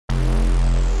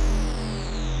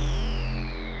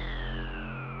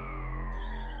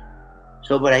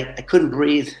but I couldn't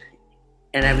breathe.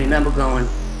 And I remember going,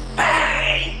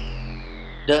 bang!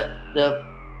 The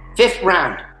fifth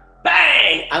round,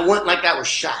 bang! I went like I was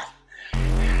shot.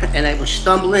 And I was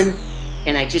stumbling,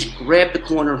 and I just grabbed the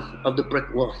corner of the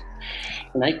brick wall.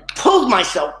 And I pulled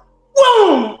myself,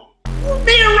 boom!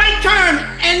 Made a right turn,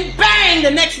 and bang!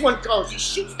 The next one goes. He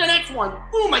shoots the next one,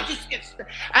 boom! I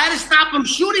had to stop him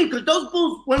shooting because those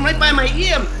bulls went right by my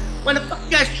ear when the fucking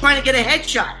guy's trying to get a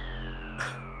headshot.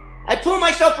 I pull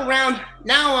myself around.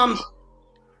 Now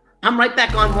I'm right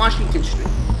back on Washington Street.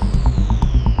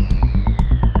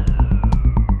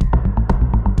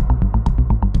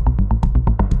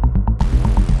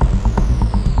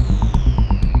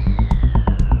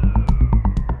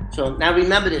 So now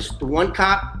remember this, the one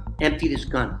cop emptied his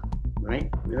gun,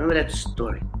 right? Remember that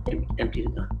story, emptied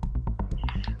the gun.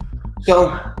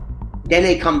 So then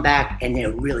they come back and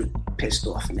they're really pissed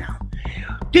off now.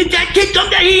 Did that kid come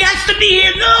down? He has to be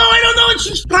here. No, I don't know. And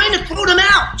she's trying to throw them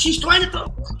out. She's trying to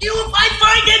throw, you if I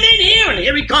find him in here. And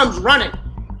here he comes running.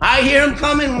 I hear him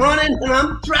coming running, and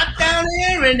I'm trapped down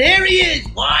here, and there he is.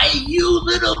 Why, you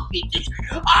little bitches.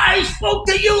 I spoke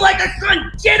to you like a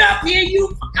son. Get up here,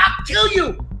 you. I'll kill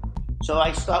you. So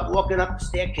I start walking up the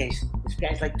staircase. This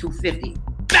guy's like 250.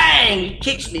 Bang! He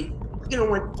kicks me. You know,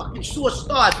 when fucking saw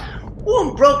stars.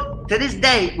 Boom, broke. To this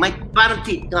day, my bottom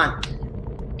teeth gone.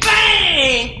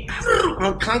 Bang!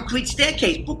 On concrete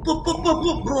staircase. Boom, boom, boom, boom,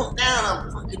 boom, boom. Down. I'm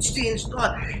fucking seeing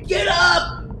stars. Get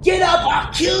up! Get up!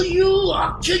 I'll kill you!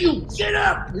 I'll kill you! Get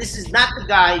up! And this is not the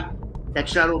guy that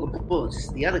shot all the bullets. It's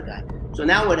the other guy. So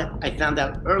now what I found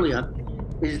out earlier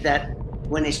is that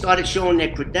when they started showing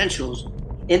their credentials,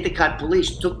 Endicott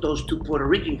police took those two Puerto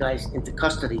Rican guys into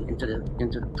custody, into the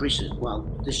precinct while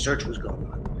this search was going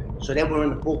on. So they were in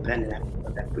the bullpen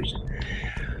of that precinct.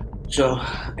 So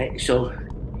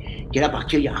get up, I'll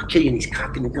kill you. And he's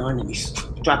cocking the gun and he's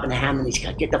dropping the hammer and he's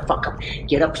got, get the fuck up.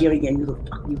 Get up here again, you the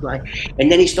fuck you guy. And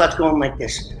then he starts going like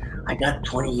this. I got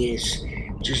 20 years.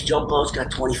 Just Joe Blow's got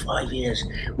 25 years.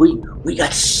 We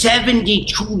got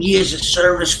 72 years of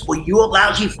service for your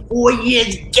lousy 4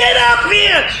 years. Get up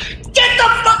here! Get the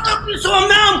fuck up! So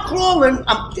now I'm crawling.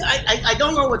 I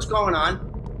don't know what's going on.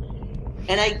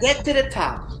 And I get to the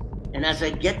top. And as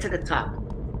I get to the top,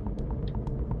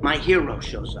 my hero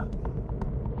shows up.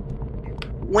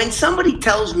 When somebody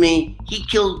tells me he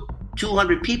killed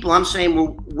 200 people, I'm saying,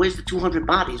 well, where's the 200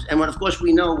 bodies? And when, of course,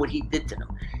 we know what he did to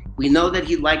them. We know that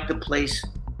he liked the place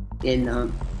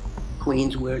in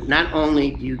Queens where not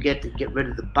only do you get to get rid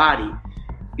of the body,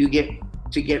 you get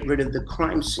to get rid of the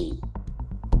crime scene.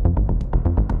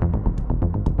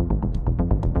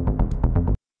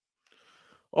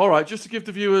 All right, just to give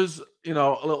the viewers, a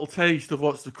little taste of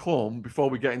what's to come before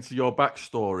we get into your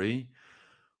backstory,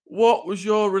 what was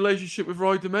your relationship with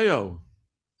Roy DeMeo?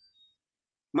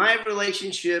 My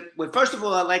relationship with, first of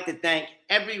all, I'd like to thank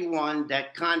everyone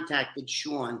that contacted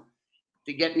Sean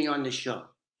to get me on the show.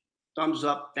 Thumbs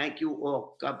up. Thank you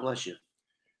all. God bless you.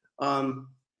 Well,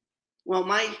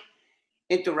 my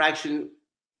interaction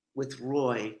with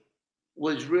Roy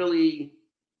was really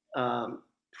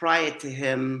prior to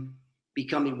him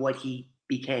becoming what he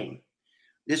became.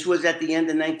 This was at the end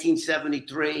of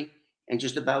 1973 and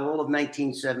just about all of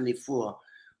 1974,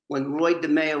 when Roy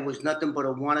DeMeo was nothing but a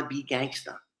wannabe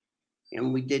gangster.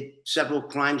 And we did several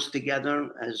crimes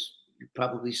together, as you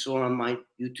probably saw on my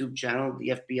YouTube channel, the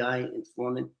FBI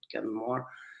informant, Kevin Moore.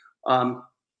 I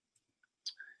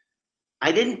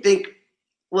didn't think,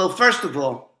 well, first of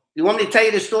all, you want me to tell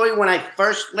you the story when I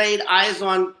first laid eyes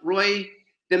on Roy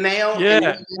DeMeo?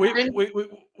 Yeah,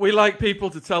 we like people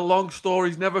to tell long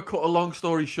stories, never cut a long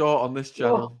story short on this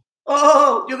channel.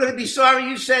 Oh, you're going to be sorry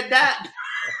you said that.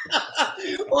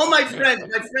 All my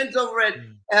friends over at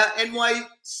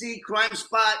NYC Crime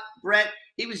Spot, Brett,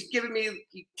 he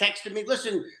texted me,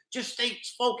 listen, just stay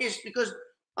focused, because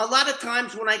a lot of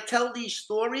times when I tell these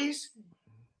stories,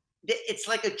 it's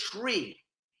like a tree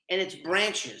and its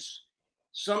branches.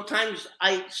 Sometimes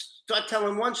I start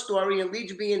telling one story and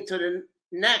leads me into the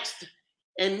next,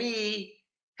 and me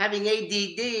having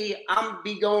ADD, I'm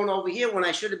be going over here when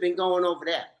I should have been going over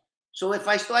there. So if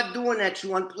I start doing that,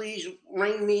 Sean, please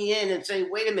rein me in and say,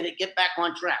 wait a minute, get back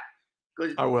on track.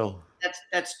 Because I will.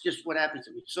 That's just what happens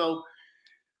to me. So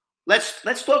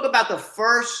let's talk about the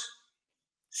first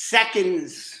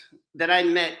seconds that I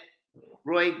met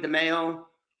Roy DeMeo,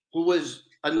 who was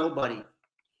a nobody.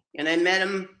 And I met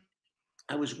him.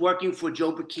 I was working for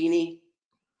Joe Bikini,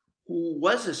 who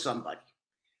was a somebody,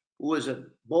 who was a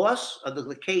boss of the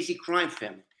Lucchese crime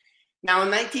family. Now, in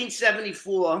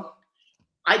 1974,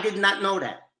 I did not know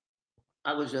that.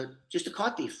 I was just a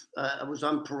car thief. I was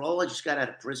on parole. I just got out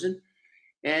of prison.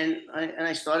 And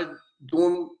I started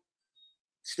doing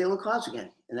stealing cars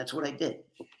again, and that's what I did.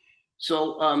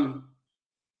 So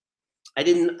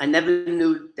I never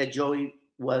knew that Joey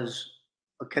was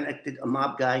a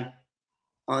mob guy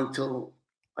until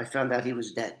I found out he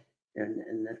was dead,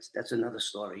 and that's another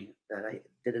story that I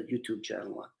did a YouTube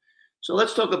channel on. So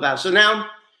let's talk about. So now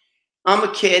I'm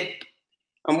a kid.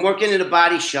 I'm working in a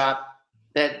body shop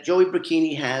that Joey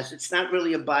Brechini has. It's not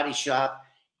really a body shop.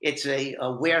 It's a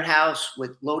warehouse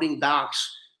with loading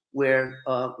docks where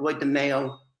Roy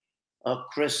DeMeo,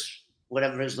 Chris,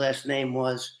 whatever his last name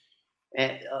was,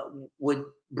 would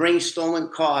bring stolen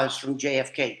cars from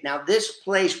JFK. Now, this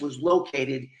place was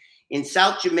located in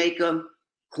South Jamaica,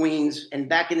 Queens, and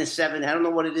back in the 70s, I don't know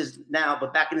what it is now,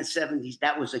 but back in the 70s,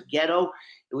 that was a ghetto.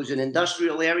 It was an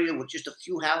industrial area with just a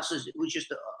few houses. It was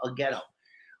just a ghetto.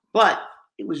 But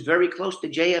it was very close to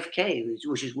JFK,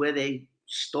 which is where they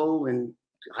stole and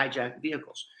hijacked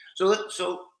vehicles. So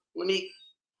let me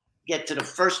get to the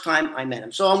first time I met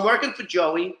him. So I'm working for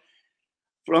Joey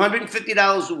for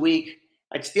 $150 a week.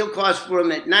 I'd steal cars for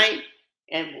him at night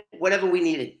and whatever we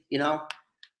needed, you know.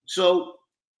 So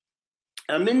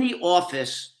I'm in the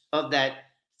office of that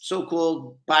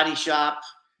so-called body shop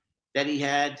that he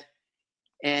had,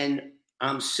 and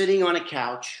I'm sitting on a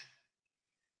couch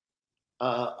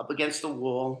up against the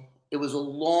wall. It was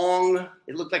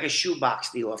it looked like a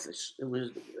shoebox, the office. It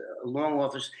was a long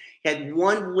office. It had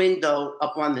one window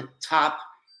up on the top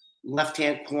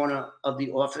left-hand corner of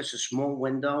the office, a small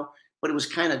window, but it was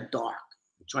kind of dark.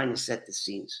 I'm trying to set the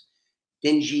scenes.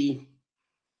 Dingy,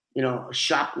 you know, a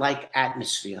shop-like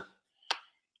atmosphere.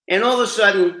 And all of a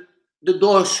sudden, the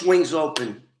door swings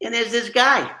open, and there's this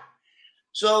guy.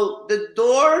 So the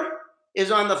door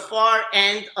is on the far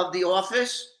end of the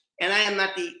office, and I am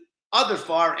at the other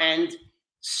far end,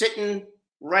 sitting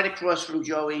right across from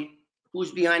Joey,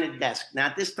 who's behind a desk. Now,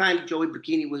 at this time, Joey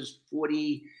Brechini was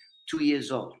 42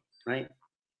 years old, right?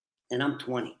 And I'm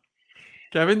 20.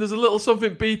 Kevin, there's a little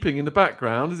something beeping in the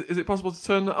background. Is it possible to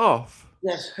turn that off?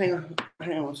 Yes, hang on.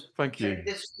 Thank you.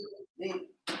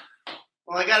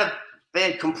 Well, I got a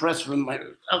bad compressor in my...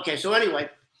 Okay, so anyway,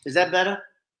 is that better?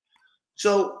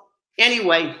 So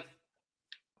anyway,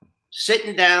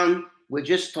 sitting down, we're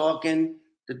just talking.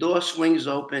 The door swings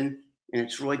open, and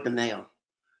it's Roy DeMeo.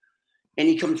 And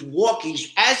he comes walking.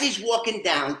 As he's walking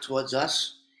down towards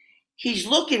us, he's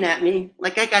looking at me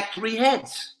like I got three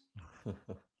heads.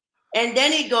 And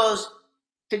then he goes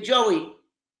to Joey,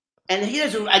 and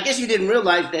I guess he didn't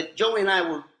realize that Joey and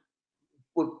I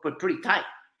were pretty tight.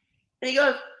 And he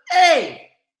goes,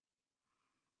 "Hey,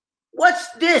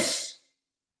 what's this?"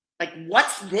 Like,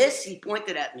 "What's this?" He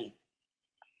pointed at me.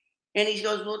 And he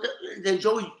goes, well, then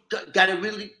Joey got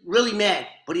really, really mad,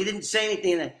 but he didn't say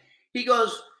anything. And he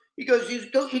goes,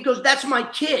 "That's my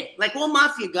kid." Like all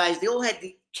mafia guys, they all had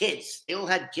kids. They all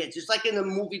had kids. It's like in the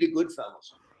movie The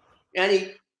Goodfellas.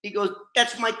 And he goes,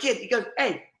 "That's my kid." He goes,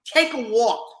 "Hey, take a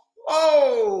walk."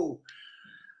 Oh.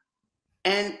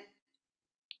 And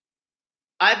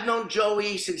I've known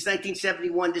Joey since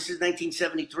 1971. This is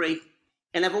 1973.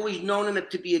 And I've always known him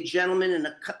to be a gentleman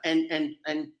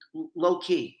and low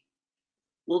key.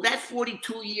 Well, that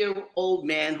 42-year-old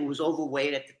man who was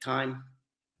overweight at the time,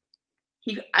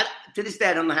 to this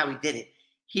day, I don't know how he did it.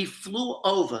 He flew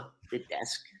over the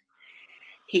desk.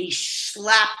 He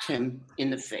slapped him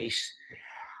in the face.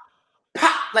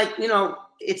 Pop! Like, you know,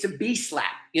 it's a bee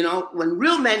slap. You know, when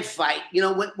real men fight, you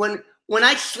know, when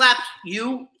I slap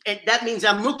you, and that means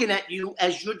I'm looking at you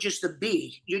as you're just a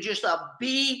bee. You're just a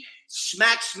bee,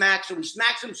 smack, smack. So we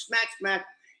smacks him, smack, smack.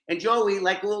 And Joey,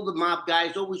 like all the mob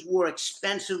guys, always wore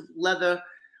expensive leather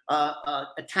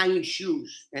Italian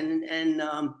shoes. And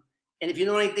if you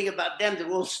know anything about them, they're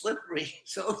all slippery.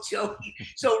 So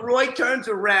Roy turns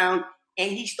around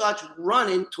and he starts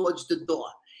running towards the door.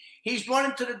 He's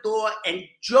running to the door, and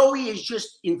Joey is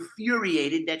just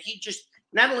infuriated that he just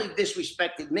not only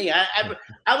disrespected me. I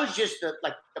was just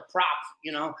like the prop,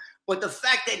 you know. But the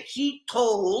fact that he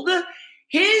told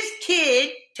his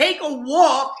kid take a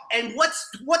walk, and what's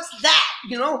that,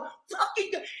 you know?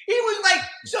 Fucking, he was like,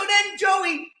 so then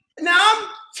Joey. Now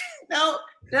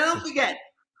don't forget.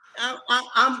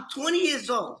 I'm 20 years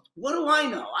old. What do I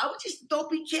know? I was just don't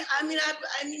be kidding. I mean, I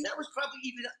was probably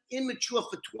even immature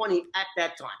for 20 at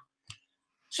that time.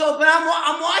 So, but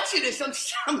I'm watching this.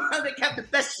 I'm like have the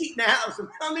best seat in the house. I'm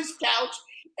on this couch,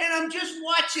 and I'm just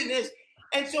watching this.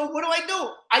 And so, what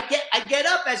do? I get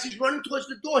up as he's running towards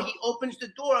the door. He opens the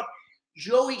door up.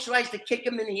 Joey tries to kick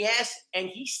him in the ass, and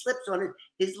he slips on it.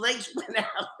 His legs went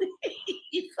out.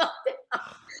 He fell down.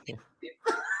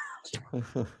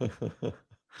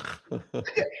 I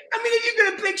mean, if you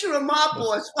can picture a mob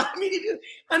boss,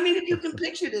 if you can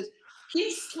picture this,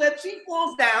 he slips, he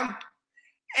falls down,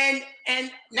 and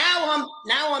now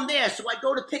I'm there. So I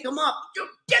go to pick him up.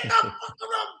 Get the fucker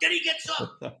up. Then he gets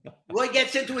up. Roy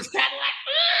gets into his Cadillac,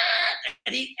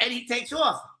 and he takes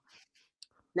off.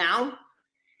 Now,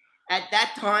 at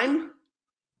that time,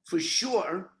 for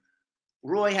sure,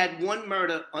 Roy had one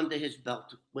murder under his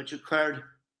belt, which occurred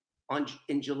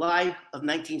in July of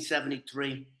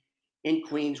 1973 in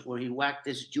Queens, where he whacked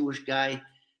this Jewish guy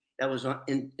that was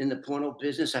in the porno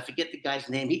business. I forget the guy's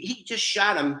name. He just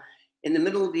shot him in the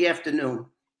middle of the afternoon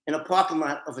in a parking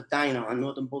lot of a diner on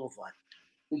Northern Boulevard.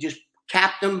 He just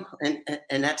capped him,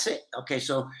 and that's it. Okay,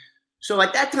 so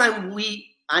at that time,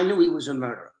 I knew he was a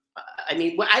murderer. I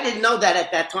mean, I didn't know that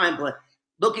at that time, but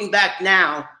looking back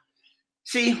now,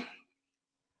 see,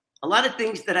 a lot of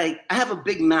things that I have a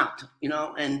big mouth, you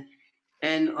know, and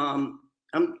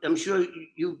I'm sure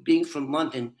you being from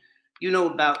London, you know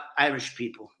about Irish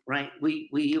people, right?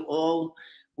 We're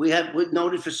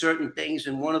noted for certain things,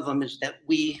 and one of them is that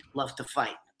we love to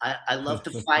fight. I love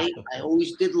to fight. I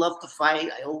always did love to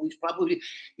fight. I always probably,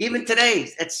 even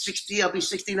today, at 60, I'll be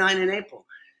 69 in April.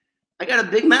 I got a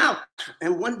big mouth,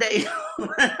 and one day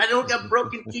I don't got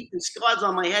broken teeth and scars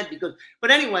on my head but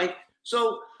anyway,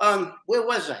 so where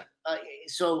was I?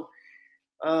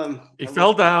 He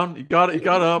fell down. He got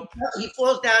up. He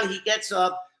falls down. He gets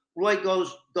up. Roy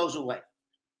goes away.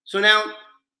 So now,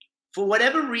 for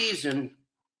whatever reason,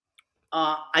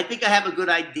 I think I have a good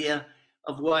idea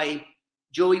of why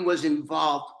Joey was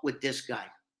involved with this guy.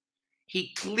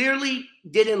 He clearly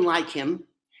didn't like him.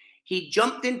 He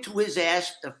jumped into his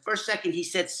ass the first second he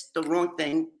said the wrong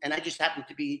thing, and I just happened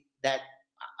to be that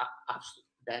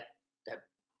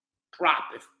prop,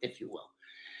 if you will.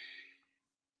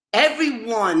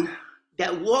 Everyone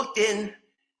that walked in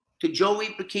to Joey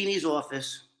Bikini's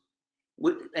office,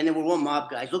 and they were all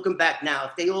mob guys. Looking back now,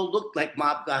 if they all looked like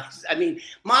mob guys, I mean,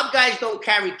 mob guys don't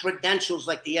carry credentials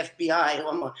like the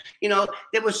FBI. You know,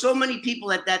 there were so many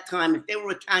people at that time. If they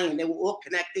were Italian, they were all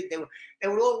connected. They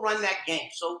would all run that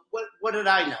game. So what did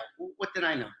I know? What did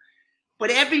I know? But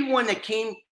everyone that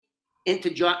came into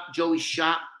Joey's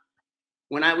shop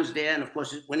when I was there, and of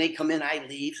course, when they come in, I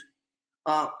leave.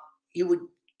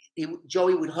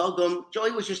 Joey would hug them.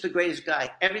 Joey was just the greatest guy.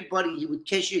 Everybody, he would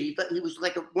kiss you. He was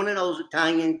like one of those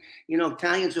Italian, you know,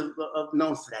 Italians are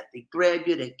known for that. They grab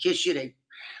you, they kiss you.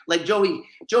 Like Joey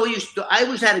used to, I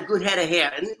always had a good head of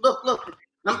hair. And look,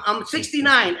 I'm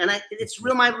 69 and it's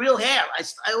my real hair.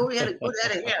 I already had a good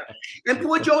head of hair. And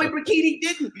poor Joey Bikini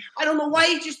didn't. I don't know why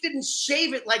he just didn't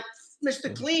shave it like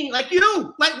Mr. Clean, like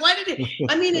you. Like, why did it?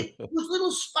 I mean, it was a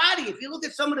little spotty. If you look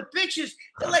at some of the pictures,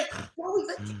 they're like,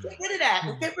 get rid of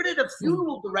that. Get rid of the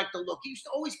funeral director look. He used to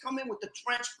always come in with the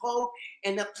trench coat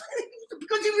and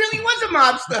because he really was a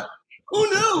mobster. Who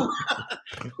knew?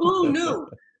 Who knew?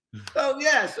 So,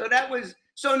 yeah,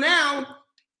 so now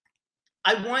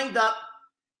I wind up,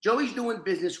 Joey's doing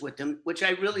business with him, which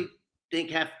I really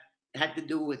think had to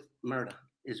do with murder,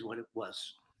 is what it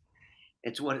was.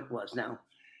 It's what it was. Now,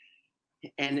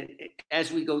 and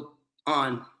as we go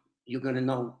on, you're going to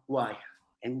know why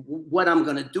and what I'm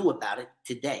going to do about it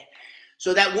today.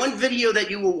 So that one video that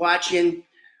you were watching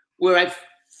where I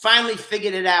finally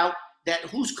figured it out, that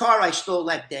whose car I stole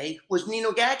that day was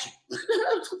Nino Gadget.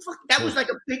 That was like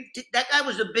that guy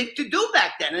was a big to-do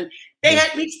back then. And they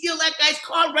had me steal that guy's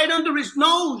car right under his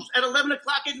nose at 11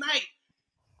 o'clock at night.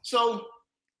 So,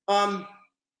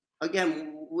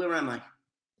 again, where am I?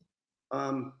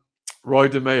 Roy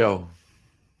DeMeo.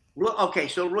 Okay,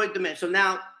 so Roy DeMeo. So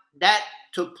now that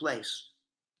took place.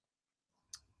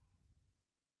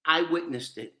 I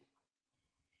witnessed it.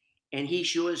 And he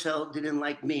sure as hell didn't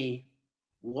like me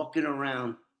walking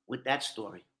around with that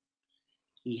story.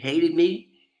 He hated me.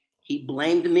 He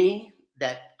blamed me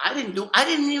that I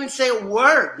didn't even say a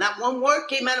word. Not one word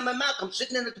came out of my mouth. I'm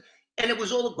sitting and it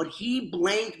was all, but he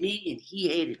blamed me and he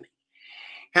hated me.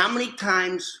 How many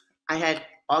times I had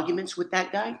arguments with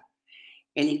that guy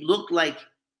and he looked like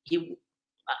he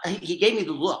gave me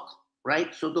the look,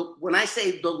 right? So when I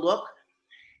say the look,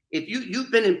 if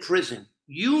you've been in prison,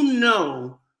 you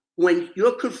know when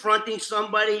you're confronting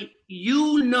somebody,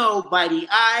 you know by the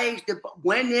eyes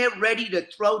when they're ready to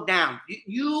throw down.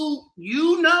 You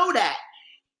know that.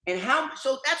 And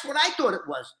so that's what I thought it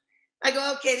was. I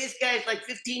go, okay, this guy's like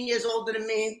 15 years older than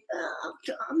me.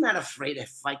 I'm not afraid to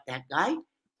fight that guy.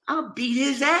 I'll beat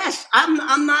his ass.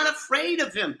 I'm not afraid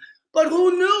of him. But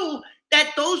who knew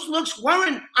that those looks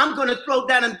weren't, I'm going to throw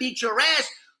down and beat your ass.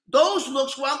 Those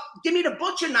looks, well, give me the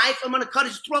butcher knife. I'm going to cut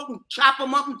his throat and chop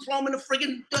him up and throw him in the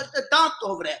friggin' the dump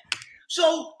over there.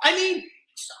 So, I mean,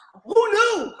 who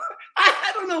knew?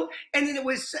 I don't know. And then it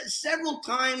was several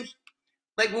times,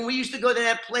 Like when we used to go to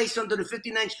that place under the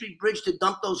 59th Street Bridge to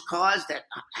dump those cars that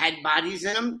had bodies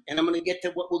in them, and I'm going to get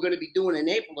to what we're going to be doing in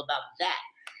April about that.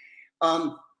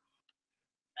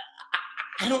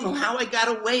 I don't know how I got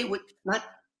away with not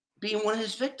being one of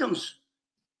his victims.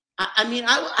 I mean,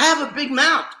 I have a big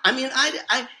mouth. I mean,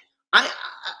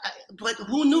 but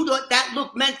who knew that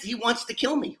look meant he wants to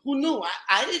kill me? Who knew?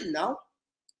 I didn't know.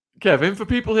 Kevin, for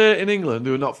people here in England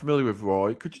who are not familiar with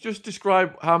Roy, could you just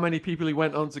describe how many people he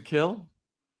went on to kill?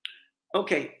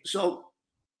 Okay, so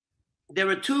there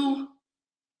are two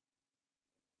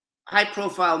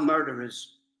high-profile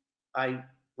murderers I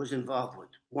was involved with.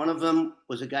 One of them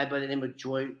was a guy by the name of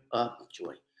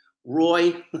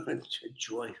Roy,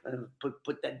 Joy,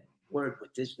 put that word with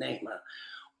his name,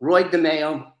 Roy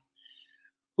DeMeo,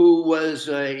 who was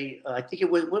I think it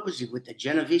was, what was he, with the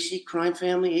Genovese crime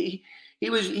family? He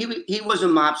was a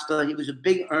mobster. He was a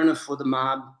big earner for the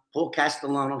mob. Paul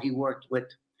Castellano he worked with.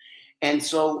 And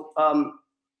so now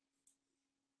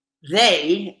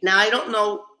I don't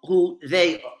know who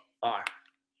they are.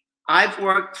 I've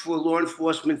worked for law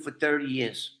enforcement for 30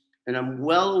 years, and I'm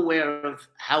well aware of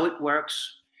how it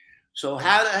works. So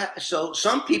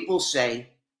some people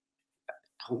say,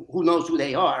 who knows who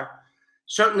they are,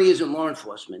 certainly isn't law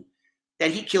enforcement,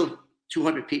 that he killed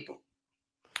 200 people.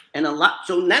 And a lot.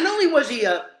 So not only was he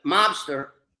a mobster,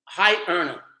 high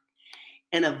earner,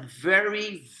 and a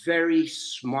very, very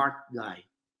smart guy.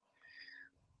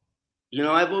 You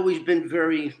know, I've always been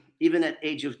very, even at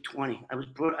age of 20,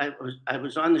 I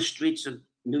was on the streets of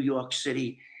New York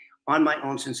City on my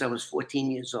own since I was 14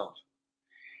 years old.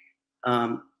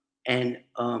 I'm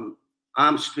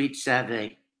street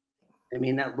savvy. I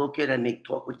mean, that look at, I make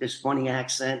talk with this funny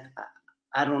accent.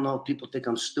 I don't know if people think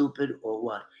I'm stupid or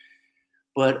what,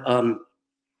 but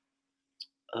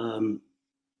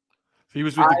he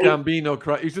was with the Gambino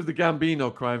crime. He's with the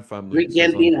Gambino crime family.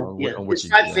 Gambino, yeah. There's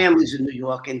 5 families in New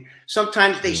York, and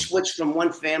sometimes they switch from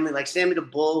one family, like Sammy the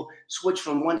Bull, switch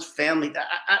from one family.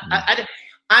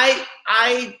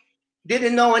 I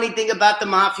didn't know anything about the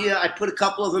mafia. I put a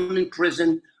couple of them in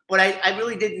prison, but I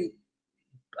really didn't.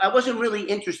 I wasn't really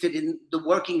interested in the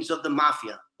workings of the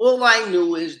mafia. All I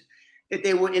knew is that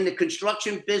they were in the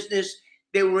construction business,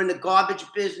 they were in the garbage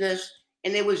business,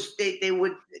 and they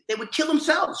would kill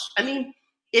themselves. I mean,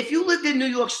 if you lived in New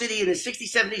York City in the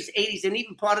 60s, 70s, 80s, and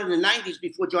even part of the 90s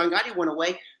before John Gotti went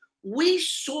away, we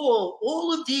saw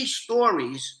all of these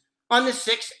stories on the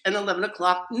 6 and 11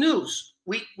 o'clock news.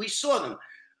 We saw them.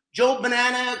 Joe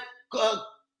Banana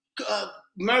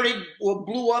murdered or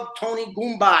blew up Tony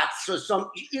Goombats or some,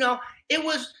 you know, it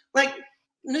was like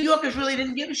New Yorkers really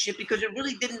didn't give a shit because it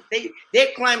really didn't, their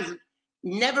crimes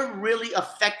never really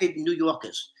affected New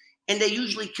Yorkers. And they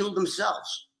usually killed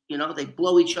themselves. You know, they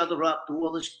blow each other up, do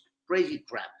all this crazy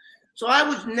crap. So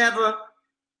I'm not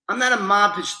a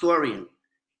mob historian.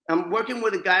 I'm working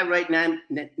with a guy right now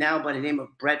by the name of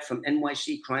Brett from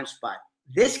NYC Crime Spot.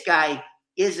 This guy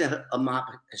is a mob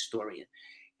historian.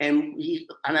 And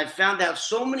I found out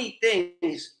so many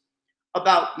things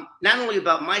about, not only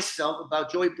about myself,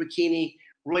 about Joey Brechini,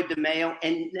 Roy DeMeo,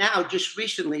 and now just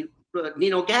recently,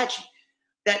 Nino Gacci,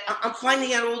 that I'm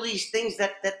finding out all these things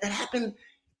that happened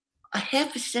a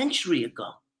half a century ago.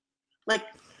 Like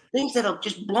things that are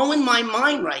just blowing my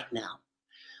mind right now.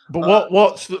 But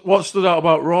what stood out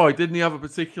about Roy? Didn't he have a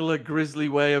particular grisly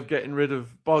way of getting rid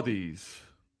of bodies?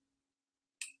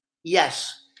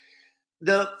 Yes.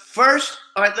 The first,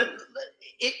 all right,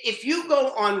 if you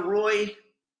go on Roy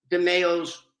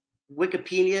DeMeo's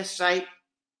Wikipedia site,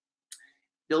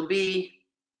 there'll be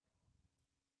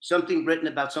something written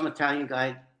about some Italian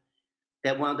guy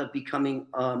that wound up becoming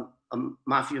a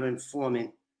mafia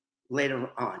informant later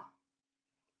on.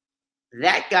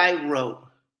 That guy wrote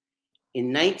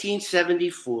in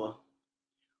 1974,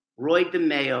 Roy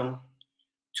DeMeo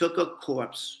took a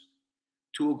corpse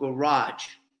to a garage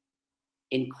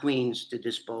in Queens to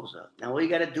dispose of. Now, all you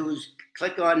got to do is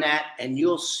click on that and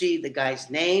you'll see the guy's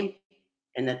name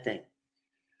and the thing.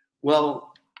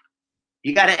 Well,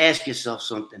 you got to ask yourself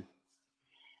something.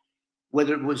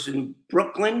 Whether it was in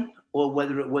Brooklyn or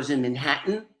whether it was in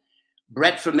Manhattan,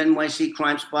 Brett from NYC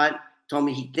Crime Spot told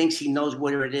me he thinks he knows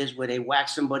where it is, where they whacked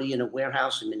somebody in a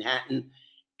warehouse in Manhattan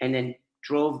and then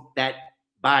drove that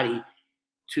body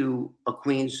to a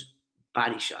Queens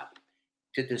body shop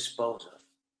to dispose of.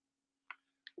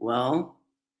 Well,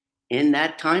 in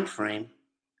that time frame,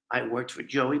 I worked for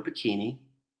Joey Brechini.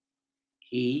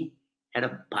 He had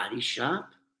a body shop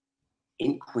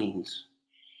in Queens,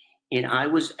 and I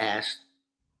was asked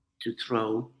to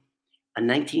throw a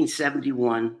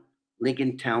 1971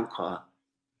 Lincoln Town Car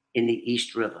in the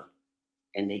East River,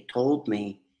 and they told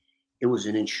me it was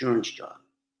an insurance job.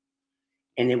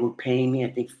 and they were paying me, I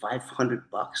think, $500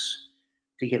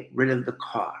 to get rid of the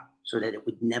car so that it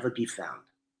would never be found.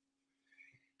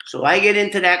 So I get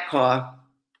into that car,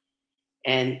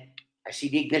 and I see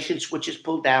the ignition switches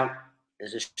pulled out.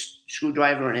 There's a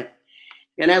screwdriver in it.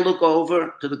 Then I look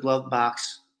over to the glove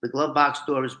box. The glove box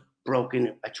door is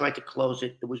broken. I tried to close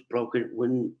it. It was broken. It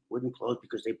wouldn't close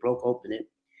because they broke open it.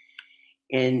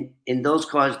 And in those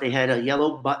cars, they had a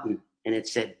yellow button, and it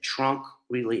said trunk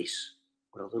release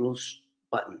with a little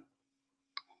button.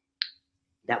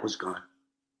 That was gone.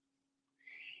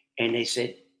 And they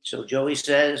said, so Joey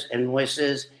says, and Roy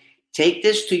says, take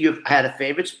this to your, I had a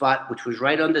favorite spot, which was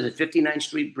right under the 59th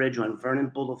Street Bridge on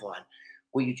Vernon Boulevard,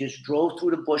 where you just drove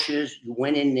through the bushes, you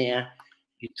went in there,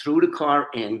 you threw the car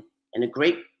in. And the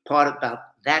great part about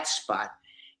that spot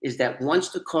is that once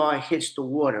the car hits the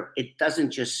water, it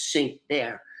doesn't just sink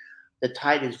there. The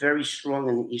tide is very strong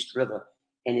in the East River,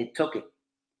 and it took it.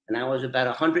 And I was about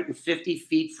 150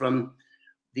 feet from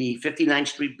the 59th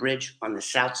Street Bridge on the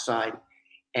south side,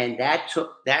 and that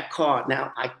took that car.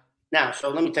 So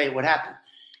let me tell you what happened.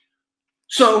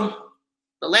 So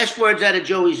the last words out of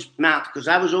Joey's mouth, because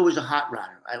I was always a hot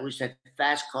rodder. I always had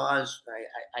fast cars.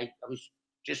 I was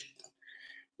just,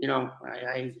 you know,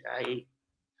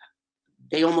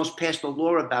 they almost passed a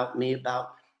law about me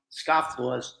about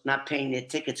scofflaws not paying their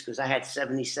tickets because I had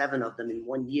 77 of them in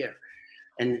 1 year.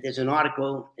 And there's an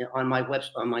article on my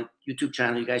website, on my YouTube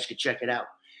channel. You guys could check it out.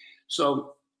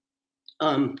 So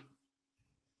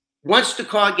once the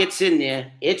car gets in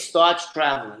there, it starts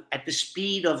traveling at the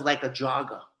speed of like a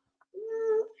jogger.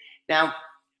 Now,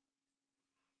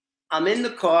 I'm in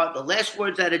the car. The last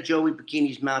words out of Joey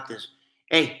Bikini's mouth is,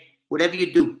 hey, whatever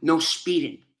you do, no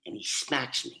speeding. And he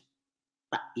smacks me.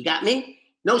 You got me?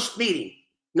 No speeding.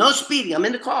 No speeding. I'm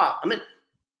in the car.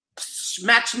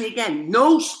 Smacks me again.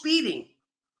 No speeding.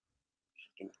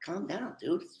 Calm down,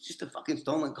 dude. It's just a fucking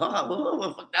stolen car.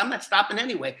 Whoa, I'm not stopping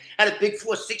anyway. I had a big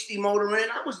 460 motor in.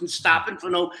 I wasn't stopping for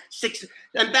no six.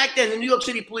 And back then, the New York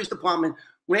City Police Department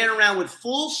ran around with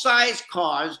full-size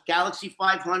cars, Galaxy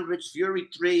 500s, Fury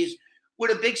 3s, with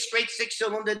a big straight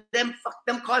six-cylinder. Them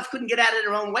cars couldn't get out of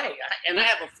their own way. And I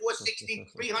have a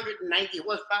 460, 390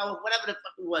 horsepower, whatever the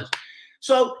fuck it was.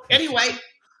 So anyway,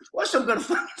 of course I'm going to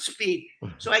fucking speed.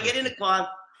 So I get in the car,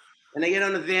 and I get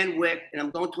on the Van Wyck, and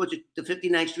I'm going towards the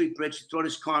 59th Street Bridge to throw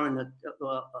this car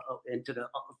into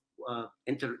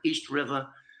the East River,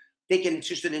 thinking it's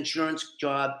just an insurance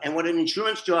job. And what an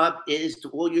insurance job is, to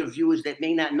all your viewers that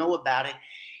may not know about it,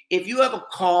 if you have a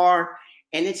car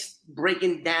and it's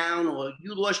breaking down or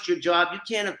you lost your job, you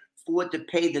can't afford to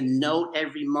pay the note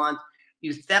every month.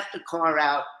 You theft the car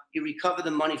out, you recover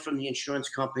the money from the insurance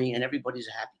company, and everybody's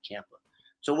a happy camper.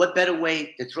 So what better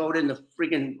way to throw it in the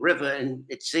friggin' river and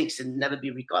it sinks and never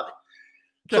be recovered?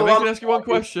 Okay, so, let me ask you one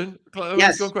question.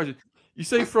 Yes. One question. You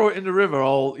say throw it in the river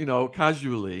all,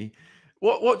 casually.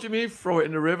 What do you mean throw it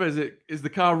in the river? Is the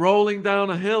car rolling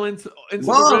down a hill into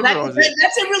the river?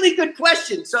 That's a really good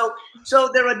question. So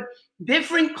there are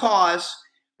different cars.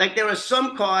 Like there are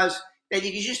some cars that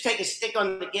you can just take a stick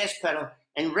on the gas pedal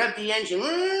and rev the engine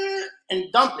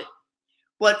and dump it.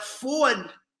 But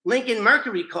Ford Lincoln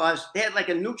Mercury cars, they had like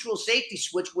a neutral safety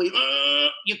switch where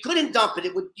you couldn't dump it.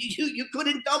 You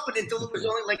couldn't dump it until it was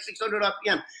only like 600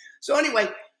 RPM. So anyway,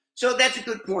 so that's a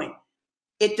good point.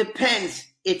 It depends.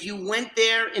 If you went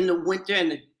there in the winter and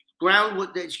the ground was,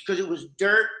 because it was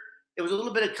dirt, it was a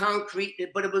little bit of concrete,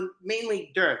 but it was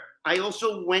mainly dirt. I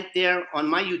also went there on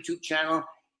my YouTube channel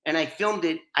and I filmed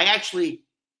it. I actually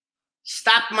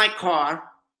stopped my car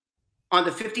on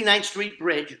the 59th Street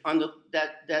Bridge on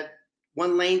that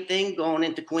one lane thing going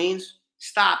into Queens.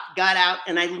 Stopped, got out,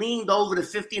 and I leaned over the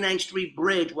 59th Street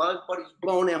Bridge while everybody's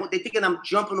blowing out. They're thinking I'm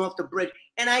jumping off the bridge.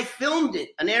 And I filmed it,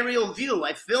 an aerial view.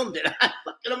 I filmed it.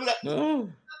 I'm like,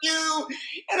 and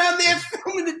I'm there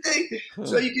filming the thing.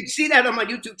 So you can see that on my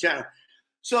YouTube channel.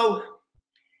 So,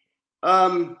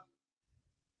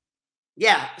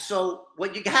 so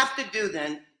what you have to do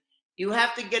then, you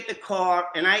have to get the car,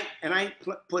 and I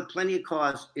put plenty of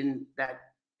cars in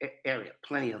that area,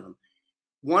 plenty of them.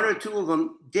 One or two of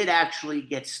them did actually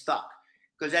get stuck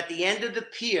because at the end of the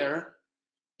pier,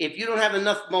 if you don't have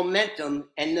enough momentum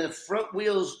and the front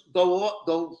wheels go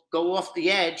off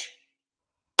the edge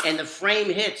and the frame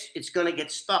hits, it's going to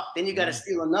get stuck. Then you got to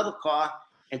steal another car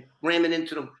and ram it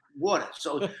into the water.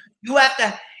 So you have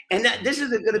to, and this is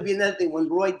going to be another thing when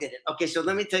Roy did it. Okay, so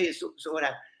let me tell you. So what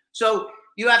happened? So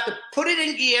you have to put it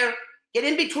in gear, get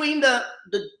in between the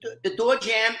door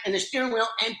jamb and the steering wheel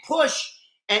and push.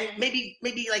 And maybe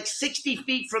like 60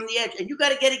 feet from the edge, and you got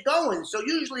to get it going. So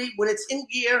usually when it's in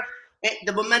gear,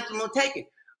 the momentum will take it.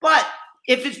 But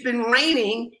if it's been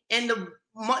raining and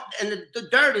mud, and the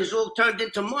dirt is all turned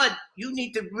into mud. You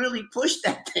need to really push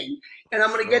that thing. And I'm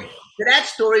going to get to that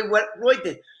story, what Roy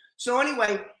did. So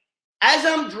anyway, as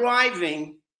I'm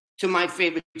driving to my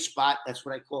favorite spot, that's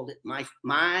what I called it, my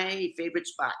favorite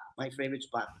spot,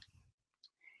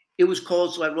 It was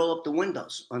cold, so I roll up the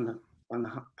windows on the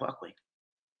parkway.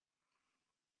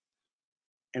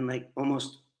 And like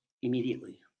almost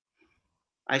immediately,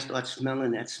 I start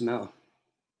smelling that smell.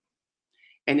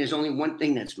 And there's only one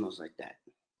thing that smells like that.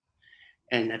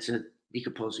 And that's a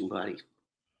decomposing body.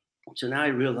 So now I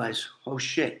realize, oh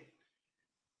shit,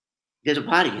 there's a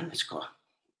body in this car.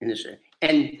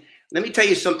 And let me tell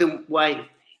you something, why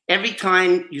every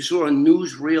time you saw a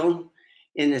newsreel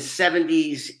in the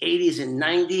 70s, 80s, and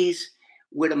 90s,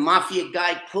 where the mafia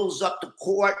guy pulls up to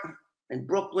court in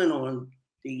Brooklyn or in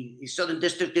the Southern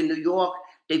District in New York,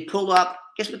 they pull up,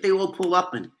 guess what they all pull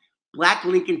up in? Black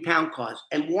Lincoln Town Cars.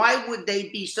 And why would they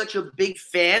be such a big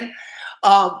fan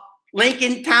of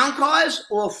Lincoln Town Cars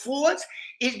or Fords?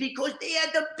 Is because they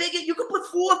had the biggest, you could put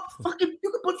four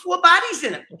bodies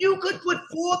in them. You could put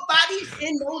 4 bodies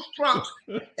in those trunks.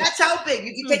 That's how big.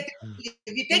 If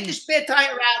you take the spare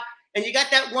tire out and you got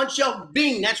that one shelf,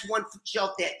 bing, that's one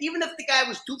shelf there. Even if the guy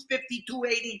was 250,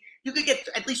 280, you could get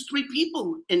at least 3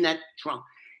 people in that trunk.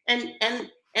 And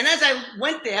as I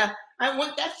went there,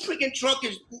 that freaking trunk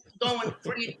is going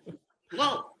pretty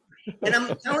low. And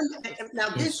I'm telling you, now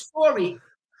this story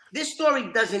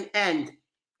doesn't end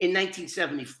in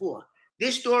 1974.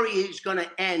 This story is going to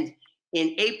end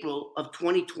in April of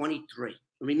 2023.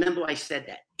 Remember, I said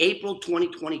that. April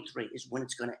 2023 is when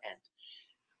it's going to end.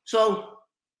 So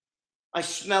I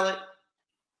smell it,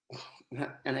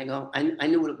 and I go, I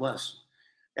knew what it was.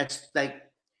 It's like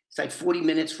 40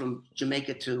 minutes from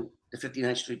Jamaica to the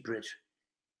 59th Street Bridge.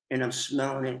 And I'm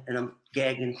smelling it, and I'm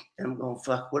gagging, and I'm going,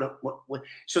 fuck, what?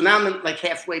 So now I'm like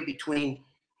halfway between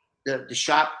the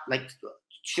shop, like,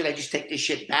 should I just take this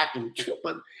shit back?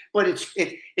 But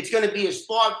it's going to be as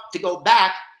far to go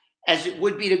back as it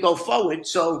would be to go forward.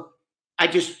 So I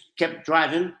just kept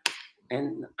driving,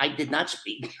 and I did not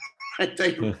speed. I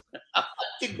tell you, I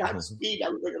did not speed. I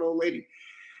was like an old lady.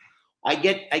 I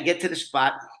get to the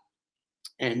spot,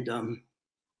 and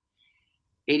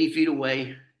 80 feet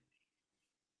away,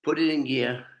 put it in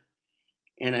gear,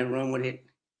 and I run with it,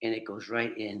 and it goes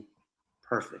right in,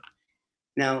 perfect.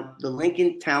 Now, the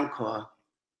Lincoln Town Car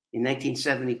in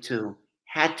 1972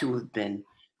 had to have been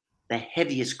the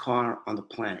heaviest car on the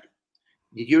planet.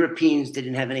 The Europeans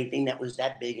didn't have anything that was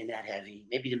that big and that heavy.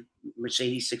 Maybe the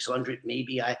Mercedes 600,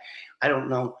 maybe, I don't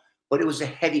know. But it was a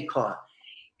heavy car.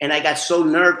 And I got so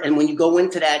nervous. And when you go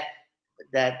into that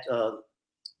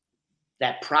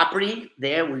property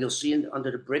there, where you'll see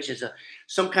under the bridge, is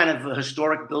some kind of a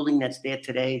historic building that's there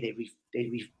today.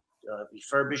 They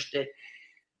refurbished it.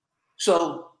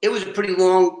 So it was a pretty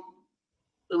long,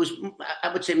 it was,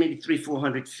 I would say maybe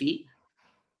 300-400 feet.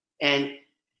 And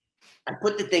I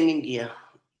put the thing in gear.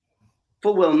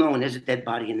 Full well knowing there's a dead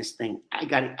body in this thing. I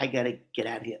gotta get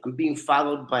out of here. I'm being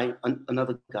followed by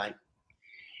another guy.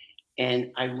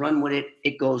 And I run with it.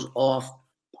 It goes off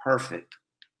perfect.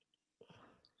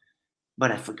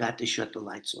 But I forgot to shut the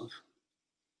lights off.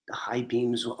 The high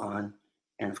beams were on.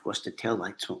 And of course the tail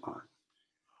lights were on.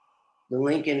 The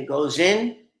Lincoln goes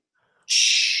in.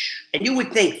 And you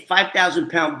would think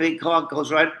 5,000-pound big car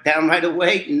goes right down right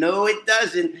away. No, it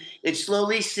doesn't. It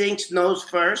slowly sinks nose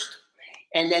first.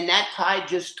 And then that tide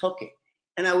just took it.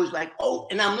 And I was like, oh,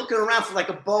 and I'm looking around for like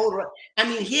a boulder. I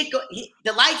mean,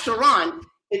 the lights are on.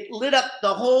 It lit up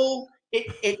the whole,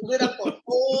 it lit up the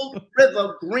whole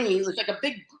river green. It was like a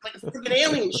freaking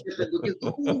alien ship.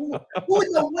 Who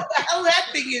knows what the hell that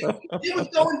thing is? It was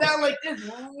going down like this.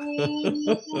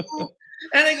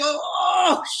 And I go,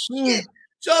 oh, shit.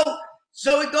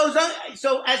 So it goes on.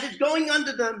 So as it's going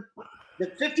under the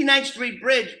 59th Street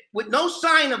Bridge with no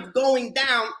sign of going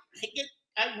down,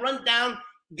 I run down,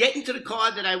 get into the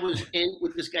car that I was in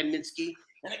with this guy Minsky,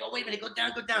 and I go, wait a minute, go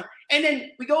down. And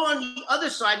then we go on the other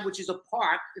side, which is a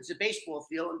park. It's a baseball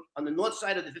field on the north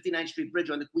side of the 59th Street Bridge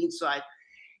on the Queens side.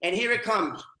 And here it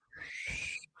comes.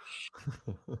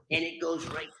 And it goes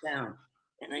right down.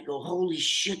 And I go, holy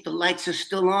shit, the lights are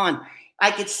still on.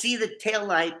 I could see the tail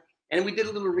light. And we did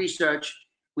a little research.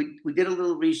 We did a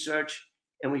little research,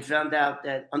 and we found out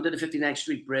that under the 59th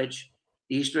Street Bridge,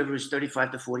 the East River is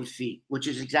 35 to 40 feet, which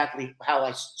is exactly how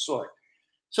I saw it.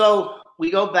 So we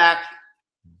go back.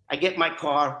 I get my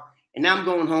car, and now I'm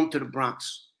going home to the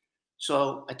Bronx.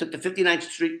 So I took the 59th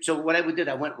Street. So what I did,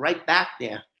 I went right back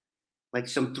there, like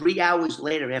some 3 hours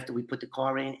later after we put the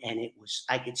car in, and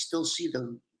I could still see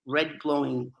the red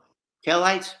glowing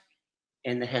taillights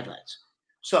and the headlights.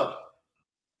 So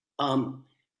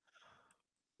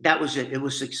that was it. It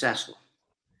was successful.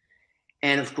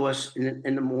 And of course,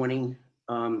 in the morning,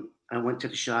 I went to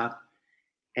the shop,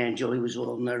 and Joey was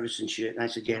all nervous and shit. And I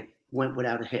said, "Yeah, went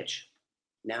without a hitch."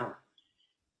 Now,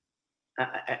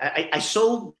 I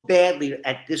so badly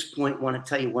at this point want to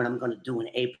tell you what I'm going to do in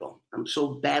April. I'm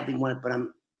so badly want it, but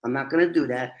I'm not going to do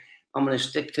that. I'm going to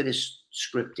stick to this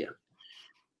script here.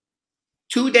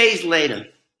 2 days later,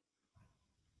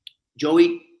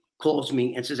 Joey calls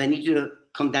me and says, "I need you to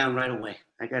come down right away.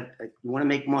 You want to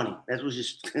make money." That was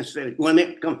just, you want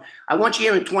to come. I want you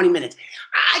here in 20 minutes.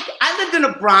 I lived in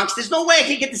the Bronx. There's no way I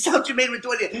can get to South Jamaica in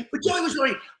 20 minutes. But Joey was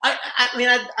already,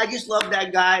 I just love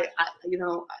that guy.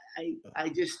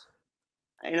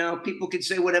 People can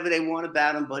say whatever they want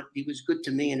about him, but he was good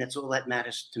to me, and that's all that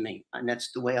matters to me. And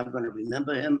that's the way I'm going to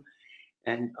remember him.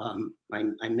 And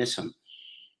I miss him.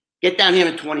 Get down here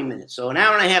in 20 minutes. So an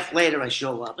hour and a half later, I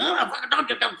show up.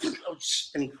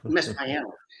 And he messed my hair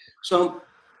up. So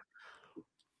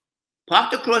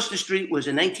parked across the street was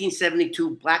a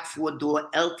 1972 black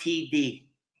four-door LTD.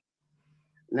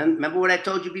 Remember what I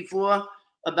told you before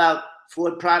about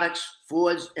Ford products,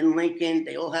 Fords and Lincoln?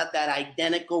 They all have that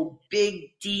identical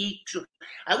big D.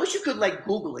 I wish you could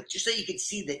Google it just so you could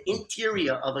see the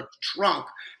interior of a trunk.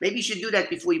 Maybe you should do that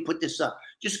before you put this up,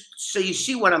 just so you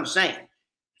see what I'm saying.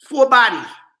 4 bodies,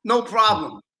 no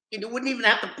problem. You wouldn't even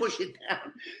have to push it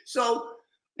down. So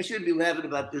I shouldn't be laughing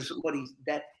about this.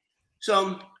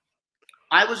 So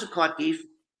I was a car thief.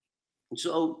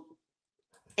 So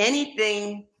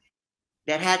anything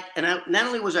that had, not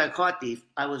only was I a car thief,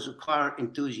 I was a car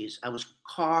enthusiast. I was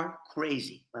car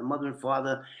crazy. My mother and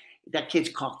father, that kid's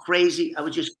car crazy. I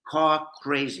was just car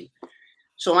crazy.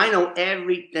 So I know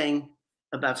everything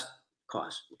about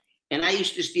cars. And I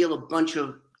used to steal a bunch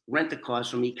of rent-a-cars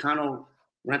from Econo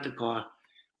Rent-A-Car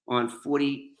on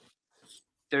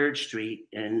 43rd Street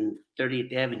and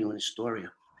 30th Avenue in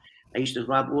Astoria. I used to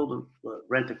rob all the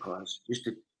rent-a-cars just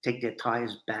to take their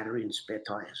tires, battery, and spare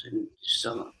tires, and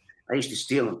sell them. I used to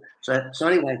steal them. So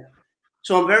anyway,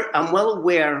 I'm well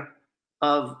aware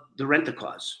of the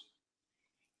rent-a-cars.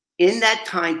 In that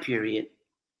time period,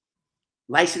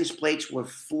 license plates were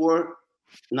 4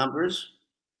 numbers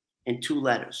and 2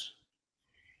 letters.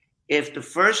 If the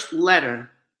first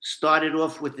letter started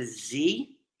off with a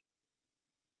Z,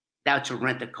 that's a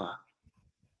rent-a-car.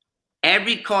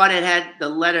 Every car that had the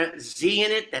letter Z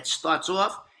in it that starts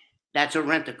off, that's a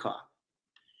rent-a-car.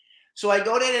 So I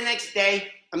go there the next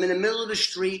day. I'm in the middle of the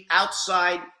street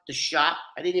outside the shop.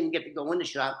 I didn't even get to go in the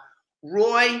shop.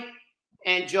 Roy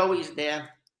and Joey's there.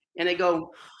 And they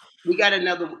go, we got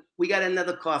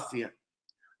another car for you.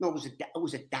 No, it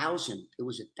was $1,000. It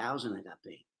was $1,000 I got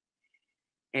paid.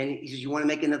 And he says, "You want to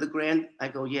make another grand?" I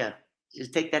go, "Yeah." He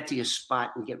says, "Take that to your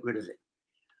spot and get rid of it."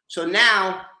 So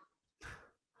now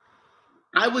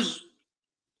I was,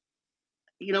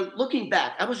 looking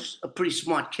back, I was a pretty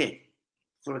smart kid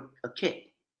for a kid.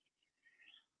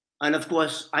 And of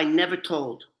course, I never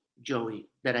told Joey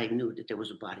that I knew that there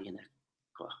was a body in that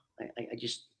car. I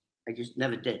just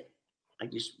never did. I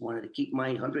just wanted to keep my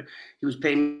 100. He was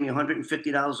paying me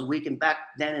 $150 a week. And back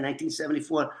then in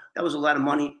 1974, that was a lot of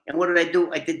money. And what did I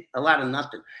do? I did a lot of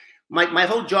nothing. My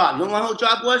whole job, you know what my whole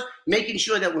job was? Making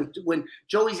sure that when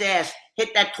Joey's ass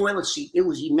hit that toilet seat, it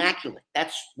was immaculate.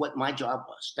 That's what my job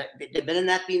was. There better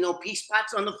not be no pee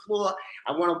spots on the floor.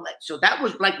 So that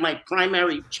was like my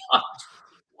primary job,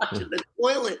 watching the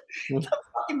toilet, the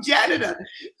fucking janitor.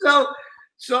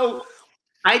 So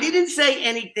I didn't say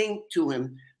anything to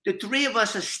him. The 3 of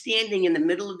us are standing in the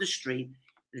middle of the street.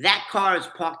 That car is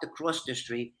parked across the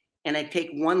street, and I take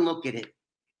one look at it,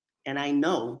 and I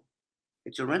know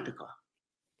it's a rent-a-car.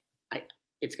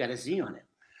 It's got a Z on it.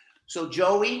 So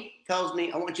Joey tells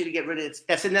me, "I want you to get rid of it."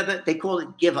 That's another, they call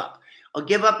it give up. A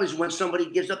give up is when somebody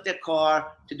gives up their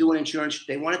car to do an insurance.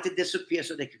 They want it to disappear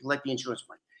so they can collect the insurance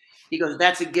money. He goes,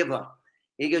 "That's a give up."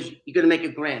 He goes, "You're going to make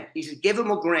 $1,000." He says, "Give him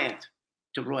 $1,000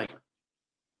 to Roy."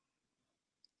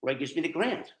 Roy gives me the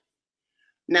 $1,000.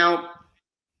 Now,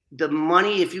 the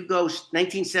money, if you go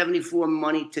 1974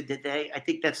 money to today, I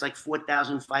think that's like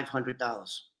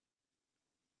 $4,500.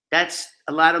 That's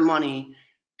a lot of money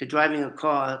to driving a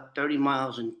car 30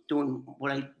 miles and doing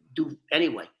what I do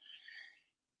anyway.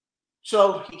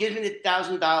 So he gives me the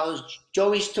 $1,000.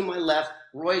 Joey's to my left.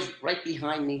 Roy's right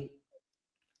behind me.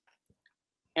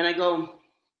 And I go,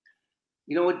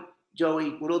 "You know what,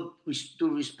 Joey, with all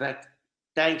due respect,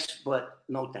 thanks, but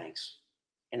no thanks."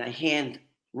 And I hand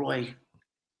Roy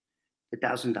the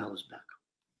 $1,000 back,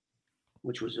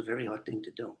 which was a very hard thing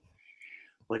to do.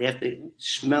 But after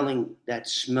smelling that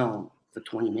smell for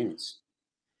 20 minutes,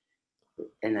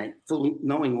 and I fully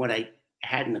knowing what I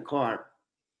had in the car,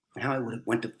 how I would have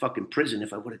went to fucking prison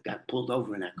if I would have got pulled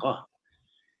over in that car.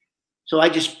 So I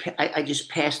just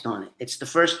passed on it. It's the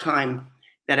first time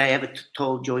that I ever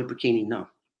told Joey Brechini no.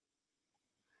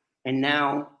 And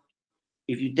now,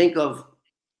 if you think of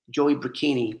Joey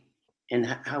Brechini and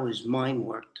how his mind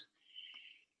worked,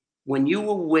 when you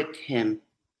were with him,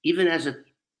 even as a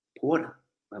porter,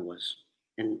 I was,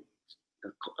 and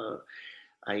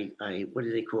I what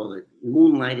do they call it?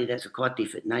 Moonlighted as a car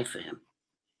thief at night for him.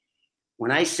 When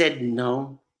I said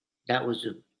no, that was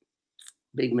a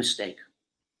big mistake.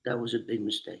 That was a big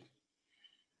mistake.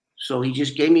 So he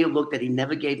just gave me a look that he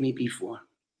never gave me before.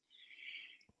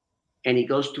 And he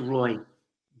goes to Roy,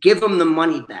 give him the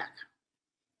money back.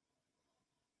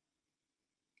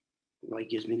 Roy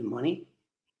gives me the money.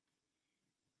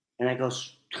 And I go,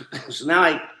 so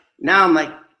now I'm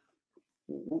like,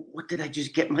 what did I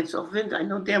just get myself into? I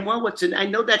know damn well what's in. I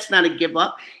know that's not a give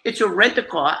up. It's a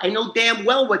rent-a-car. I know damn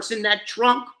well what's in that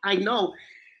trunk. I know.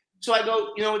 So I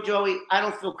go, you know what, Joey? I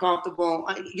don't feel comfortable.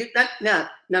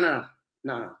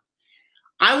 No.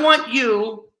 I want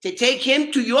you to take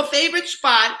him to your favorite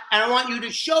spot, and I want you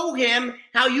to show him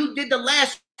how you did the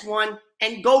last one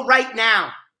and go right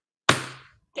now.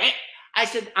 I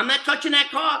said, I'm not touching that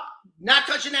car. Not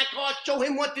touching that car. Show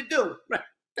him what to do. Right?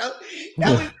 That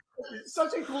was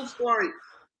such a cool story.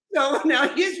 So now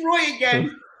here's Roy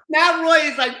again. Now Roy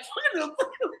is like, what the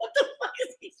fuck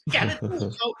is he got to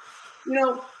do? So,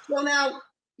 so now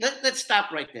let's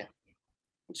stop right there.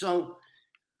 So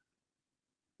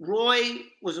Roy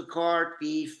was a car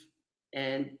thief,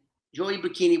 and Joey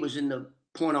Brechini was in the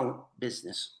porno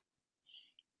business.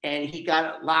 And he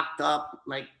got locked up.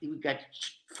 Like, we got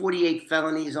 48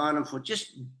 felonies on him for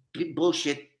just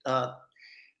bullshit,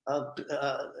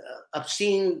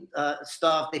 obscene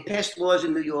stuff. They passed laws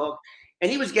in New York,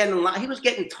 and he was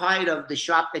getting tired of the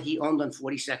shop that he owned on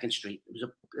 42nd Street. It was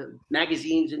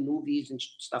magazines and movies and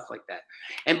stuff like that.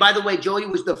 And by the way, Joey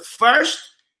was the first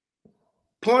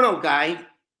porno guy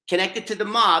connected to the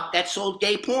mob that sold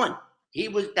gay porn.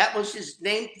 That was his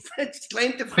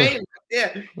claim to fame.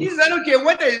 Yeah, he said, I don't care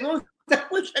what they do.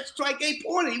 Let's try gay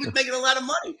porn. And he was making a lot of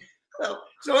money.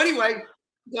 So anyway,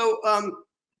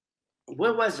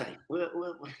 where was I?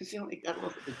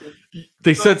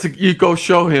 They said to you go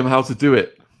show him how to do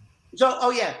it.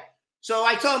 So So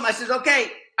I told him, I said,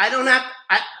 okay, I'm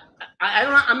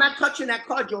not touching that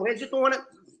car, Joe.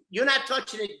 You're not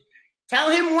touching it. Tell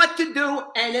him what to do,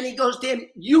 and then he goes to him,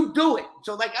 you do it.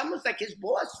 So like almost like his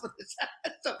boss.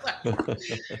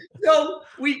 So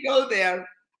we go there.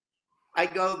 I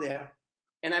go there,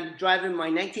 and I'm driving my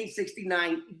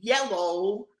 1969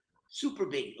 yellow Super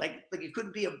B. Like it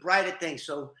couldn't be a brighter thing.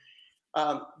 So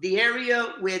the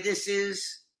area where this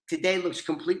is today looks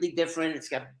completely different. It's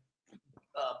got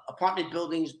apartment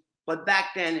buildings, but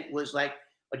back then it was like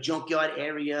a junkyard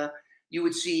area. You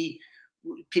would see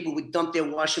people would dump their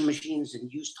washing machines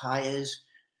and used tires.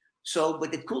 So,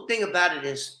 but the cool thing about it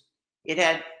is it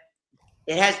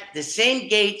has the same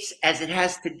gates as it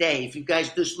has today. If you guys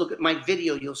just look at my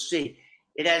video, you'll see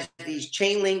it has these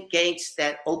chain link gates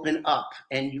that open up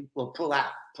and you will pull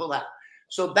out.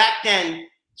 So back then,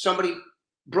 somebody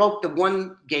broke the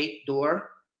one gate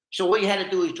door. So what you had to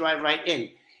do is drive right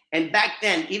in. And back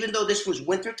then, even though this was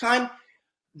wintertime,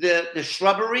 the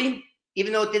shrubbery,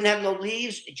 even though it didn't have no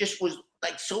leaves, it just was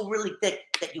like so really thick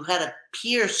that you had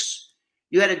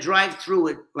to drive through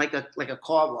it like a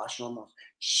car wash almost.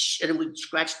 And it would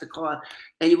scratch the car,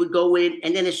 and you would go in,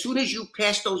 and then as soon as you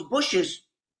passed those bushes,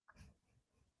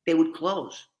 they would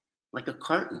close like a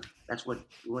curtain. That's what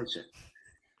Roy said.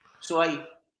 So I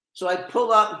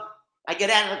pull up, I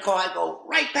get out of the car, I go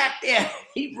right back there.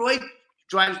 Roy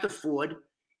drives the Ford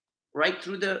right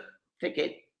through the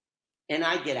thicket, and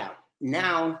I get out.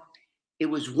 Now, it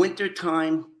was winter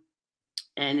time,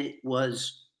 and it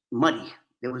was muddy.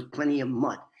 There was plenty of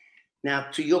mud. Now,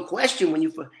 to your question,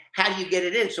 how do you get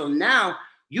it in? So now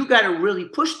you got to really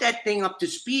push that thing up to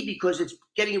speed because it's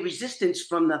getting resistance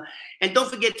from and don't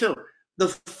forget too, the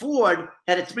Ford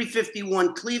had a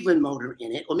 351 Cleveland motor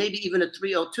in it, or maybe even a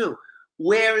 302,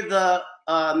 where the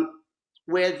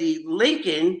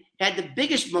Lincoln had the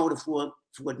biggest motor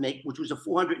Ford make, which was a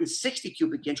 460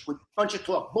 cubic inch with a bunch of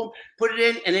torque. Boom, put it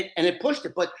in, and it pushed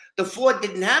it. But the Ford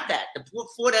didn't have that. The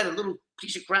Ford had a little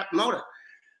piece of crap motor.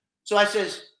 So I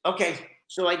says, okay.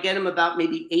 So I get him about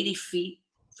maybe 80 feet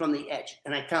from the edge,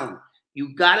 and I tell him,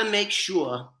 you got to make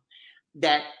sure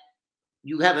that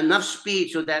you have enough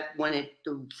speed so that when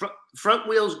the front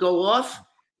wheels go off,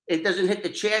 it doesn't hit the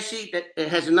chassis, that it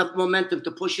has enough momentum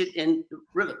to push it in the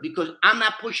river, because I'm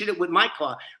not pushing it with my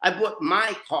car. I brought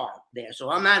my car there, so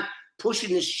I'm not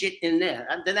pushing this shit in there.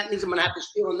 Then that means I'm going to have to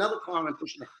steal another car and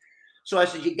push it in. So I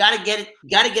said, you got to get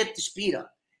the speed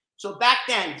up. So back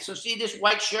then, so see this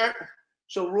white shirt?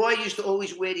 So Roy used to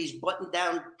always wear these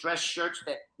button-down dress shirts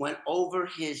that went over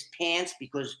his pants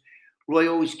because Roy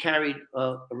always carried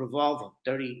a revolver,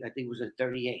 30, I think it was a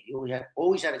 38. He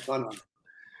always had a gun on him.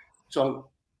 So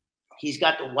he's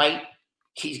got the white.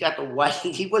 He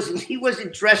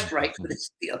wasn't dressed right for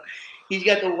this deal. He's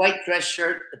got the white dress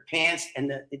shirt, the pants,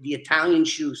 and the Italian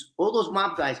shoes. All those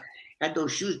mob guys had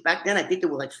those shoes back then. I think they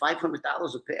were like $500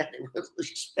 a pair. They were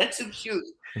expensive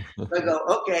shoes. So I go,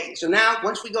 okay. So now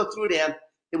once we go through there,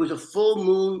 it was a full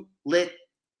moon lit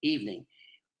evening,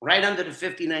 right under the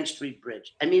 59th Street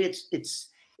Bridge. I mean, it's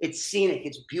scenic.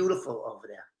 It's beautiful over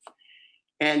there.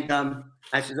 And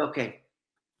I said, okay,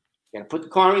 gotta put the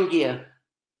car in gear.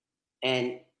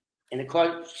 And the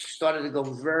car started to go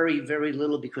very, very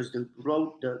little because the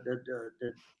road,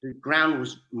 the ground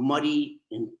was muddy,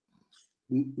 and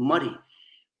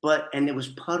there was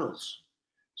puddles.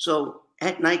 So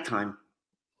at nighttime,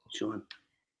 Sean,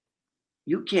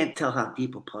 you can't tell how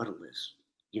deep a puddle is.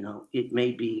 You know, it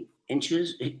may be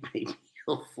inches, it may be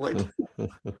a foot.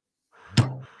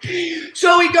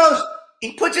 So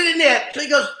he puts it in there. So he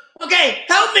goes, okay,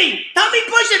 help me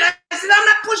push it. I said, I'm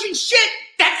not pushing shit.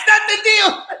 That's not the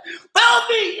deal.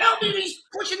 Help me. He's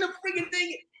pushing the freaking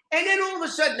thing. And then all of a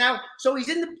sudden now, so he's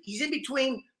in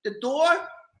between the door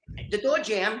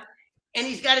jamb, and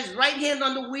he's got his right hand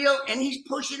on the wheel, and he's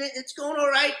pushing it. It's going all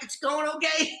right. It's going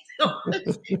okay.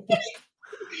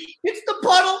 It's the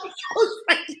puddle. It goes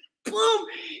right, boom,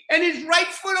 and his right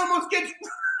foot almost gets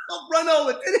run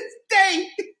over. To this day,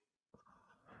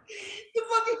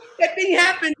 that thing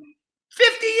happened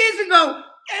 50 years ago,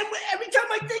 and every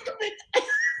time I think of it.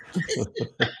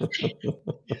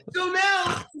 So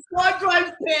now the car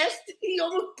drives past. He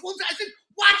almost pulls. I said,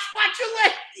 "Watch your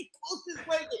leg." He pulls his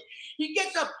leg in. He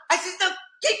gets up. I said, "No,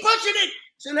 keep pushing it."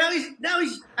 So now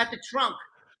he's at the trunk,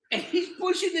 and he's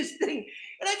pushing this thing.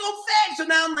 And I go fast. So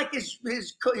now I'm like his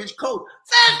code.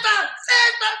 Faster.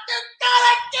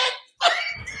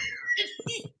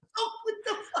 He's with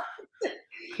the fucking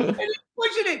and he's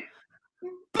pushing it.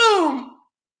 Boom.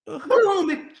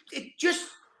 It just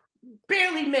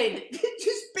barely made it. It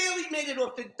just barely made it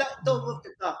off the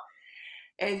top.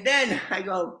 And then I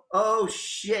go, oh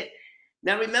shit.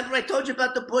 Now remember I told you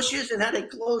about the bushes and how they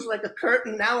close like a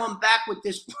curtain? Now I'm back with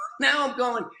this. Now I'm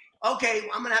going, okay,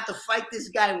 I'm gonna have to fight this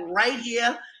guy right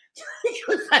here.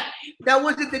 Because that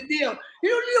wasn't the deal. You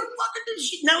don't need to fucking do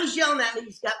shit. Now he's yelling at me.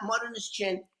 He's got mud on his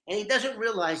chin, and he doesn't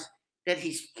realize that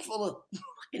he's full of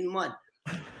fucking mud.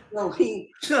 So he's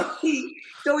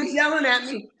yelling at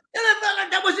me. And I felt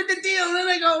like that wasn't the deal. And then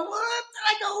I go, what? And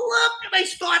I go, look, and I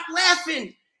start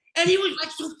laughing. And he was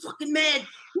like so fucking mad.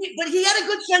 But he had a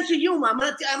good sense of humor. I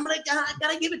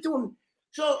gotta give it to him.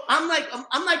 So I'm like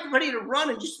ready to run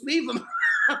and just leave him.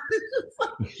 So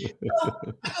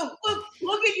I go,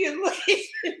 look at you, look at you.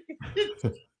 He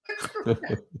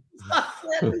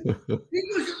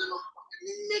was a little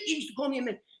fucking Nick. He used to call me a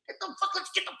Nick.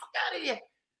 Let's get the fuck out of here.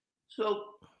 So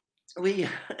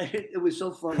it was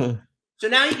so funny. So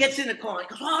now he gets in the car. He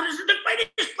goes, oh, this is the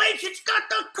greatest place. It's got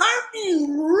the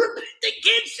curtain. They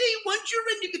can't see. Once you're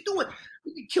in, you can do it.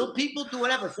 You can kill people, do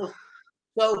whatever. So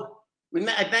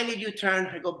I bang a U-turn.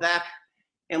 I go back,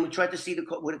 and we tried to see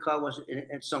where the car was. And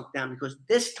it sunk down because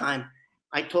this time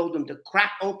I told them to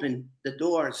crack open the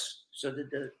doors so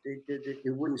that they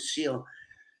wouldn't seal.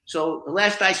 So the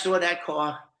last I saw that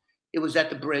car, it was at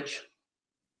the bridge,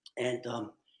 and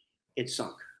it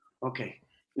sunk. Okay,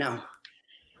 now.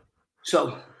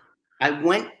 So I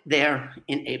went there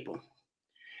in April.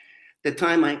 The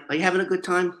time are you having a good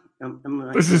time? I'm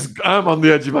on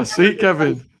the edge of my seat,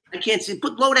 Kevin. I can't see.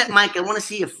 Blow that mic. I want to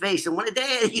see your face.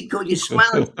 There you go. You're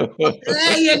smiling.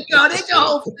 There you go. There's your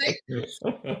whole face.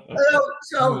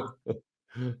 So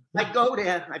I go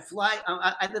there. I fly.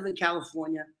 I live in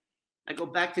California. I go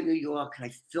back to New York.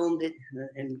 I filmed it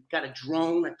and got a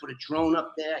drone. I put a drone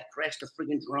up there. I crashed a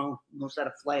friggin' drone. Knows how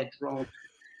to fly a drone.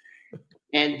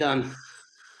 And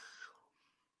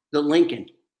the Lincoln,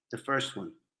 the first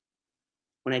one,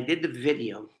 when I did the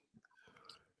video,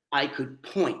 I could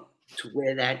point to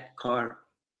where that car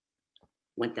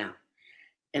went down.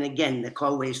 And again, the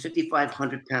car weighs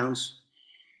 5,500 pounds.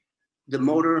 The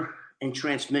motor and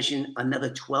transmission,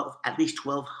 another at least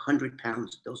 1,200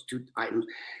 pounds, those two items.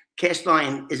 Cast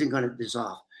iron isn't going to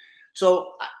dissolve.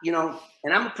 So,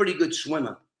 and I'm a pretty good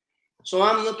swimmer. So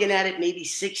I'm looking at it maybe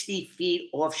 60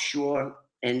 feet offshore.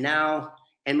 And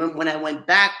when I went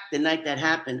back the night that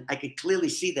happened, I could clearly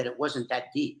see that it wasn't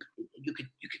that deep. You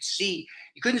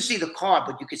couldn't see the car,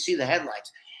 but you could see the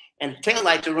headlights. And the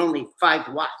taillights are only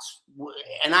 5 watts.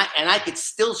 And I could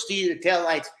still see the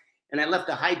taillights. and I left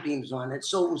the high beams on it,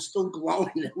 so it was still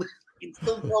glowing. It's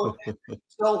still glowing.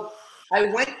 So I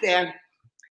went there.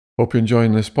 Hope you're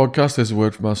enjoying this podcast. There's a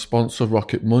word from our sponsor,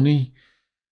 Rocket Money.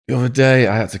 The other day,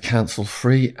 I had to cancel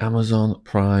 3 Amazon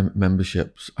Prime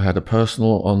memberships. I had a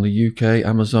personal on the UK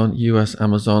Amazon, US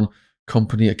Amazon,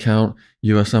 company account,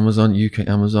 US Amazon, UK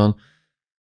Amazon.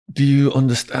 Do you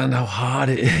understand how hard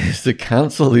it is to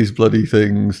cancel these bloody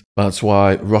things? That's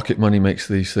why Rocket Money makes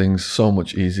these things so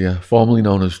much easier, formerly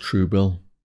known as Truebill.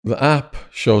 The app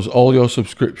shows all your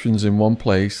subscriptions in one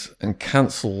place and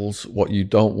cancels what you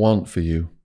don't want for you.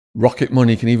 Rocket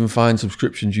Money can even find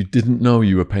subscriptions you didn't know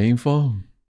you were paying for.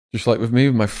 Just like with me,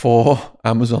 with my 4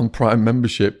 Amazon Prime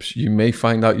memberships, you may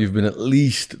find out you've been at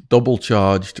least double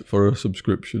charged for a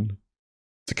subscription.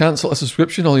 To cancel a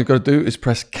subscription, all you've got to do is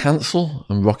press cancel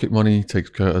and Rocket Money takes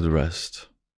care of the rest.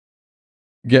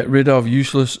 Get rid of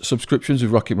useless subscriptions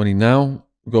with Rocket Money now.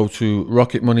 Go to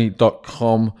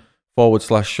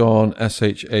rocketmoney.com/Sean,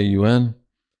 SHAUN.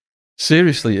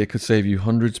 Seriously, it could save you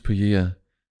hundreds per year.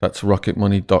 That's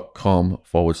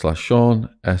rocketmoney.com/Sean,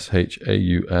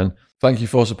 SHAUN. Thank you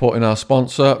for supporting our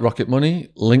sponsor, Rocket Money.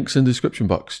 Links in the description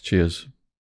box. Cheers.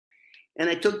 And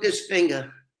I took this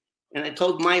finger and I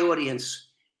told my audience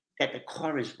that the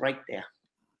car is right there.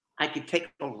 I could take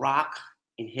a rock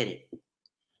and hit it.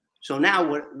 So now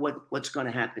what's going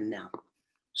to happen now?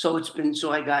 So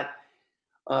I got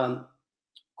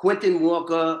Quentin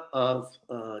Walker of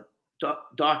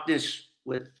Darkness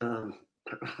with the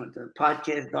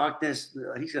podcast Darkness.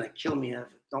 He's going to kill me. I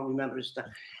don't remember his stuff.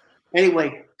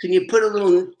 Anyway, can you put a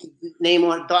little name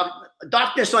on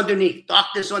Darkness Underneath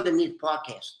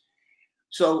podcast?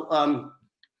 So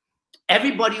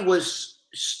everybody was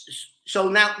so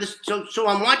now so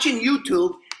I'm watching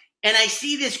YouTube and I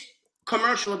see this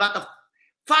commercial about the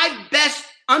 5 best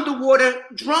underwater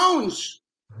drones.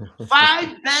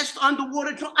 5 best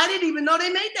underwater drones. I didn't even know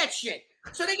they made that shit.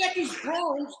 So they got these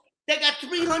drones. They got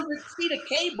 300 feet of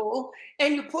cable,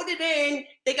 and you put it in.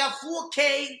 They got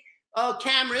 4K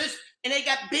cameras, and they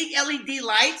got big LED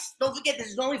lights. Don't forget, this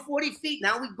is only 40 feet.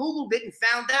 Now we Googled it and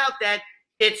found out that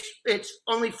it's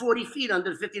only 40 feet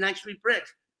under the 59th Street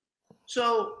Bridge.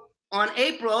 So on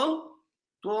April,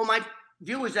 to all my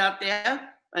viewers out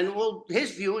there, and all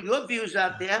your viewers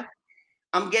out there,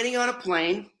 I'm getting on a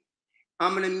plane.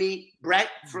 I'm going to meet Brett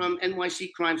from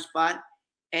NYC Crime Spot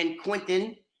and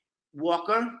Quentin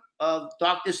Walker of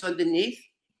Darkness Underneath.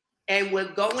 And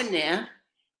we're going there,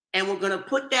 and we're going to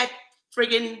put that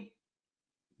friggin'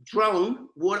 drone,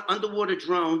 underwater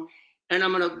drone, and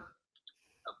I'm going to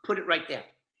put it right there.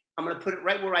 I'm going to put it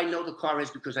right where I know the car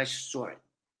is because I saw it.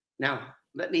 Now,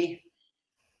 let me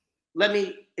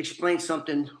explain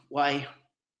something why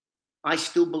I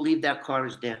still believe that car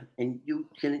is there, and you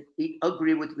can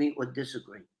agree with me or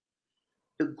disagree.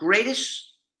 The greatest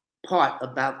part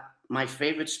about my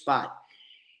favorite spot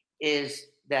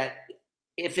is that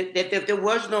if there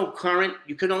was no current,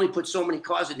 you could only put so many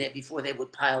cars in there before they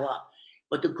would pile up.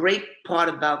 But the great part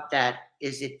about that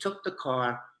is it took the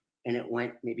car and it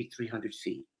went maybe 300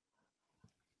 feet.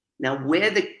 Now, where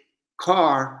the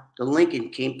Lincoln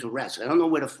came to rest, I don't know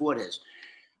where the Ford is,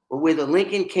 but where the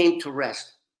Lincoln came to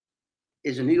rest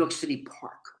is a New York City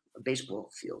park, a baseball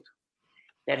field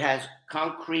that has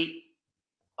concrete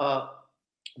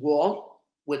wall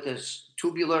with this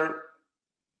tubular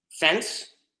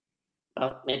fence,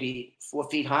 maybe 4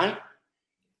 feet high.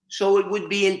 So it would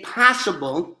be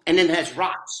impossible, and then it has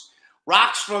rocks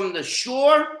from the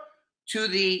shore to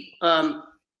the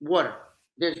water.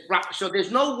 There's rock, so there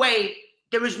is no way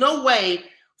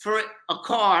for a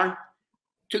car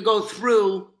to go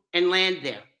through and land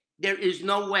there. There is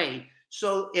no way.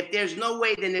 So if there's no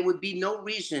way, then there would be no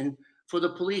reason for the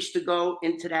police to go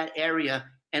into that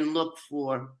area and look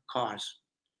for cars.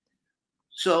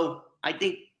 So I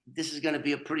think this is going to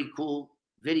be a pretty cool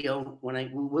video.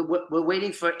 We're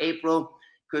waiting for April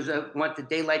because I want the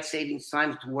daylight savings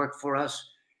time to work for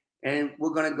us, and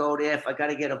we're going to go there. If I got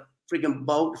to get a freaking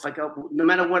boat, no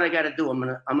matter what I got to do, I'm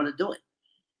gonna do it.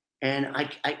 And I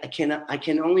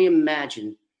can only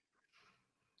imagine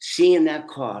seeing that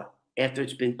car after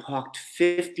it's been parked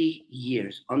 50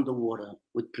 years underwater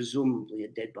with presumably a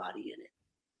dead body in it.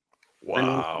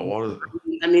 Wow.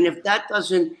 I mean, if that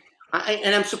doesn't,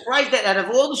 and I'm surprised that out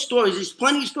of all the stories, there's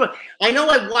plenty of stories. I know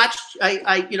I watched,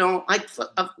 I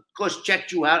of course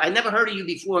checked you out. I never heard of you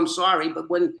before, I'm sorry. But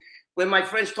when my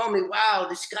friends told me, wow,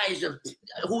 this guy's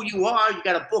who you are, you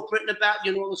got a book written about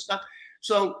you and all this stuff.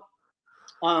 So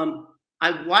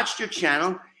I watched your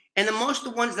channel, and most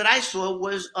of the ones that I saw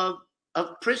was of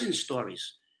prison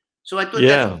stories. So I thought,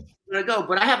 that's where I'm gonna go.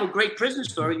 But I have a great prison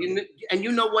story, and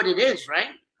you know what it is, right?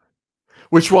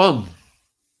 Which one?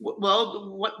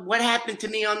 Well, what happened to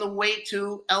me on the way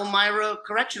to Elmira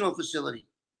Correctional Facility?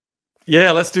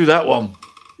 Yeah, let's do that one.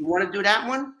 You want to do that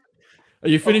one? Are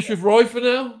you finished with Roy for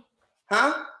now?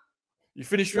 Huh? You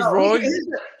finished with Roy?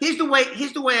 Here's the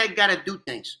way I gotta do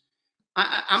things.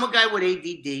 I'm a guy with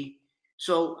ADD.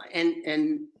 So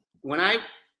and when I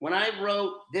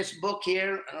wrote this book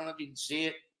here, I don't know if you can see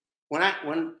it.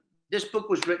 When this book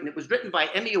was written, it was written by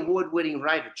Emmy Award-winning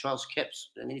writer Charles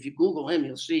Kipps. I mean, if you Google him,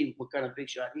 you'll see what kind of big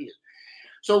shot he is.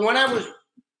 So when I was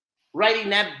writing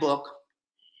that book,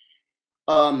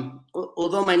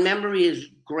 although my memory is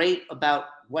great about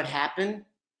what happened,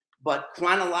 but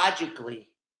chronologically,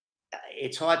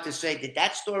 it's hard to say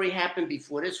that story happened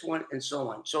before this one and so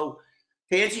on. So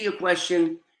to answer your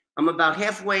question, I'm about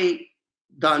halfway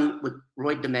done with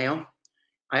Roy DeMeo.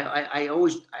 I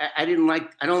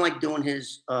don't like doing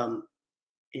his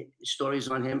stories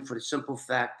on him for the simple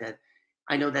fact that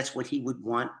I know that's what he would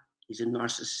want. He's a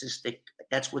narcissistic.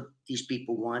 That's what these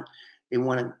people want. They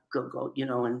want to go,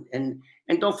 and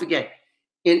don't forget,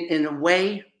 in a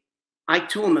way, I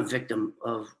too am a victim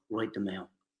of Roy DeMeo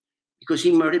because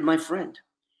he murdered my friend.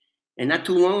 And not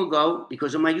too long ago,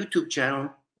 because of my YouTube channel,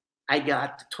 I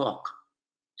got to talk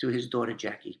to his daughter,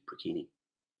 Jackie Brechini,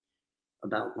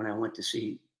 about when I went to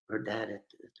see her dad at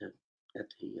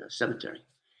the cemetery.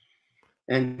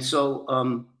 And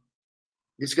so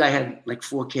this guy had like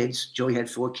 4 kids. Joey had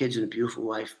 4 kids and a beautiful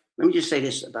wife. Let me just say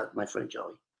this about my friend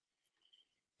Joey.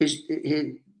 His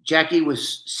Jackie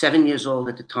was 7 years old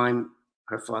at the time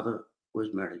her father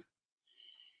was murdered.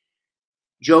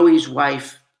 Joey's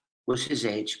wife was his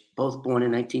age, both born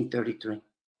in 1933.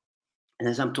 And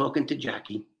as I'm talking to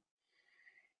Jackie,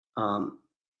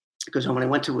 because when I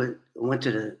went to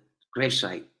the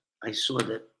gravesite, I saw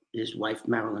that his wife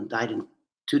Marilyn died in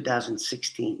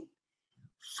 2016,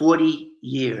 40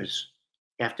 years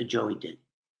after Joey did.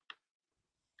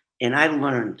 And I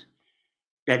learned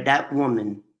that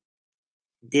woman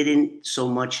didn't so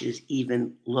much as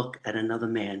even look at another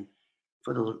man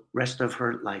for the rest of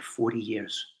her life, 40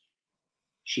 years.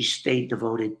 She stayed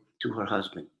devoted to her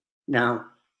husband. Now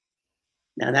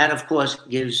that, of course,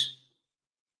 gives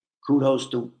kudos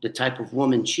to the type of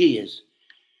woman she is.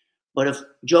 But if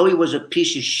Joey was a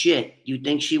piece of shit, you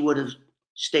think she would have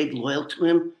stayed loyal to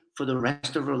him for the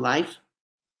rest of her life?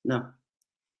 No.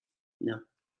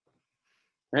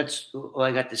 That's all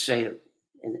I got to say.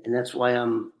 And that's why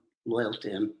I'm loyal to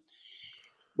him.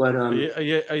 But are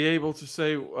you able to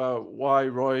say why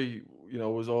Roy,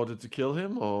 was ordered to kill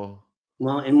him, or?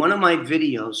 Well, in one of my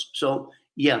videos, so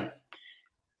yeah.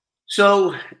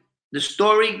 So the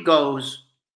story goes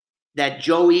that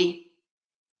Joey.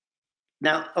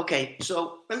 Now, okay,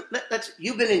 so let's.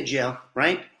 You've been in jail,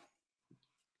 right?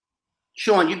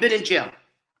 Sean, you've been in jail.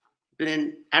 Been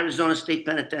in Arizona State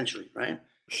Penitentiary, right?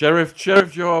 Sheriff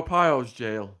Joe Arpaio's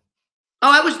jail.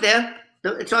 Oh, I was there.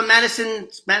 It's on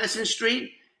Madison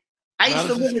Street. I used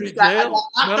to live in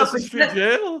Madison Street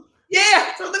Jail?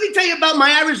 Yeah. So let me tell you about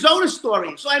my Arizona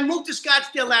story. So I moved to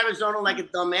Scottsdale, Arizona, like a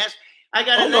dumbass. I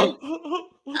got I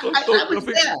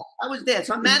was there.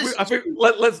 So Madison. I think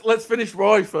let's finish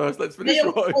Roy first. Let's finish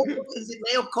Roy. Is it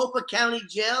Maricopa County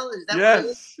Jail? Is that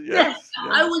yes.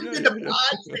 I was in the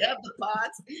pods. They have the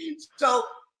pods. So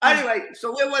anyway,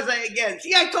 so where was I again?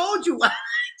 See, I told you.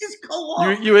 Just go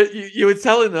on. You were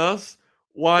telling us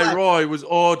why Roy was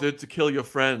ordered to kill your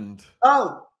friend.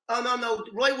 Oh no.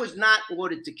 Roy was not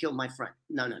ordered to kill my friend.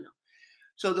 No.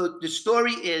 So the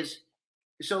story is,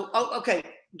 okay,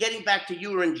 getting back to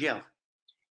you were in jail.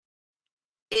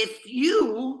 If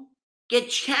you get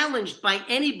challenged by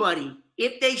anybody,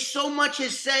 if they so much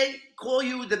as call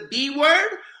you the B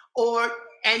word,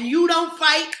 and you don't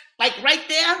fight, like right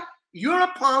there, you're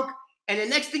a punk, and the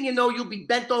next thing you know, you'll be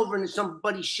bent over in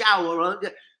somebody's shower.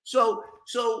 So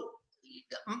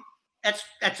that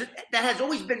has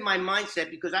always been my mindset,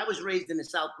 because I was raised in the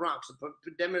South Bronx, a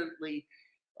predominantly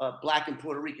Black and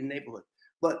Puerto Rican neighborhood.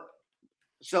 But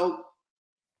so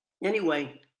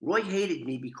anyway, Roy hated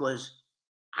me because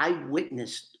I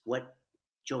witnessed what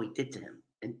Joey did to him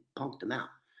and punked him out.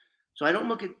 So I don't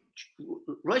look at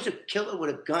Roy's a killer with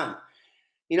a gun.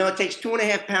 It takes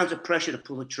 2.5 pounds of pressure to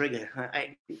pull a trigger.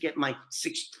 I get my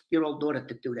 6-year-old daughter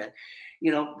to do that.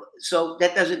 So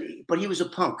that doesn't. But he was a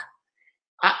punk.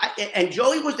 And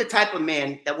Joey was the type of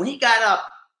man that when he got up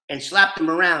and slapped him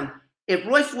around, if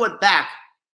Roy fought back,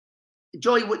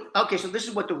 Joey would. Okay, so this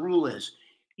is what the rule is.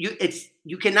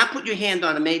 You cannot put your hand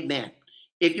on a made man.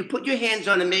 If you put your hands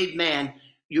on a made man,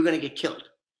 you're going to get killed.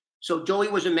 So Joey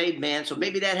was a made man. So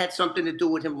maybe that had something to do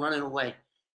with him running away.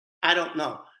 I don't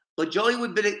know. But Joey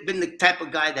would have been the type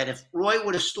of guy that if Roy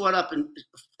would have stood up and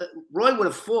Roy would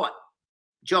have fought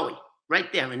Joey,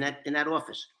 right there in that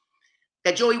office.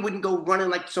 That Joey wouldn't go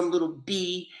running like some little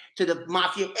bee to the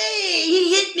mafia. Hey,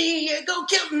 he hit me. Go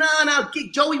kill him. No.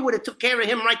 Joey would have took care of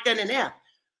him right then and there.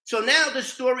 So now the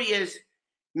story is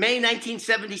May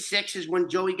 1976 is when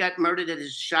Joey got murdered at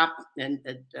his shop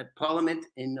at Parliament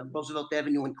in Roosevelt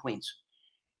Avenue in Queens.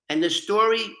 And the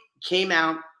story came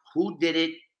out, who did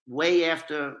it, way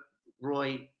after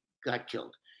Roy got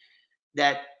killed.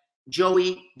 That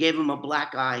Joey gave him a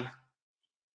black eye,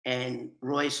 and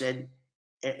Roy said,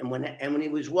 and when he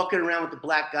was walking around with the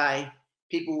black eye,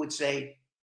 people would say,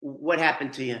 "What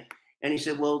happened to you?" And he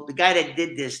said, "Well, the guy that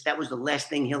did this, that was the last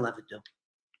thing he'll ever do."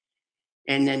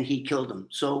 And then he killed him.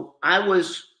 So I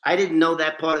didn't know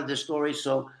that part of the story.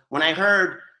 So when I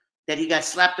heard that he got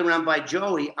slapped around by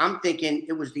Joey, I'm thinking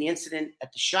it was the incident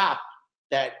at the shop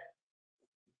that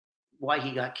why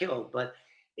he got killed. But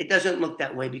it doesn't look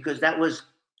that way, because that was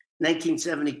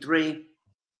 1973,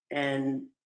 and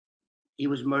he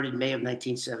was murdered May of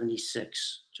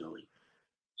 1976, Joey.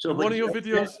 So in one of your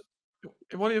videos,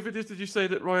 did you say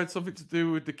that Roy had something to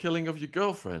do with the killing of your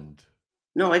girlfriend?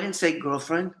 No, I didn't say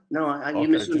girlfriend. No, you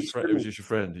misunderstood me. It was just your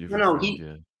friend.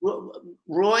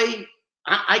 Roy,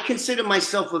 I consider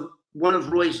myself one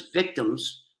of Roy's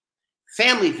victims,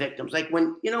 family victims. Like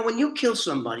when you kill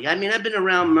somebody, I mean, I've been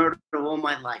around murder all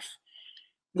my life.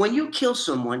 When you kill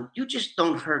someone, you just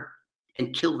don't hurt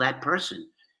and kill that person.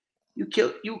 You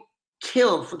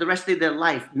kill for the rest of their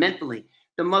life mentally.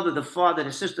 The mother, the father,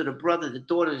 the sister, the brother, the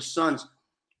daughter, the sons.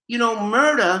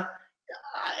 Murder.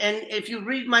 And if you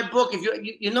read my book, if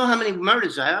you know how many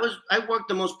murders I worked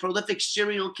the most prolific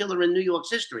serial killer in New York's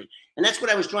history, and that's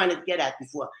what I was trying to get at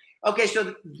before. Okay,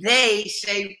 so they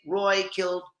say Roy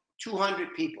killed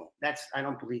 200 people. I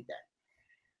don't believe that,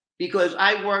 because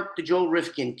I worked the Joe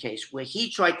Rifkin case where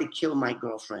he tried to kill my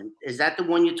girlfriend. Is that the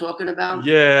one you're talking about?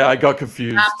 Yeah, I got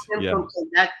confused. Yeah.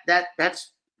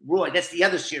 That's Roy. That's the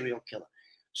other serial killer.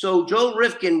 So Joe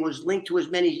Rifkin was linked to as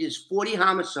many as 40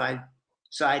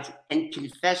 homicides and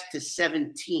confessed to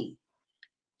 17.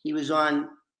 He was on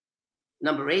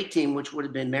number 18, which would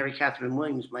have been Mary Catherine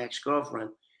Williams, my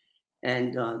ex-girlfriend,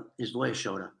 and his lawyer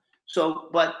showed up. So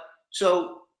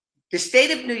the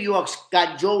state of New York's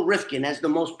got Joe Rifkin as the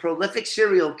most prolific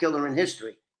serial killer in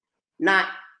history, not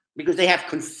because they have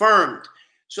confirmed.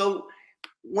 So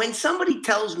when somebody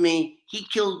tells me he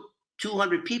killed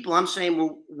 200 people, I'm saying,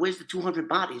 well, where's the 200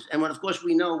 bodies? And when, of course,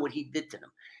 we know what he did to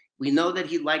them. We know that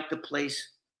he liked the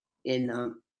place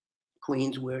in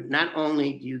Queens where not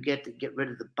only do you get to get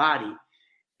rid of the body,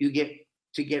 you get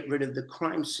to get rid of the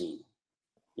crime scene,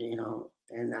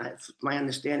 And my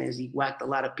understanding is he whacked a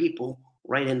lot of people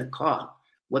right in the car.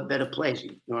 What better place?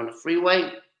 You're on the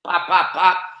freeway, pop, pop,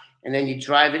 pop, and then you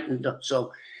drive it. And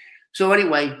so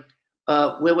anyway,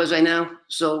 where was I now?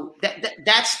 So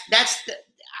that's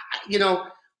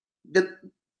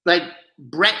like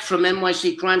Brett from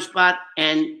NYC Crime Spot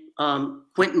and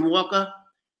Quentin Walker,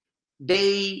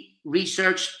 they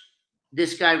researched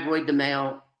this guy, Roy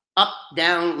DeMeo, up,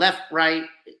 down, left, right,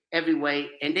 every way,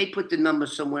 and they put the number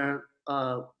somewhere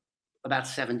about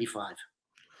 75.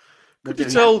 Could you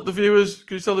tell the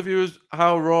viewers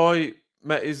how Roy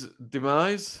met his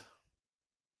demise?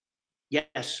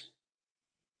 Yes.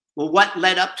 Well, what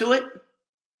led up to it?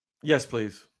 Yes,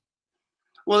 please.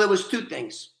 Well, there was two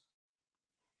things.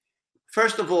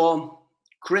 First of all,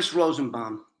 Chris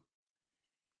Rosenbaum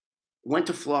went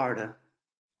to Florida,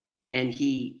 and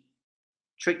he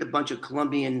tricked a bunch of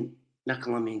Cuban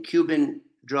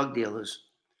drug dealers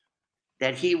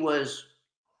that he was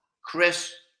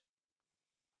Chris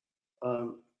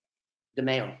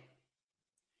DeMeo,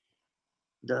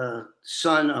 the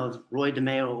son of Roy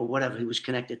DeMeo or whatever. He was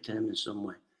connected to him in some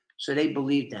way. So they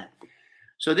believed that.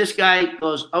 So this guy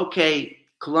goes, okay,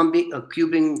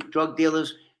 Cuban drug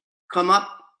dealers, come up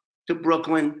to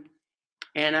Brooklyn,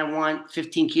 and I want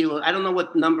 15 kilos. I don't know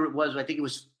what number it was. I think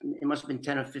it must have been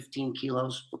 10 or 15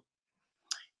 kilos.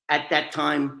 At that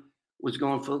time, was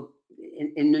going for,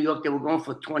 in New York, they were going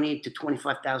for 20 to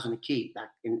 25,000 a key back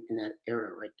in that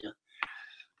era right there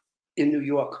in New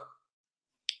York.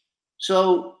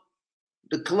 So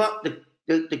the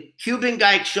Cuban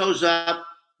guy shows up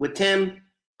with him,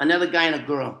 another guy and a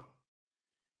girl.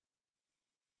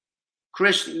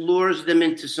 Chris lures them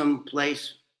into some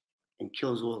place and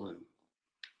kills all of them.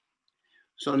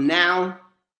 So now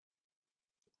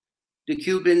the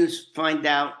Cubans find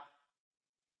out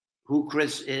who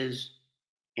Chris is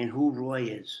and who Roy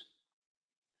is.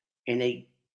 And they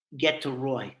get to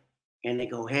Roy and they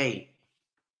go, hey,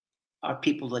 our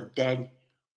people are dead.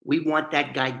 We want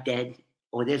that guy dead,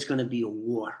 or there's going to be a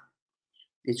war.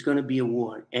 There's going to be a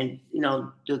war. And,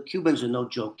 the Cubans are no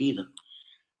joke either.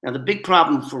 Now, the big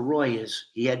problem for Roy is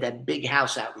he had that big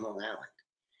house out in Long Island.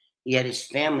 He had his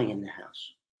family in the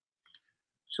house.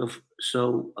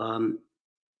 So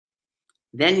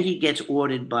then he gets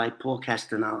ordered by Paul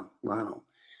Castellano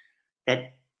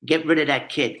that get rid of that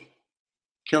kid.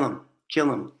 Kill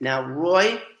him. Now,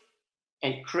 Roy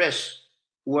and Chris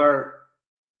were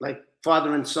like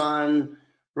father and son,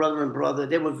 brother and brother.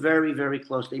 They were very, very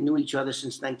close. They knew each other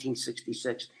since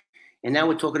 1966. And now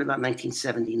we're talking about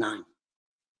 1979.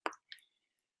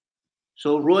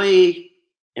 So Roy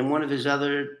and one of his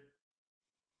other,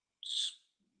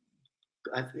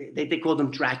 they called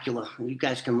him Dracula. You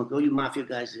guys can look, you mafia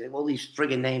guys, all these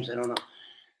friggin' names, I don't know.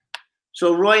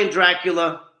 So Roy and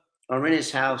Dracula are in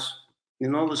his house,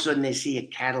 and all of a sudden they see a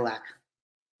Cadillac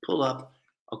pull up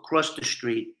across the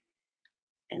street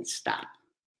and stop.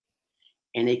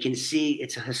 And they can see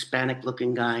it's a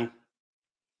Hispanic-looking guy.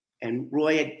 And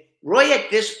Roy at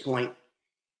this point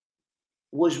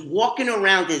was walking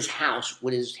around his house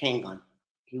with his handgun.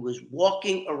 He was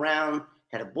walking around,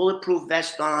 had a bulletproof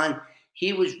vest on.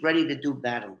 He was ready to do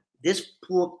battle. This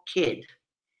poor kid,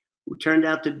 who turned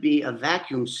out to be a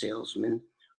vacuum salesman,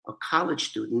 a college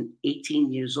student,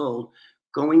 18 years old,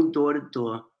 going door to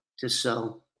door to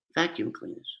sell vacuum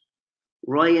cleaners.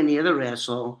 Roy and the other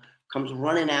asshole comes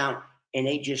running out, and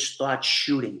they just start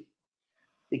shooting.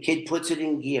 The kid puts it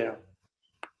in gear,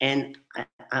 and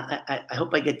I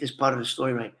hope I get this part of the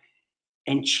story right,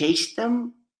 and chased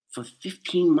them for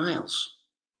 15 miles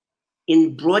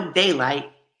in broad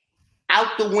daylight,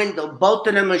 out the window. Both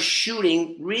of them are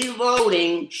shooting,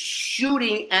 reloading,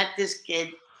 shooting at this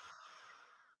kid,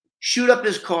 shoot up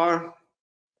his car,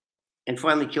 and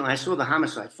finally kill him. I saw the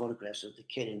homicide photographs of the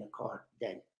kid in the car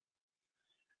dead.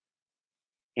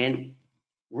 And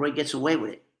Roy gets away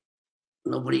with it.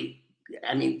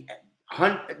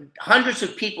 Hundreds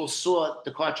of people saw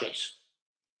the car chase,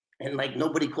 and like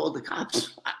nobody called the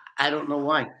cops. I don't know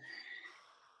why.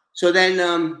 So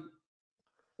then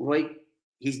Roy,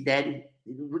 he's dead.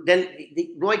 Then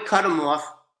Roy cut him off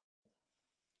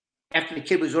after the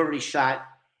kid was already shot,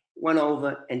 went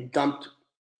over and dumped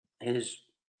his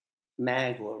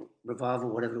mag or revolver,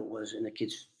 whatever it was, in the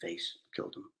kid's face,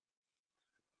 killed him.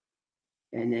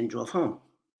 And then drove home.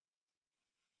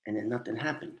 And then nothing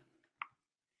happened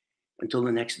until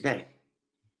the next day,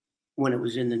 when it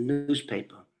was in the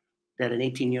newspaper that an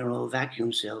 18-year-old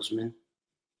vacuum salesman,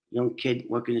 young kid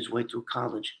working his way through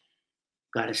college,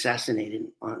 got assassinated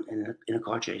in a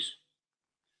car chase.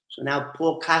 So now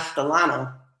Paul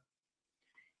Castellano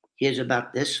hears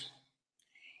about this,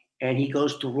 and he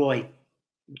goes to Roy,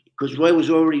 because Roy was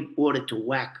already ordered to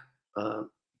whack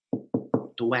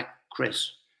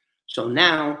Chris. So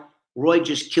now Roy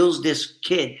just kills this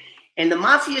kid, and the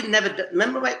mafia never.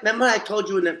 Remember I told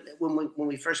you when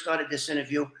we first started this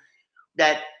interview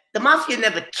that the mafia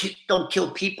never don't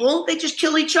kill people; they just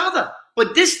kill each other.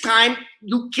 But this time,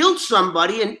 you killed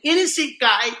somebody, an innocent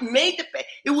guy, made the pay.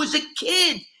 It was a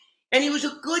kid, and he was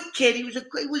a good kid. He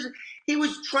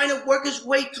was trying to work his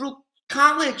way through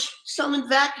college, selling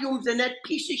vacuums, and that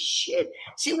piece of shit.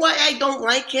 See why I don't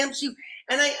like him? See,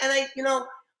 and I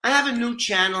I have a new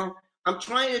channel. I'm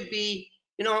trying to be,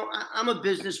 I'm a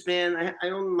businessman.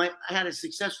 I had a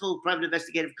successful private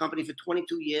investigative company for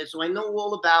 22 years, so I know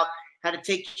all about how to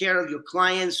take care of your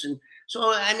clients. And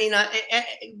so,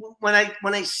 when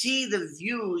I see the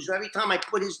views, every time I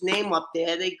put his name up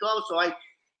there, they go.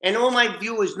 And all my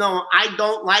viewers know I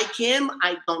don't like him.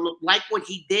 I don't like what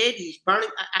he did. He's burning.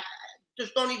 I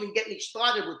just don't even get me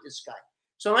started with this guy.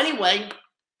 So anyway,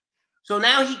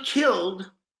 now he killed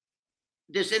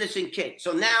this innocent kid.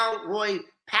 So now Roy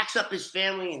packs up his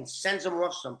family and sends him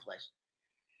off someplace.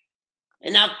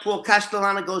 And now Paul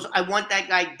Castellano goes, I want that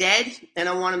guy dead, and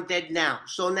I want him dead now.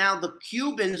 So now the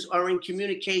Cubans are in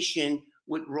communication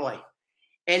with Roy.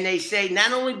 And they say,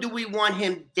 not only do we want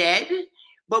him dead,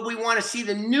 but we want to see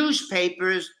the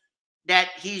newspapers that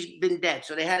he's been dead.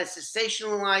 So they had to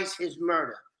sensationalize his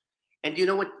murder. And do you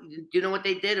know what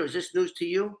they did? Or is this news to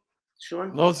you,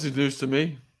 Sean? No, it's news to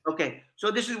me. Okay,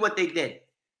 so this is what they did.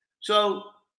 So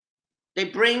they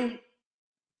bring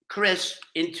Chris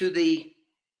into the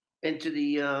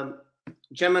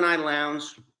Gemini Lounge.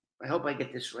 I hope I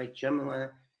get this right, Gemini.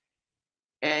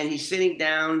 And he's sitting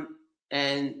down,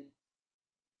 and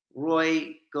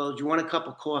Roy goes, "You want a cup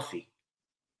of coffee?"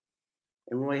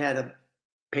 And Roy had a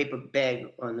paper bag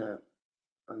on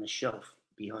the shelf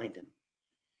behind him.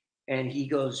 And he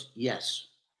goes, "Yes."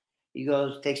 He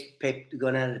goes, takes the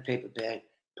gun out of the paper bag,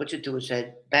 puts it to his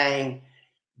head, bang,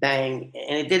 bang,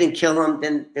 and it didn't kill him.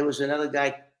 Then there was another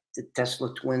guy, the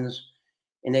Tesla twins,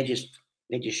 and they just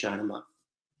shot him up.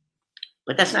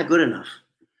 But that's not good enough.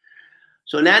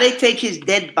 So now they take his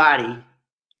dead body,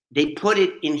 they put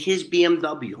it in his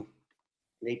BMW.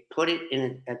 They put it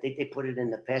in, I think they put it in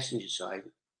the passenger side,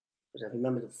 because I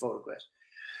remember the photographs.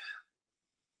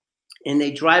 And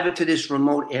they drive it to this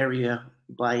remote area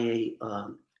by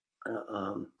an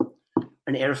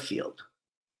airfield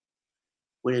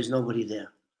where there's nobody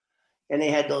there. And they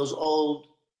had those old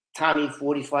Tommy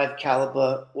 45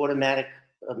 caliber automatic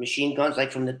machine guns,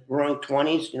 like from the Roaring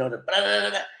 20s, you know, the blah, blah,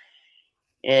 blah.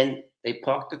 And they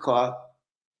parked the car.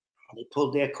 They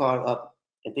pulled their car up.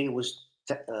 I think it was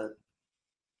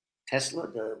Tesla,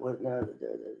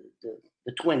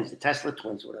 the twins, the Tesla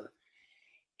twins, whatever.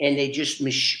 And they just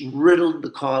riddled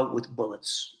the car with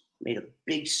bullets, made a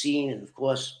big scene. And of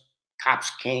course,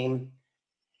 cops came.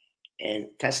 And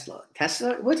Tesla,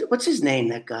 what's his name,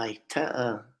 that guy?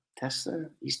 Tesla?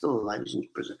 He's still alive, he's in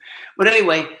prison. But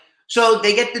anyway, so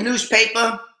they get the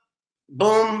newspaper,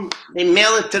 boom, they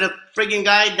mail it to the friggin'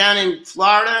 guy down in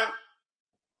Florida,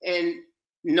 and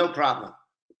no problem.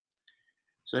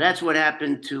 So that's what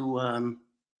happened to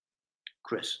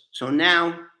Chris. So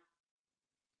now,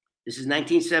 this is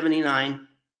 1979,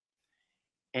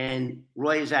 and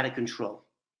Roy is out of control.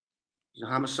 He's a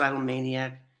homicidal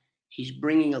maniac. He's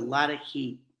bringing a lot of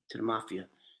heat to the mafia.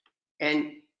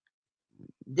 And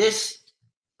this,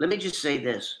 let me just say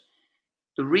this.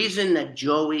 The reason that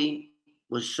Joey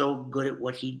was so good at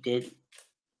what he did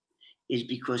is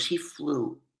because he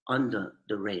flew under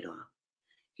the radar.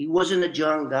 He wasn't a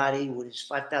John Gotti with his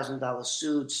 $5,000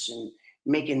 suits and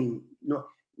making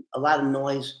a lot of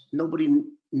noise. Nobody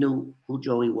knew who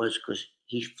Joey was because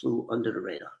he flew under the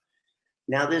radar.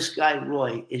 Now this guy,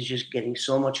 Roy, is just getting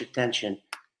so much attention.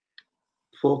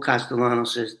 Paul Castellano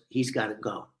says he's got to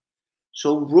go.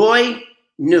 So Roy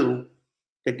knew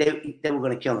that they were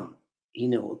going to kill him. He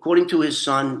knew. According to his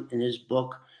son in his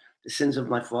book, The Sins of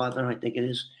My Father, I think it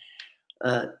is,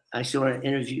 I saw an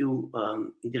interview,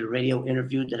 he did a radio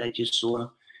interview that I just saw,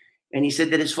 and he said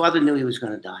that his father knew he was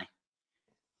going to die.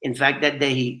 In fact, that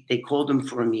day they called him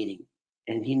for a meeting,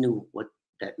 and he knew what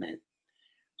that meant.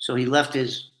 So Roy left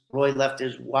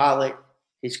his wallet,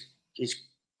 his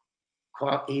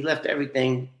car, he left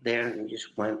everything there and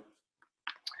just went.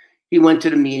 He went to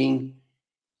the meeting,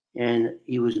 and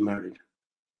he was murdered.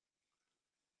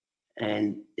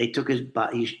 And they took his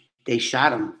body. They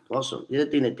shot him also. The other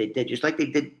thing that they did, just like they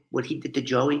did what he did to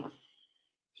Joey,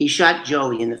 he shot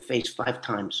Joey in the face 5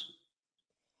 times.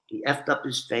 He effed up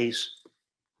his face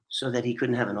so that he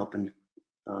couldn't have an open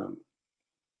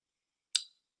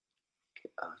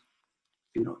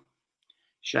funeral.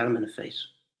 Shot him in the face.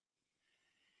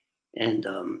 And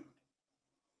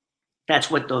that's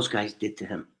what those guys did to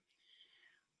him.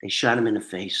 They shot him in the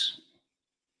face.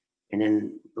 And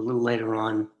then a little later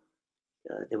on,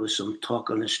 there was some talk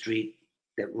on the street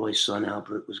that Roy's son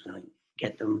Albert was going to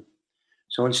get them.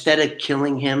 So instead of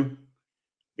killing him,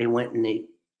 they went and they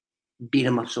beat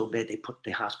him up so bad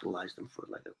they hospitalized him for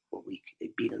like a week. They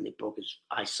beat him. They broke his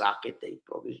eye socket. They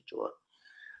broke his jaw.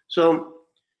 So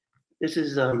this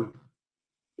is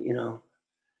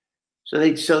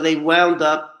So they wound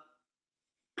up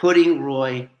putting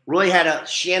Roy. Roy had a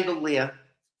chandelier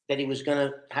that he was going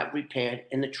to have repaired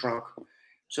in the trunk.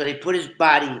 So they put his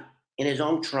body in his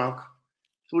own trunk,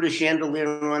 threw the chandelier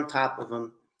on top of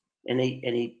him, and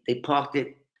they parked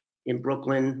it in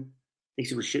Brooklyn. I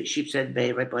think it was Sheepshead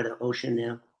Bay, right by the ocean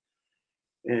there.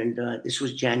 And this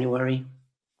was January.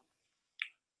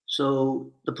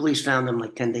 So the police found him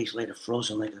like 10 days later,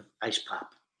 frozen like an ice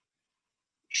pop,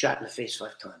 shot in the face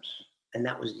 5 times. And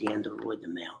that was the end of Roy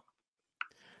DeMeo.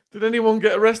 Did anyone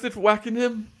get arrested for whacking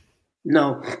him?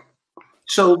 No.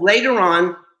 So later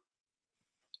on,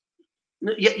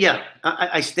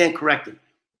 I stand corrected.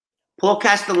 Paul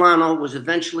Castellano was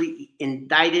eventually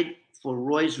indicted for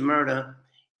Roy's murder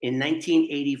in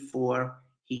 1984.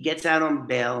 He gets out on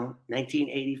bail,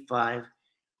 1985.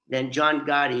 Then John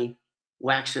Gotti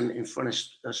whacks him in front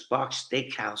of Sparks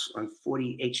Steakhouse on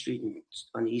 48th Street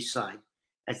on the east side.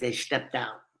 As they stepped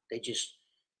out, they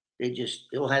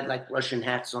all had like Russian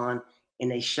hats on, and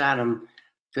they shot him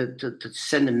to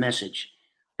send a message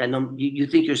that you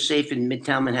think you're safe in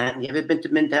Midtown Manhattan. You ever been to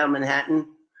Midtown Manhattan?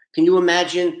 Can you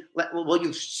imagine? Well,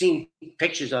 you've seen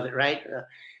pictures of it, right?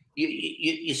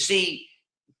 You see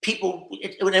people.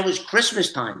 When it was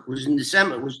Christmas time, it was in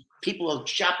December. It was people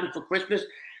shopping for Christmas,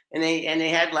 and they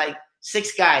had like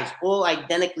 6 guys, all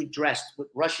identically dressed with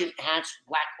Russian hats,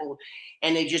 black coat,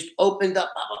 and they just opened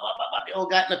up. They all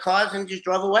got in the cars and just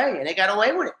drove away, and they got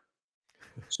away with it.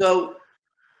 So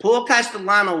Paul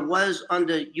Castellano was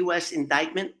under U.S.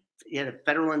 indictment. He had a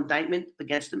federal indictment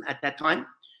against him at that time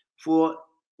for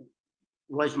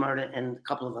Roy's murder and a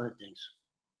couple of other things.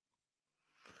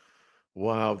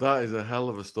 Wow, that is a hell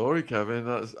of a story, Kevin.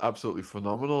 That's absolutely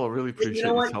phenomenal. I really You appreciate know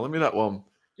you what? telling me that one.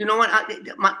 You know what?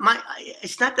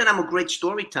 It's not that I'm a great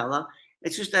storyteller.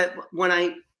 It's just that when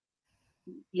I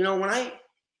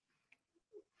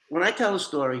tell a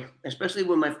story, especially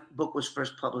when my book was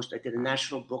first published, I did a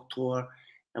national book tour.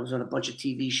 I was on a bunch of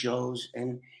TV shows,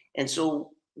 and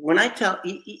so when I tell,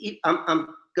 I'm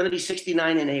going to be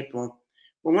 69 in April.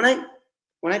 But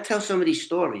when I tell some of these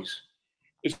stories,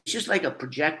 it's just like a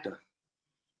projector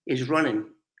is running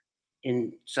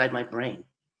inside my brain,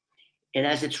 and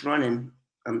as it's running,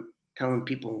 I'm telling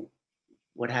people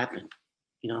what happened.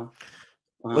 You know,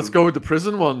 Let's um, go with the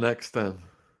prison one next then.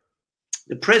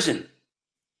 the prison.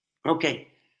 Okay,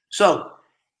 so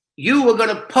you were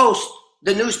going to post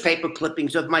the newspaper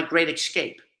clippings of my great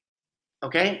escape,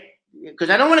 okay? Because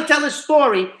I don't want to tell a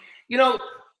story. You know,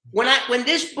 when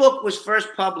this book was first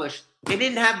published, they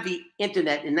didn't have the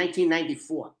internet in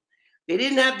 1994. They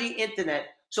didn't have the internet,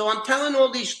 so I'm telling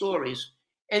all these stories,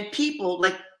 and people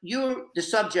like you're the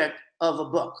subject of a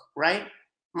book, right?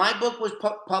 My book was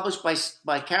published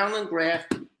by Carolyn Graff,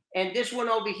 and this one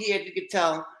over here, if you could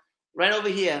tell, right over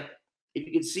here. If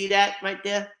you can see that right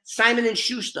there, Simon &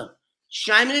 Schuster.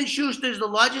 Simon & Schuster is the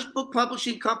largest book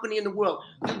publishing company in the world.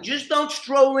 You just don't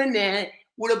stroll in there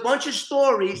with a bunch of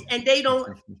stories and they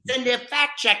don't send their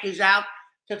fact checkers out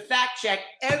to fact check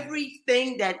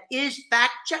everything that is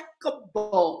fact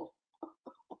checkable.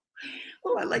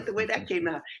 Oh, I like the way that came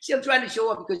out. See, I'm trying to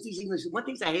show up because these English, one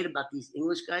thing I hate about these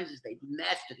English guys is they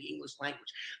master the English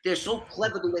language. They're so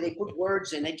clever the way they put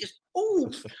words in. They just,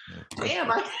 damn.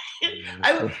 When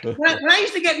I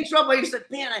used to get in trouble, I used to,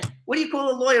 man, what do you call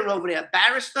a lawyer over there? A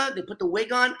barrister? They put the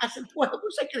wig on. I said, boy, I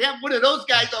wish I could have one of those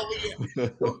guys over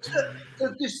here.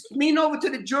 So just lean over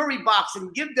to the jury box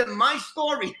and give them my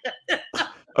story.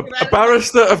 A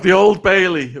barrister of the Old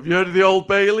Bailey. Have you heard of the Old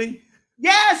Bailey?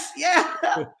 Yes, yeah.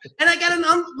 And I got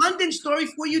a London story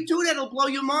for you too that'll blow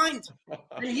your mind.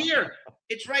 And here,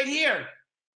 it's right here.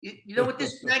 You know what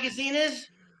this magazine is?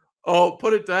 Oh,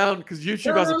 put it down because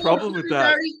YouTube has a problem with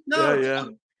that. No, yeah.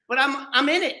 But I'm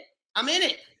in it. I'm in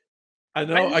it. I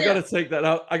know. Right, I got to take that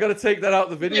out. I got to take that out of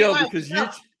the video because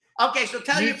YouTube. Okay, so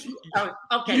tell you.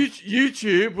 Okay.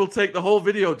 YouTube will take the whole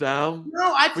video down.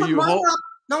 No, I put mine up.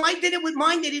 No, I did it with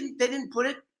mine. They didn't put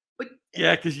it. But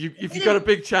yeah, because if you got a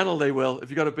big channel, they will. If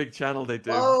you got a big channel, they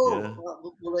do. Oh, yeah.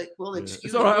 well, excuse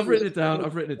it's all right. me. I've written it down.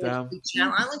 I've written it down.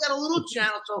 I only got a little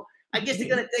channel, so I guess they're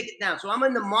gonna take it down. So I'm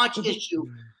in the March issue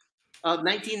of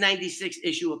 1996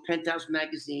 issue of Penthouse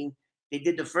magazine. They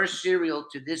did the first serial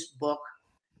to this book,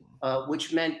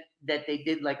 which meant that they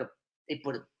did they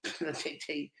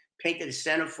painted a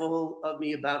centerfold of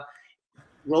me about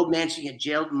romancing a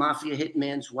jailed mafia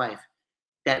hitman's wife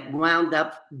that wound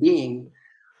up being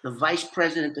the vice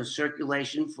president of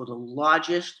circulation for the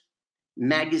largest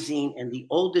magazine and the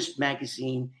oldest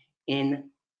magazine in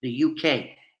the UK.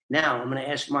 Now, I'm going to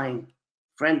ask my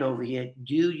friend over here,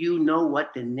 do you know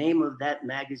what the name of that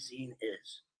magazine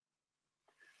is?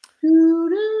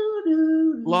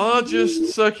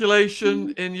 Largest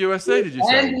circulation in USA, did you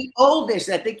say? And the oldest,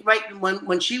 I think, right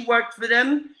when she worked for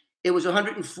them, it was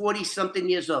 140 something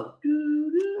years old.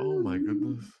 Oh my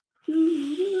goodness.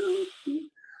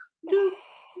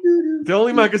 The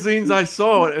only magazines I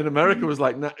saw in America was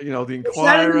like, the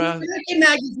Inquirer.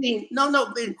 Magazine. No,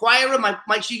 the Inquirer.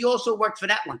 She also worked for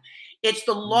that one. It's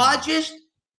the largest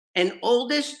and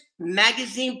oldest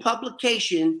magazine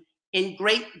publication in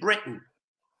Great Britain.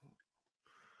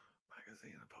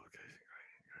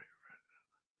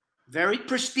 Very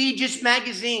prestigious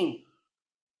magazine.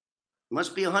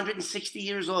 Must be 160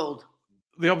 years old.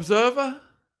 The Observer?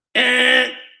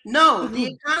 No, The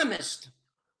Economist.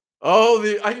 Oh,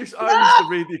 I used to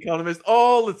read The Economist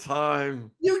all the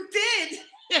time. You did?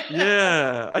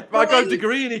 Yeah. I got a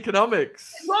degree in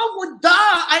economics. Well, duh.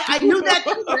 I knew that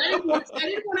too. I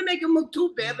didn't want to make him look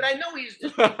too bad, but I know he's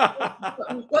just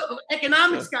an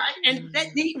economics guy. And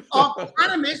that the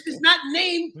Economist is not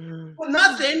named for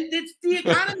nothing. It's the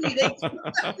economy.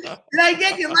 Did I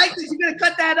get you like this? You're going to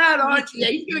cut that out, aren't you?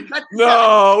 Yeah, he's going to cut this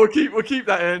out. We'll keep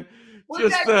that in.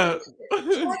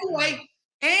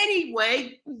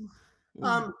 Anyway,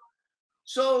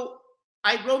 so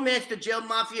I romanced the jail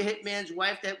mafia hitman's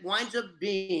wife that winds up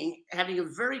having a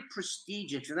very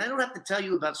prestigious, and I don't have to tell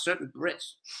you about certain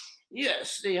Brits.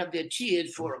 Yes, they have their tea at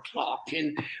 4:00,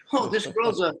 and this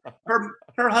girl's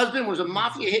her husband was a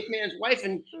mafia hitman's wife,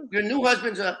 and your new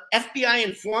husband's a FBI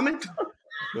informant.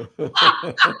 That's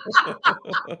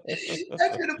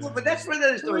beautiful, but that's for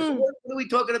another story. So what are we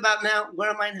talking about now?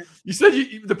 Where am I now? You said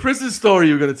the prison story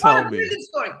you were going to tell me. Prison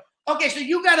story. Okay, so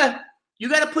you gotta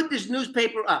put this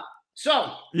newspaper up.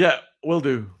 So yeah, we'll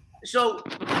do. So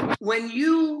when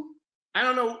you, I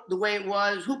don't know the way it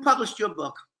was, who published your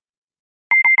book?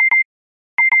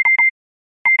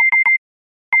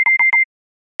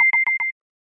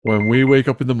 When we wake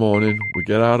up in the morning, we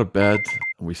get out of bed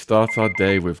and we start our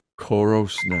day with Koro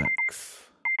Snacks.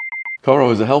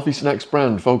 Koro is a healthy snacks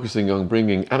brand focusing on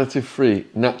bringing additive-free,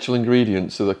 natural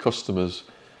ingredients to their customers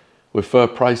with fair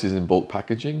prices in bulk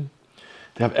packaging.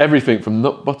 They have everything from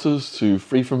nut butters to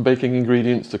free from baking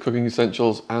ingredients to cooking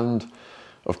essentials and,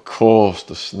 of course,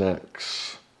 the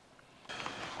snacks.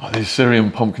 Oh, these Syrian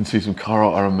pumpkin seeds from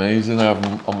Koro are amazing. I have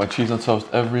them on my cheese on toast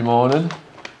every morning.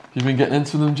 You've been getting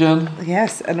into them, Jen?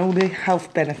 Yes, and all the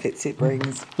health benefits it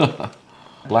brings.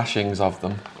 Lashings of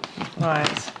them.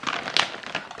 Right.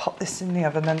 Pop this in the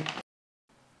oven then.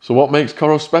 So what makes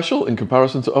Koro special in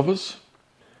comparison to others?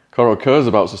 Koro cares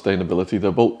about sustainability.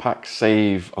 Their bulk packs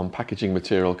save on packaging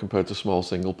material compared to small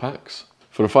single packs.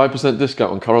 For a 5%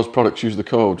 discount on Koro's products, use the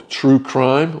code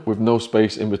TRUECRIME with no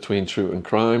space in between true and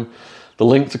crime. The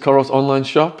link to Koro's online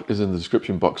shop is in the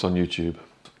description box on YouTube.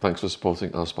 Thanks for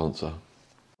supporting our sponsor.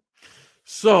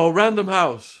 So, Random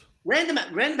House. Random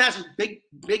House is big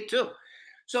too.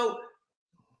 So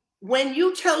when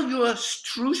you tell your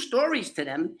true stories to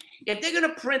them, if they're going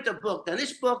to print a book, then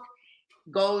this book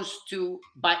goes to,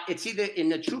 it's either in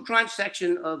the true crime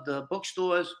section of the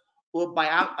bookstores or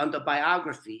under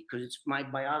biography, because it's my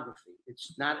biography.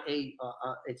 It's not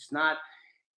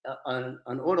an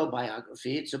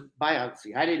autobiography. It's a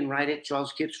biography. I didn't write it.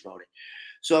 Charles Kipps wrote it.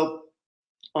 So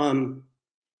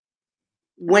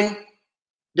when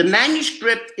the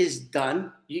manuscript is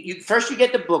done, first you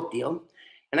get the book deal.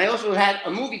 And I also had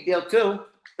a movie deal too,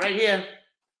 right here.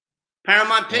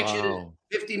 Paramount Pictures, wow.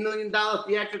 $50 million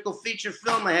theatrical feature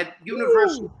film. I had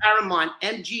Universal, Ooh. Paramount,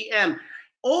 MGM.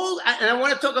 And I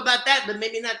want to talk about that, but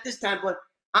maybe not this time. But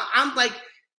I'm like,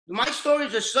 my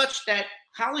stories are such that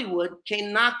Hollywood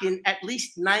came knocking at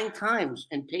least 9 times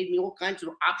and paid me all kinds of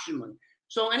option money.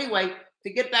 So anyway, to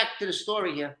get back to the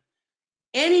story here,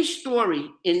 any story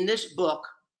in this book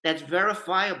that's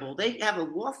verifiable, they have a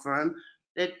law firm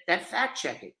that fact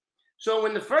check it. So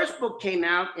when the first book came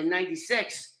out in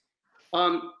 '96,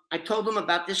 I told them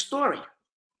about this story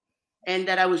and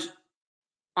that I was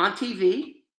on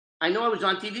TV. I know I was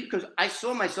on TV because I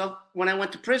saw myself when I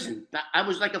went to prison. I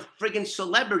was like a friggin'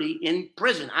 celebrity in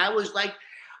prison. I was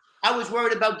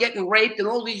worried about getting raped and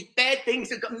all these bad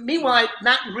things. Meanwhile,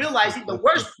 not realizing the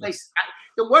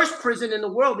worst prison in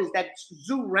the world is that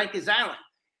zoo, Rikers Island.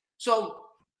 So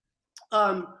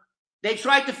they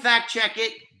tried to fact check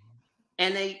it,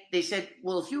 and they said,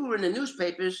 well, if you were in the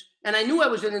newspapers, and I knew I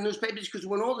was in the newspapers because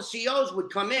when all the COs would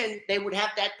come in, they would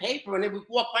have that paper, and they would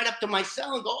walk right up to my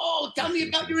cell and go, oh, tell me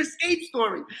about your escape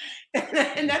story.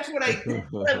 And that's what I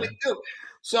would do.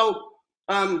 So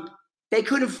they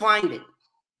couldn't find it.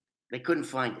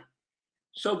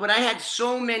 So, but I had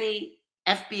so many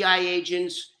FBI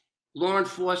agents, law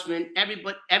enforcement,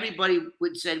 everybody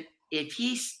would say, if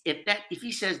he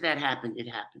says that happened, it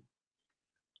happened.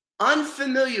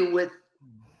 Unfamiliar with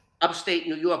upstate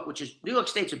New York, which is, New York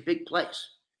State's a big place.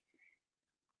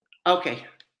 Okay,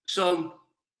 so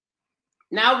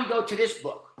now we go to this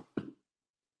book,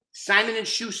 Simon &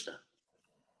 Schuster.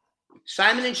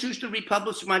 Simon & Schuster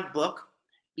republished my book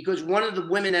because one of the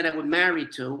women that I was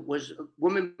married to was a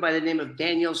woman by the name of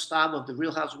Danielle Staub of the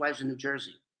Real Housewives of New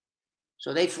Jersey.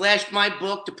 So they flashed my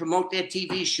book to promote their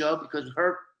TV show because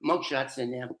her mugshot's in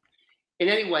there. And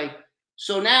anyway,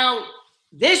 so now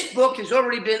this book has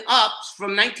already been up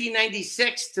from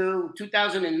 1996 to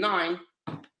 2009.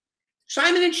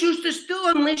 Simon & Schuster still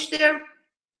unleashed their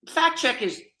fact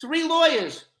checkers, 3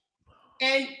 lawyers,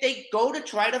 and they go to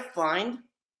try to find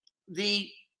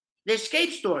the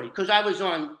escape story because I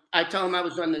tell them I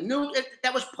was on the news.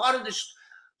 That was part of this.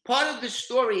 Part of the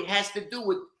story has to do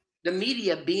with the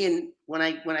media being, when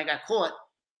I got caught,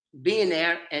 being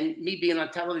there and me being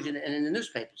on television and in the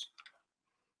newspapers.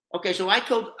 Okay, so I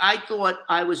thought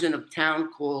I was in a town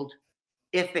called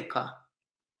Ithaca,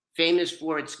 famous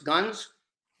for its guns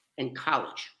and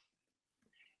college.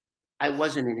 I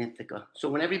wasn't in Ithaca. So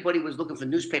when everybody was looking for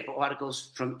newspaper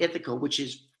articles from Ithaca, which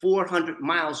is 400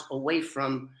 miles away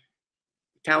from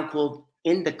a town called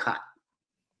Endicott,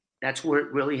 that's where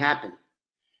it really happened.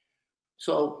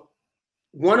 So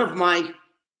one of my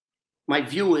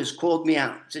viewers called me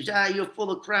out, says, you're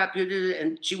full of crap.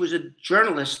 And she was a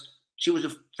journalist. She was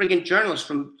a friggin' journalist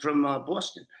from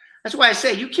Boston. That's why I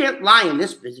say you can't lie in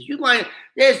this business. You lie.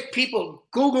 There's people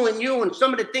Googling you and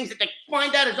some of the things that they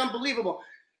find out is unbelievable.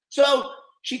 So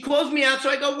she calls me out. So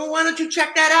I go, well, why don't you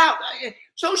check that out?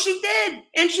 So she did.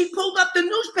 And she pulled up the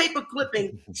newspaper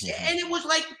clipping. And it was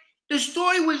like the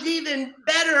story was even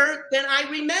better than I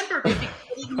remembered it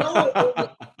because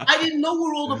I didn't know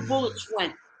where all the bullets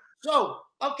went. So,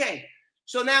 okay.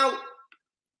 So now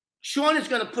Sean is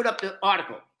going to put up the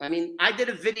article. I mean, I did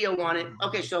a video on it.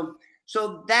 Okay, so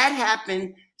that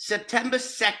happened September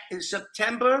 7th,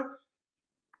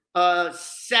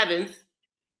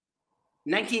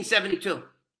 1972.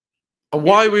 And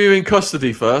why were you in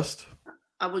custody first?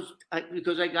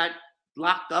 Because I got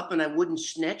locked up and I wouldn't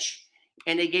snitch,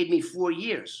 and they gave me 4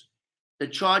 years. The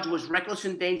charge was reckless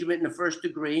endangerment in the first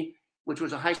degree, which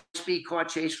was a high-speed car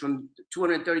chase from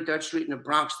 233rd Street in the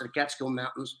Bronx to the Catskill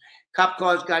Mountains. Cop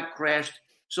cars got crashed,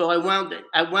 so I wound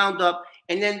up,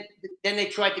 and then they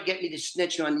tried to get me to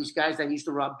snitch on these guys that I used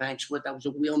to rob banks with. I was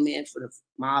a wheelman for the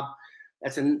mob.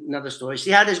 That's another story.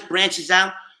 See how this branches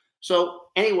out? So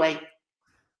anyway,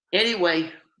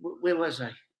 where was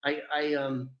I?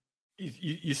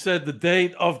 You said the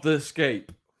date of the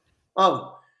escape.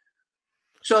 Oh,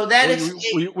 so that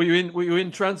were you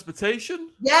in transportation?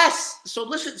 Yes. So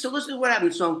listen to what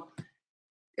happened. So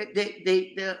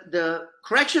the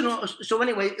correctional. So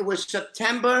anyway, it was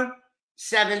September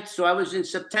 7th. So I was in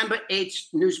September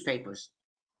 8th newspapers,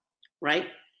 right?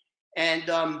 And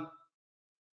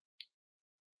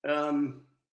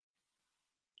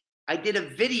I did a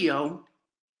video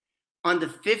on the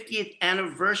 50th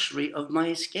anniversary of my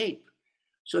escape.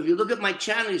 So if you look at my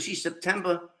channel, you see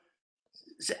September.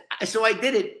 So I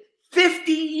did it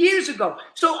 50 years ago.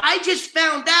 So I just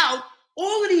found out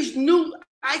all of these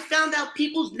I found out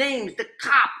people's names, the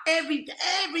cop,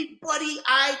 everybody.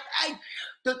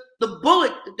 The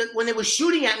bullet when they were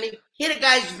shooting at me hit a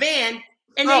guy's van.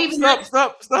 And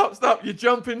Stop! You're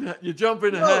jumping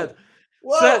ahead.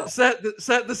 Whoa. Set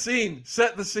the scene.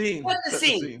 Set the scene.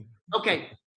 Okay.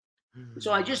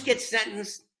 So I just get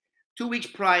sentenced 2 weeks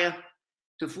prior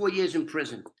to 4 years in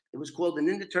prison. It was called an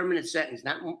indeterminate sentence,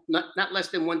 not less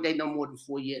than 1 day, no more than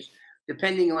 4 years,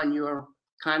 depending on your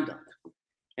conduct.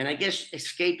 And I guess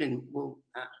escaping,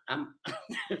 I'm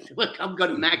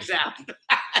going to max out.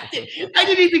 I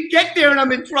didn't even get there, and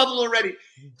I'm in trouble already.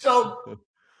 So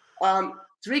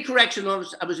 3 correction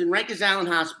officers. I was in Rikers Island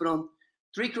Hospital.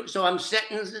 So I'm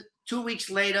sentenced. 2 weeks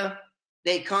later,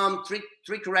 they come. Three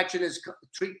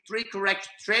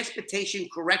transportation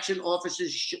correction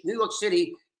officers, New York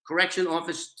City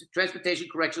transportation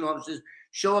correction officers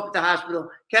show up at the hospital.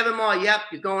 Kevin Marr, yep,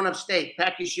 you're going upstate.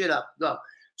 Pack your shit up, go.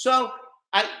 So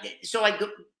I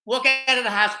walk out of the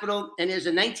hospital, and there's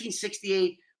a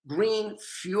 1968 green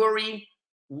Fury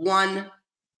 1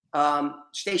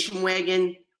 station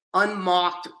wagon,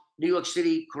 unmarked New York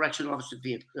City correction office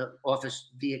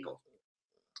vehicle.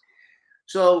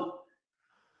 So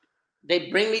they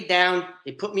bring me down.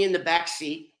 They put me in the back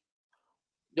seat.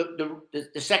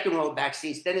 The second row of back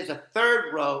seats. Then there's a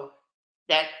third row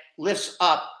that lifts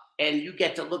up, and you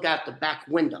get to look out the back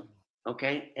window.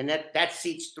 Okay, and that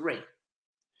seats 3.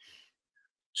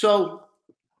 So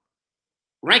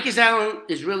Rikers Island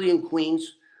is really in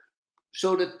Queens.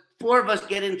 So the 4 of us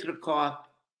get into the car,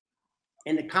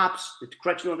 and the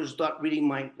correction officers start reading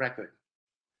my record.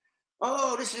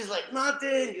 Oh, this is like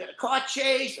nothing. You got a car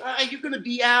chase. You're going to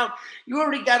be out. You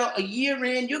already got a year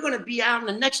in. You're going to be out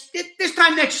in this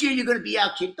time next year, you're going to be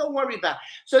out, kid. Don't worry about it.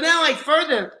 So now I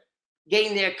further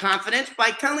gain their confidence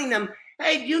by telling them,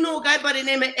 hey, do you know a guy by the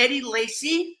name of Eddie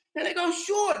Lacy? And they go,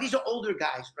 sure. These are older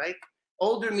guys, right?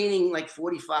 Older meaning like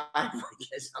 45, I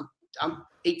guess. I'm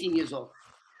 18 years old.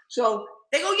 So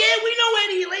they go, yeah, we know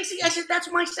Eddie Lacy. I said, that's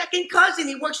my second cousin.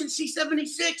 He works in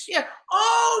C-76. Yeah.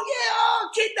 Oh,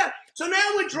 kid. So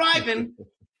now we're driving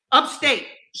upstate.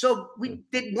 So we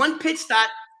did 1 pit stop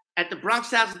at the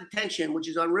Bronx House of Detention, which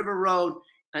is on River Road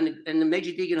and the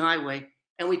Major Deegan Highway.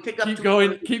 And we pick up.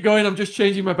 Keep going. I'm just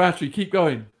changing my battery. Keep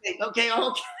going. Okay.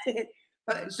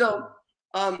 So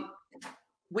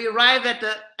we arrive at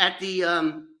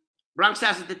the Bronx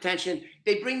House of Detention.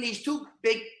 They bring these 2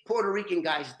 big Puerto Rican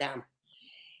guys down.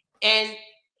 And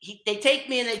they take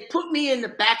me and they put me in the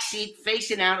back seat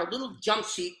facing out, a little jump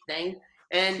seat thing.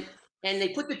 And they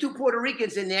put the 2 Puerto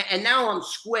Ricans in there, and now I'm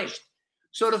squished.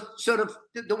 So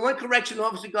the one correction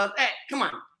officer goes, hey,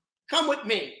 come with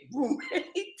me. Boom.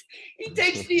 He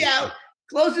takes me out,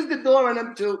 closes the door on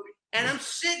them 2, and I'm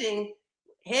sitting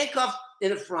handcuffed in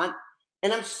the front,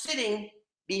 and I'm sitting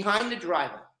behind the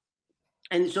driver.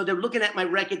 And so they're looking at my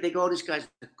record. They go, this guy's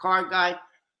the car guy.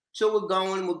 So we're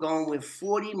going with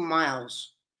 40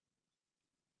 miles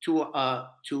to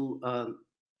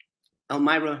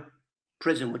Elmira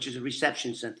Prison, which is a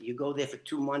reception center. You go there for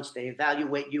 2 months, they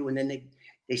evaluate you, and then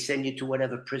they send you to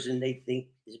whatever prison they think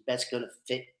is best going to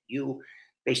fit you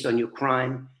based on your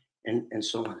crime and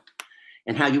so on.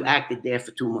 and how you acted there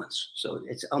for 2 months. So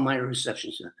it's Elmira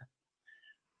Reception Center.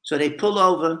 So they pull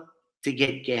over to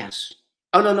get gas.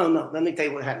 Oh, no. Let me tell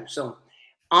you what happened. So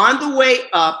on the way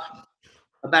up,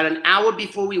 about an hour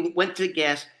before we went to the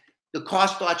gas, the car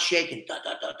starts shaking. Dun,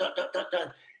 dun, dun, dun, dun, dun,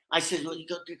 dun. I said, well, you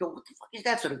go, what the fuck is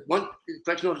that? So the one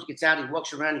correctional officer gets out, he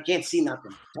walks around, he can't see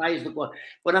nothing. Tires look on.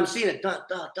 But I'm seeing it. Dun,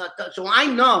 dun, dun, dun. So I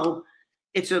know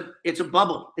it's a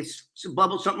bubble. It's a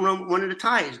bubble, something wrong with one of the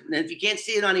tires. And if you can't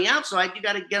see it on the outside, you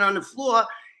got to get on the floor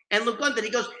and look under. He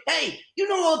goes, hey, you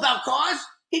know all about cars?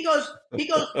 He goes,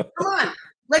 come on,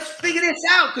 let's figure this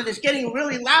out because it's getting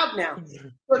really loud now.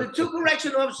 So the 2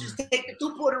 correction officers take the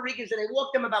 2 Puerto Ricans and they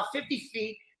walk them about 50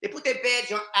 feet. They put their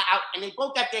badge out and they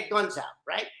both got their guns out,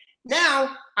 right?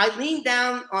 Now I lean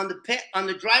down on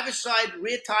the driver's side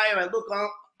rear tire. I look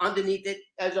underneath it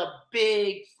as a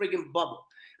big friggin' bubble.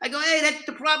 I go, hey, that's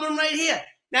the problem right here.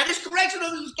 Now this correction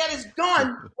officer's got his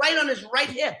gun right on his right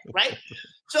hip, right?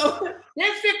 So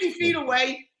they're 50 feet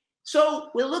away. So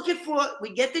we're looking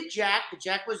we get the jack. The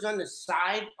jack was on the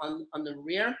side, on the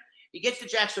rear. He gets the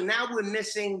jack. So now we're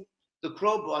missing the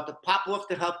crowbar to pop off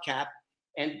the hubcap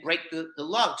and break the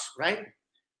lugs, right?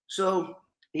 So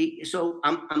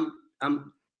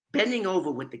I'm bending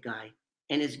over with the guy,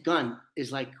 and his gun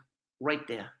is like right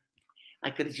there.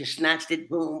 I could have just snatched it,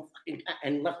 boom,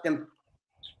 and left them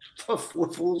for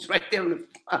 4 fools right there on the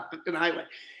fucking highway.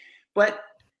 But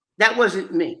that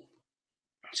wasn't me.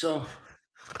 So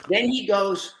then he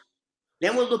goes.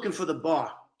 Then we're looking for the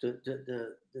bar to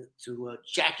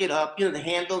jack it up, the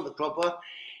handle, the crowbar.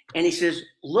 And he says,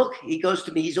 look, he goes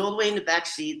to me. He's all the way in the back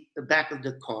seat, the back of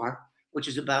the car, which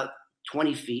is about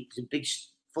 20 feet. It's a big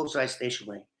full-size station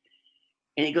wagon.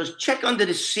 And he goes, check under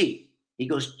the seat. He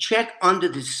goes, check under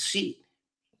the seat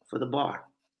for the bar.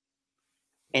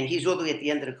 And he's all the way at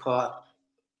the end of the car.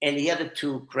 And the other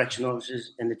 2 correction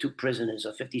officers and the 2 prisoners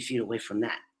are 50 feet away from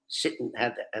that,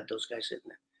 have those guys sitting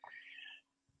there.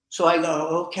 So I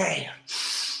go, okay.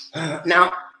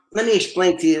 Now, let me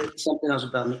explain to you something else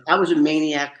about me. I was a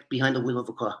maniac behind the wheel of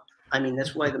a car. I mean,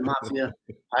 that's why the mafia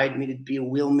hired me to be a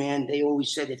wheelman. They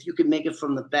always said, if you can make it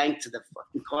from the bank to the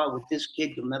fucking car with this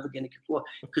kid, you'll never get a car.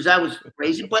 Because I was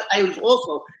crazy, but I was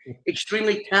also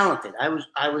extremely talented. I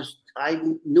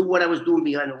knew what I was doing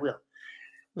behind the wheel.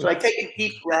 So I take a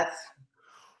deep breath.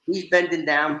 He's bending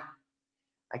down.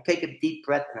 I take a deep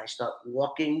breath and I start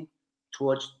walking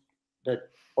towards the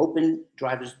open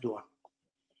driver's door.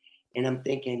 And I'm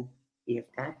thinking, if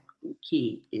that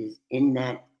key is in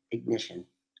that ignition,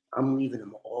 I'm leaving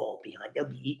them all behind. They'll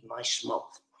be eating my smoke.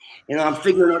 I'm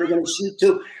figuring they're going to shoot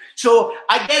too. So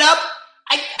I get up,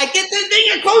 I get the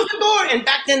thing, I close the door, and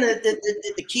back then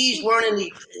the keys weren't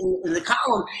in the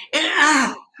column.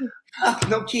 And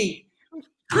no key.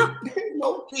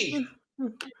 No key.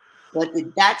 But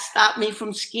did that stop me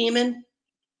from scheming?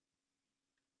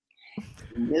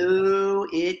 No,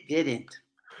 it didn't.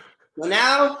 So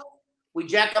now we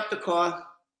jack up the car.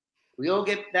 We all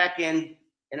get back in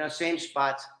our same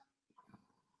spots.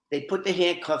 They put the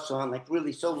handcuffs on, like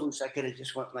really so loose I could have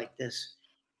just went like this.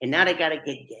 And now they got to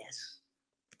get gas.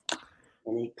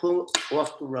 And they pull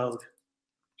off the road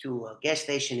to a gas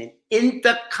station in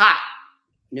Endicott,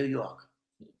 New York.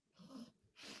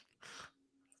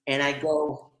 And I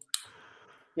go,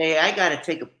 hey, I got to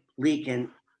take a leak and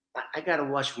I got to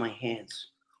wash my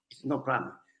hands. It's no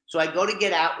problem. So I go to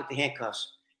get out with the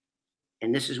handcuffs.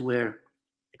 And this is where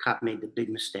the cop made the big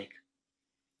mistake.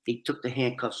 He took the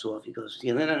handcuffs off. He goes,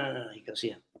 no. He goes,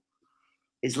 yeah.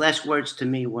 His last words to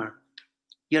me were,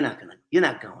 you're not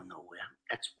going nowhere.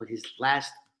 That's what his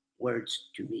last words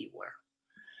to me were.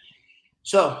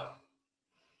 So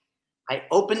I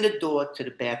opened the door to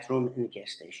the bathroom in the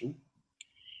gas station.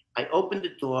 I opened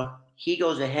the door. He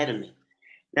goes ahead of me.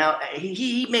 Now,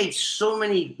 he made so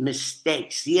many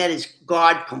mistakes. He had his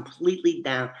guard completely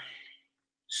down.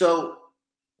 So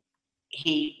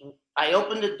I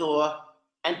opened the door.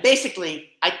 And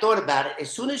basically, I thought about it.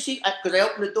 As soon as because I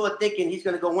opened the door thinking he's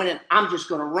going to go in and I'm just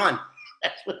going to run.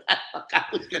 That's what the fuck I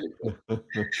was going to do.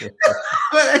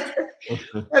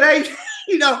 but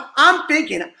I'm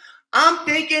thinking,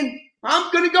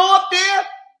 I'm going to go up there.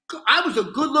 I was a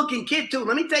good-looking kid, too.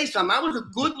 Let me tell you something. I was a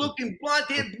good-looking,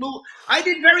 blonde-haired, blue. I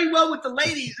did very well with the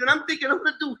ladies, and I'm thinking I'm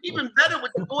going to do even better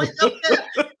with the boys up there.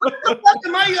 What the fuck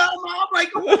am I? I'm like,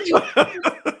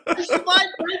 I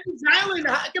survived Rikers Island.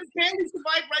 I can barely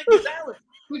survive Rikers Island.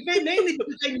 Mainly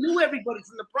because I knew everybody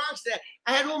from the Bronx there.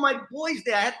 I had all my boys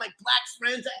there. I had my black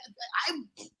friends. I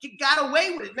got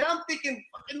away with it. Now I'm thinking,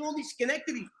 fucking all these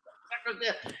Schenectady fuckers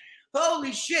there.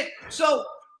 Holy shit. So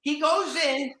he goes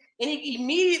in, and he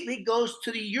immediately goes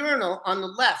to the urinal on the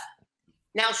left.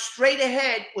 Now, straight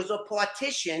ahead was a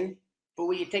partition for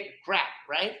where you take a crap,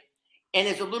 right? And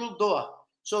there's a little door.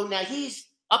 So now he's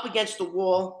up against the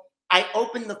wall. I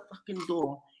open the fucking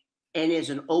door, and there's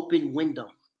an open window.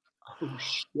 Oh,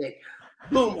 shit.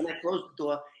 Boom, and I close the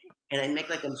door, and I make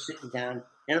like I'm sitting down.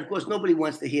 And, of course, nobody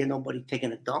wants to hear nobody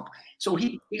taking a dump. So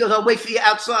he goes, I'll wait for you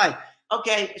outside.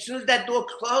 Okay, as soon as that door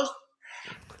closed,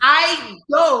 I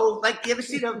go, like, you ever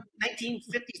see the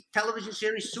 1950s television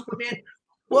series Superman?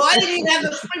 Well, I didn't even have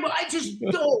the springboard. I just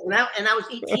dove. And I was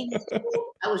 18 years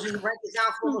old. I was in Rikers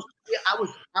Island for almost a year.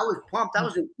 I was pumped. I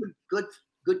was in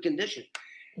good condition.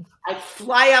 I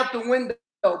fly out the window,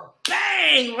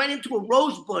 bang, right into a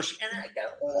rose bush, and I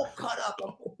got all cut up.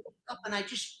 And I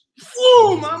just,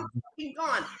 boom, I'm fucking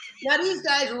gone. Now, these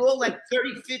guys are all like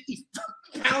 30, 50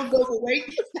 pounds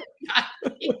overweight.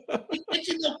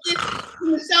 Kitchen kids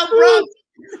in the South Bronx.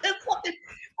 Fucking,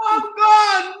 I'm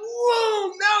gone. Whoa,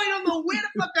 now I don't know where the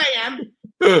fuck I am.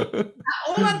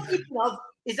 All I'm thinking of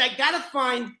is I got to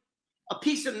find a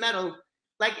piece of metal.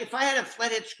 Like if I had a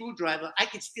flathead screwdriver, I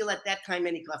could steal at that time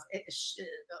any car.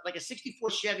 Like a 64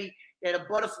 Chevy, they had a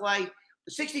butterfly.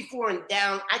 64 and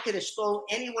down, I could have stolen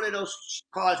any one of those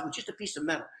cars with just a piece of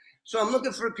metal. So I'm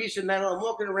looking for a piece of metal. I'm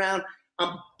walking around.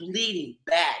 I'm bleeding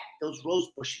bad. Those rose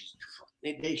bushes,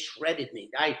 they shredded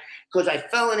me. Because I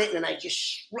fell in it and I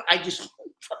just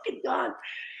fucking gone.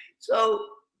 So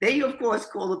they, of course,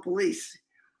 call the police.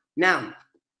 Now,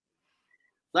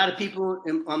 a lot of people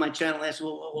on my channel ask,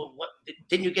 well, what,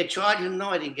 didn't you get charged? No,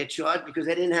 I didn't get charged because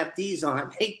I didn't have these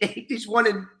on. They just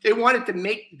wanted to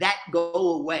make that go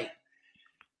away.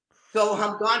 So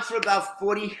I'm gone for about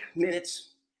 40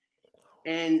 minutes,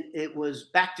 and it was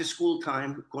back to school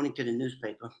time, according to the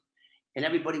newspaper, and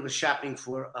everybody was shopping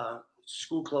for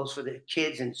school clothes for the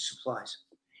kids and supplies.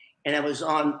 And I was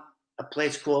on a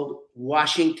place called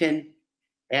Washington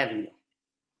Avenue,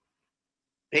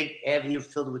 big avenue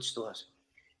filled with stores,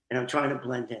 and I'm trying to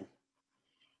blend in.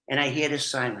 And I hear the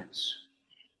sirens,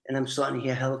 and I'm starting to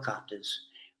hear helicopters.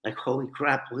 Like, holy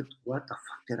crap, what the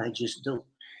fuck did I just do?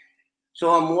 So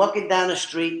I'm walking down the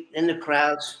street in the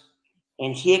crowds,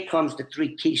 and here comes the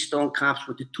 3 Keystone cops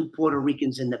with the 2 Puerto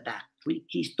Ricans in the back. 3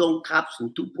 Keystone cops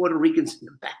and 2 Puerto Ricans in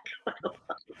the back.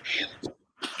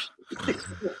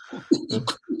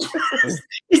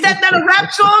 Is that not a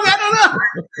rap song? I don't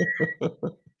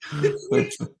know. The 3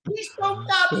 Keystone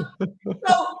cops.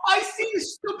 So I see the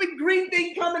stupid green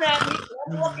thing coming at me.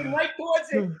 I'm walking right towards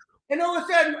it. And all of a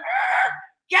sudden,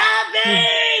 Kevin!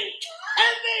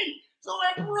 So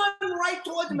I run right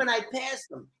towards him and I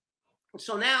passed him.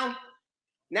 So now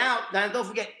don't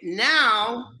forget,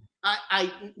 now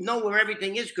I know where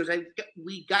everything is because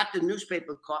we got the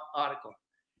newspaper article.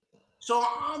 So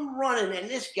I'm running, and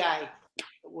this guy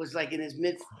was like in his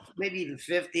mid, maybe even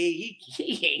 50.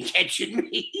 He ain't catching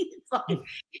me.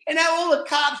 And now all the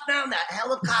cops now, the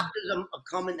helicopters are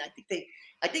coming. I think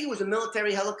it was a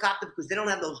military helicopter because they don't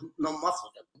have those no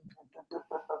mufflers.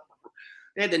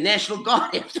 They had the National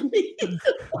Guard after me. What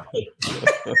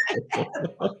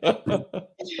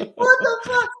the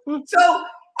fuck? So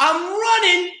I'm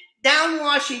running down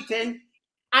Washington.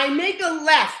 I make a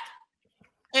left.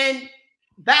 And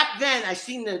back then, I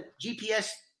seen the GPS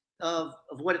of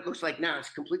what it looks like now. It's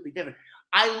completely different.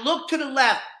 I look to the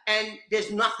left, and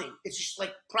there's nothing. It's just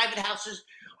like private houses,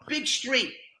 big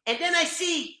street. And then I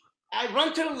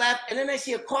run to the left, and then I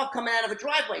see a car coming out of a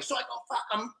driveway. So I go,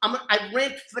 fuck, I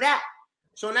ran for that.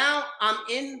 So now I'm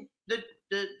in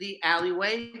the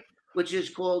alleyway, which is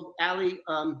called Alley.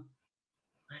 I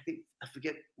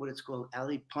forget what it's called.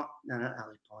 Alley Pond. No, not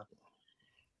Alley Pond.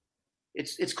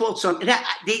 It's called something.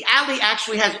 The alley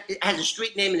actually has a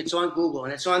street name, and it's on Google,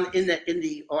 and it's in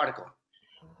the article.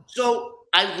 So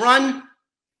I run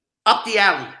up the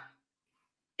alley,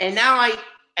 and now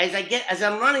as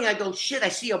I'm running, I go, shit! I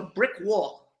see a brick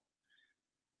wall.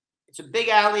 It's a big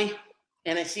alley,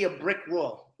 and I see a brick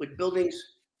wall with buildings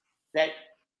that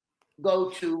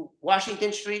go to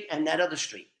Washington Street and that other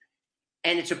street.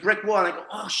 And it's a brick wall. And I go,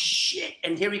 oh, shit.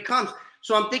 And here he comes.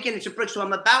 So I'm thinking it's a brick. So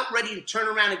I'm about ready to turn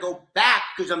around and go back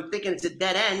because I'm thinking it's a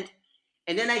dead end.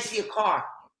 And then I see a car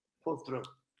pull through.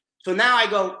 So now I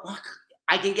go, oh,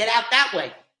 I can get out that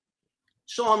way.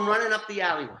 So I'm running up the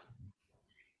alleyway.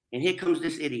 And here comes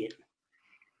this idiot.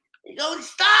 He goes,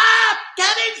 stop!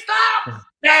 Kevin, stop!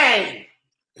 Bang!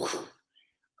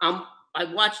 I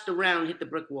watched the round hit the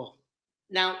brick wall.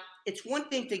 Now, it's one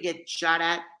thing to get shot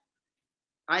at.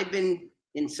 I've been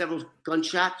in several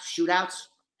shootouts.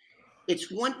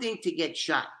 It's one thing to get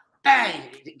shot. Bang!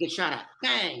 Get shot at.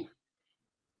 Bang!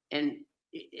 And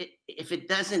if it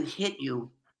doesn't hit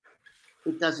you,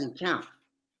 it doesn't count,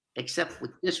 except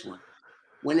with this one.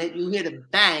 when you hear the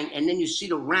bang, and then you see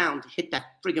the round hit that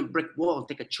friggin' brick wall and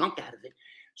take a chunk out of it.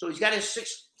 So he's got his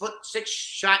 6'6"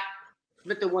 shot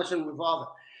Smith & Wesson revolver.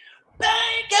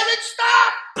 Bang! Kevin,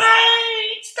 stop!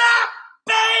 Bang! Stop!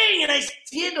 Bang! And I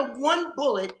hear the one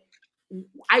bullet.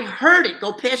 I heard it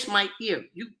go past my ear.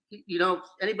 You know, if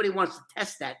anybody wants to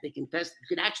test that, they can test it.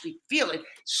 You can actually feel it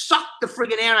suck the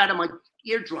friggin' air out of my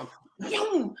eardrum.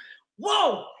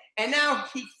 Whoa! And now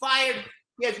he fired.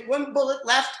 He has one bullet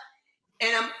left,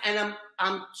 and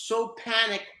I'm so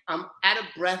panicked. I'm out of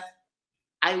breath.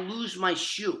 I lose my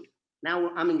shoe.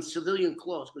 Now I'm in civilian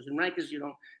clothes because in Rikers they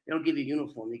don't give you a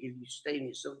uniform. They give you stay in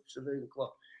your civilian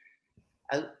clothes.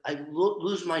 I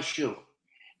lose my shoe.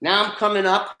 Now I'm coming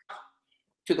up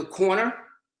to the corner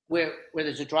where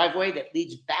there's a driveway that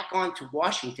leads back onto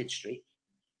Washington Street.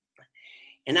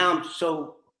 And now I'm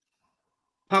so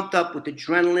pumped up with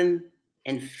adrenaline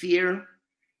and fear.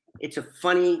 It's a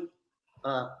funny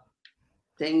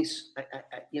things.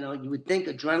 You know, you would think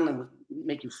adrenaline would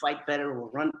make you fight better or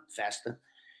run faster.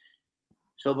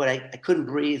 So, but I couldn't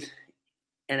breathe.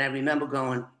 And I remember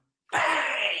going,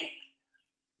 bang!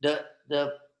 The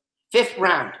fifth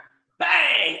round,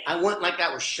 bang! I went like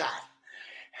I was shot.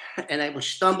 And I was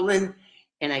stumbling,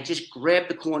 and I just grabbed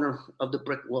the corner of the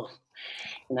brick wall.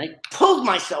 And I pulled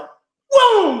myself,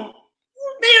 boom!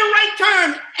 Made a right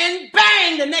turn, and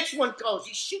bang! The next one goes.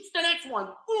 He shoots the next one.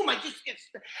 Boom! I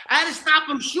had to stop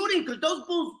him shooting because those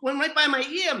bullets went right by my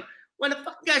ear when the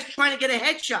fucking guy's trying to get a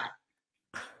headshot.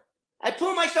 I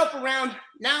pull myself around.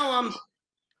 Now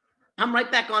I'm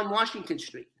right back on Washington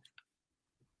Street.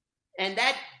 And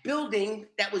that building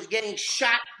that was getting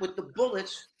shot with the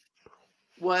bullets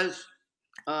was,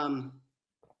 I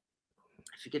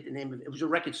forget the name of it. It was a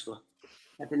record store.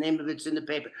 The name of it's in the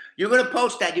paper. You're going to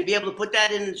post that. You'll be able to put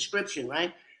that in the description,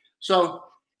 right? So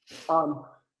I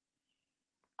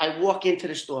walk into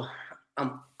the store.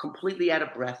 I'm completely out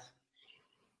of breath.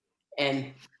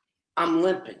 And I'm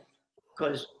limping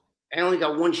because I only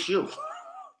got one shoe.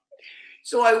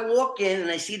 So I walk in and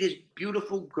I see this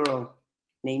beautiful girl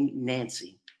named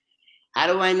Nancy. How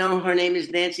do I know her name is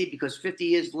Nancy? Because 50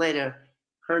 years later,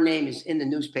 her name is in the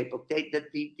newspaper.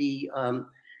 The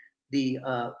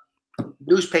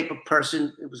newspaper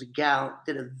person, it was a gal,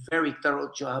 did a very thorough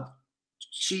job.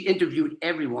 She interviewed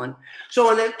everyone.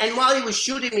 So, and while he was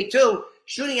shooting at me,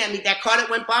 that car that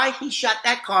went by, he shot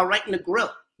that car right in the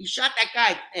grill. He shot that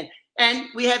guy, and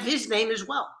we have his name as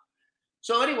well.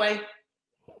 So anyway,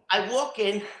 I walk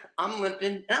in, I'm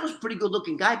limping, and I was a pretty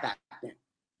good-looking guy back then.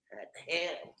 I had the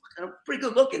hair, I'm pretty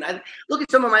good looking. I look at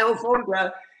some of my old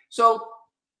photographs. So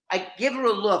I give her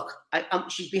a look.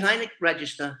 She's behind the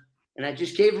register, and I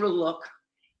just gave her a look.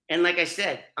 And like I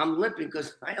said, I'm limping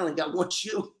because I only got one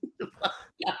shoe.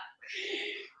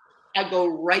 I go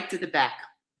right to the back,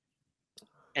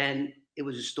 and it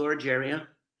was a storage area,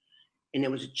 and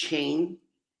there was a chain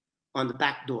on the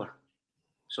back door,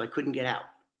 so I couldn't get out.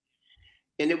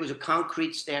 And it was a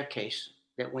concrete staircase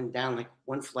that went down like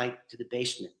one flight to the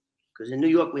basement. Because in New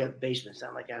York, we have basements,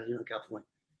 not like out here in California.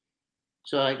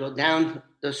 So I go down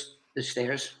the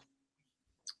stairs,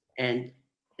 and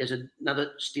there's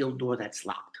another steel door that's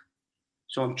locked.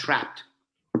 So I'm trapped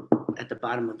at the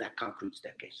bottom of that concrete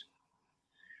staircase.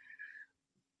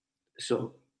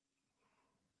 So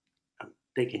I'm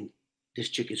thinking, this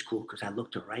chick is cool because I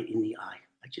looked her right in the eye.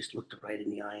 I just looked her right in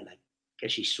the eye, and I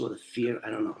guess she saw the fear. I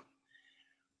don't know.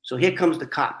 So here comes the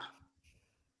cop.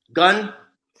 Gun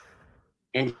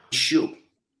and shoe.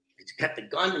 He's got the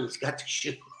gun and he's got the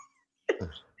shoe.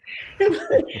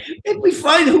 And we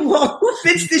find who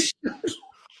fits the shoe.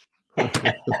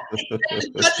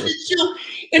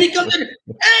 And he comes in,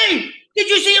 hey, did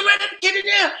you see a red kid in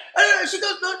there? She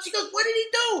goes, no. She goes, what did he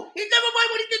do? He never mind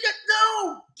what he did.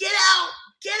 No, get out.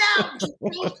 She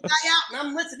throws the guy out, and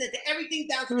I'm listening to everything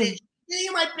downstairs, sitting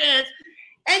in my pants,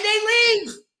 and they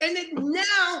leave. And then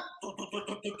now, what did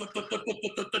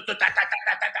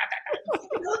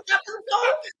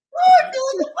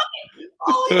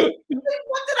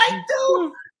I do?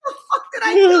 What the fuck did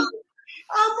I do?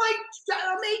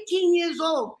 I'm 18 years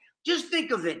old. Just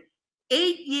think of it.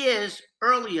 8 years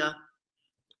earlier,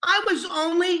 I was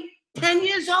only 10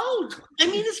 years old. I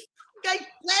mean, this guy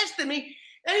blasted me.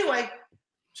 Anyway,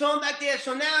 so I'm back there.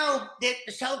 So now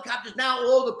this helicopter's now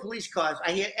all the police cars.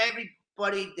 I hear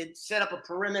everybody that set up a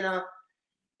perimeter,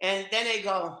 and then they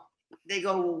go,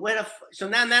 where the so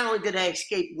now not only did I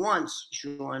escape once,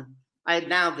 Sean, I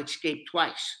now have escaped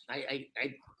twice. I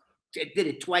did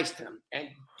it twice to them, and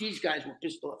these guys were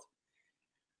pissed off.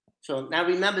 So now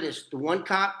remember this: the one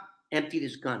cop emptied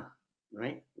his gun,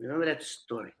 right? Remember that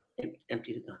story?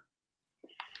 Emptied the gun.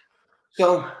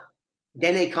 So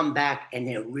then they come back and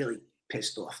they're really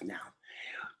pissed off now.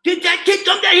 Did that kid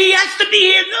come down? He has to be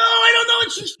here. No, I don't know.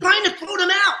 And she's trying to throw them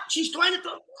out. She's trying to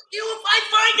throw you if I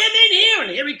find him in here.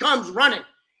 And here he comes running.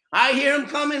 I hear him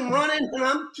coming running, and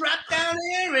I'm trapped down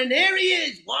there, and there he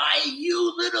is. Why,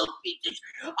 you little bitches.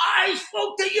 I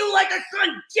spoke to you like a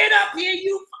son. Get up here,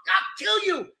 you fuck. I'll kill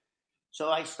you. So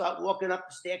I start walking up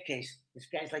the staircase. This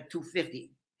guy's like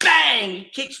 250. Bang! He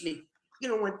kicks me. You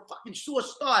know, when fucking sore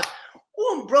stars.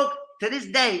 Boom, broke. To this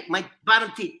day, my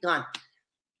bottom teeth gone.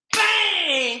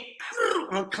 Bang!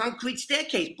 On concrete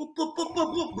staircase. Boop, boop, boop,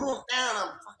 boop, boop, boop. Down.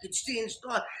 I'm fucking seeing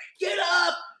stars. Get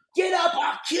up! Get up!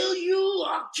 I'll kill you!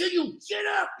 I'll kill you! Get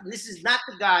up! And this is not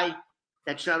the guy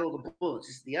that shot all the bullets.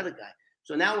 This is the other guy.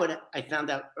 So now what I found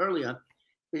out earlier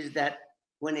is that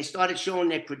when they started showing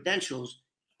their credentials,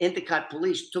 Endicott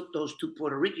police took those 2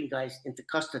 Puerto Rican guys into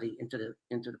custody, into the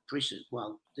precinct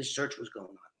while this search was going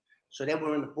on. So they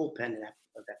were in the bullpen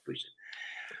of that precinct.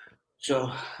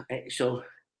 So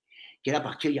get up,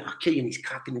 I'll kill you. And he's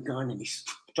cocking the gun and he's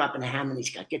dropping the hammer and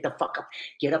he's got, get the fuck up.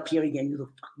 Get up here again, you the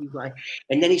fuck you guy.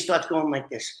 And then he starts going like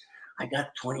this. I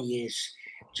got 20 years.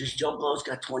 Just Joe Blow's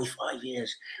got 25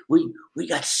 years. We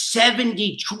got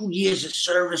 72 years of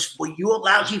service for you,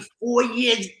 lousy 4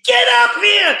 years. Get up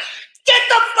here. Get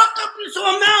the fuck up. So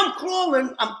now I'm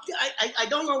crawling. I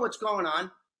don't know what's going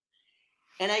on.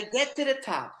 And I get to the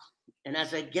top. And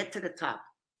as I get to the top,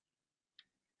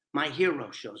 my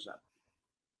hero shows up.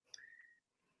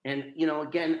 And, you know,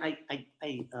 again,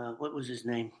 what was his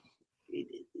name?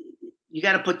 You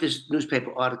got to put this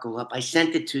newspaper article up. I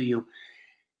sent it to you.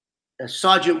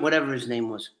 Sergeant, whatever his name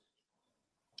was.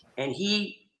 And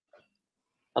he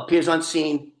appears on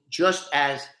scene just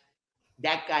as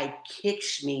that guy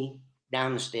kicks me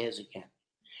down the stairs again.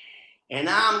 And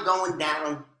I'm going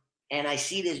down and I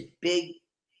see this big,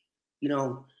 you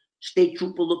know, state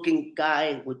trooper looking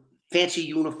guy with fancy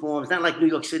uniforms, not like New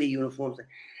York City uniforms.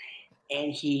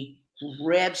 And he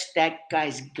grabs that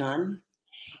guy's gun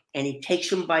and he takes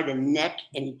him by the neck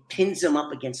and he pins him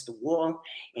up against the wall.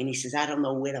 And he says, I don't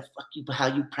know where the fuck how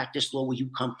you practice law, where you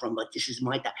come from, but this is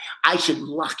my time. I should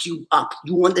lock you up.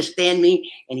 You understand me?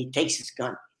 And he takes his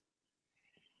gun.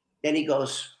 Then he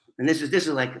goes, and this is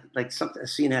like something, a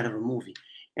scene out of a movie.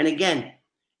 And again,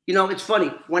 you know, it's funny.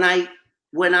 When I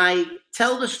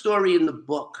tell the story in the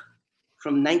book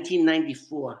from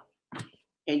 1994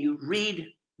 and you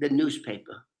read the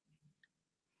newspaper,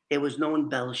 there was no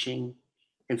embellishing.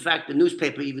 In fact, the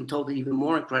newspaper even told an even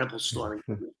more incredible story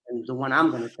than the one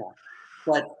I'm going to tell.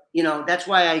 But, you know, that's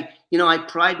why I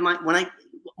pride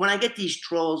when I get these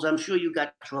trolls, I'm sure you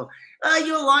got trolls. Oh,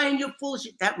 you're lying, you're full of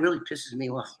shit. That really pisses me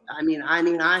off. You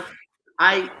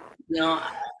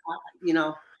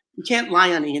can't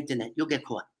lie on the internet. You'll get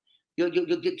caught. You'll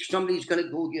get, somebody's going to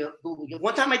Google you.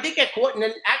 One time I did get caught, and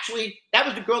then actually that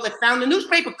was the girl that found the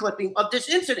newspaper clipping of this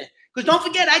incident. Because don't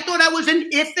forget, I thought I was in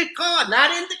Ithaca,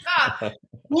 not in the car.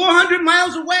 400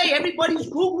 miles away. Everybody's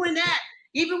Googling that.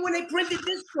 Even when they printed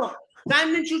this book.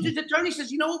 Simon & Schuster's attorney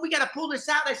says, you know what, we got to pull this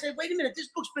out. I said, wait a minute, this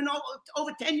book's been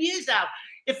over 10 years out.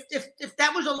 If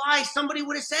that was a lie, somebody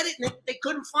would have said it, and they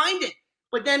couldn't find it.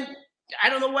 But then, I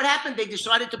don't know what happened. They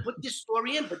decided to put this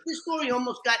story in, but this story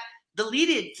almost got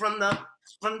deleted from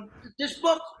this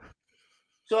book.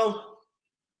 So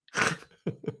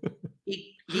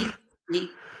he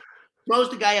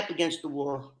throws the guy up against the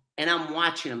wall, and I'm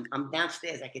watching him. I'm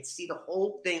downstairs. I could see the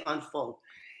whole thing unfold.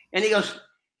 And he goes,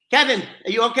 Kevin,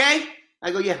 are you okay?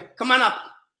 I go, yeah, come on up.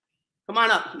 Come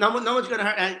on up. No one's going to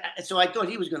hurt. So I thought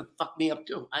he was going to fuck me up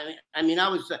too. I've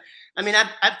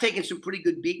taken some pretty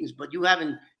good beatings, but you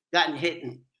haven't gotten hit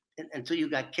until you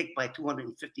got kicked by a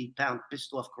 250-pound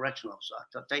pissed off correctional officer.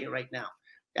 I'll tell you right now,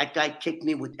 that guy kicked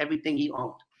me with everything he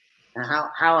owned. And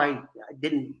how I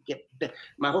didn't get,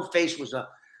 my whole face was up.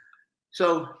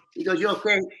 So he goes, you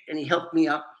okay? And he helped me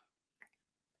up.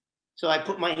 So I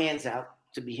put my hands out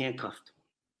to be handcuffed.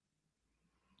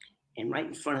 And right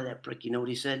in front of that prick, you know what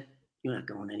he said? You're not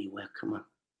going anywhere. Come on.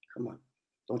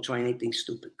 Don't try anything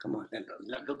stupid. Come on. Then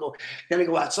I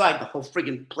go outside. The whole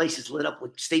friggin' place is lit up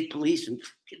with state police. And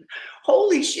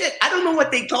holy shit. I don't know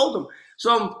what they told him.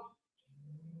 So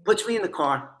puts me in the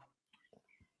car.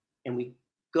 And we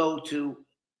go to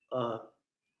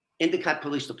Endicott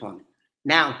Police Department.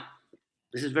 Now,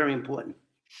 this is very important.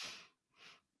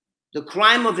 The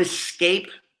crime of escape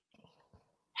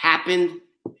happened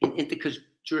in Endicott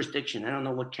jurisdiction. I don't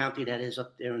know what county that is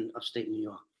up there in upstate New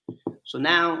York. So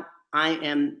now I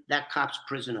am that cop's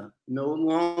prisoner. No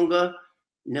longer,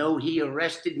 no, he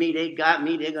arrested me. They got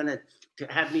me. They're going to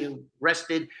have me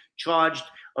arrested, charged,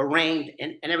 arraigned,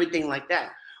 and everything like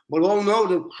that. But oh no,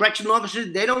 the correction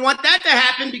officers, they don't want that to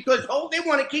happen because they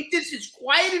want to keep this as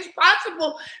quiet as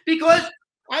possible because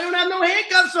I don't have no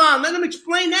handcuffs on. Let them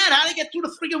explain that, how they get through the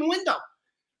freaking window.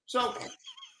 So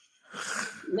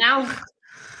now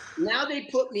they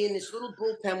put me in this little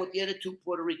bullpen with the other two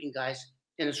Puerto Rican guys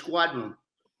in a squad room.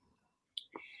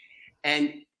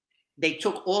 And they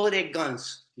took all of their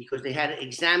guns because they had to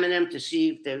examine them to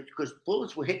see if because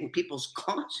bullets were hitting people's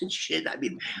cars and shit. I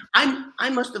mean, I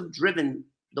must have driven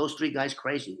those three guys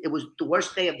crazy. It was the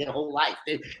worst day of their whole life.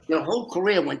 Their whole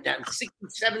career went down. 60,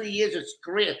 70 years of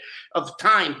career of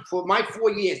time for my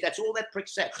 4 years. That's all that prick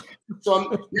said. So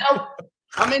now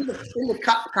I'm in the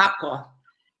cop car.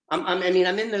 I'm in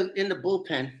the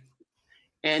bullpen,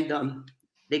 and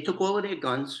they took all of their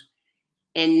guns,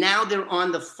 and now they're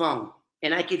on the phone,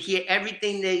 and I could hear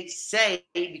everything they say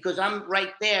because I'm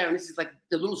right there, and this is like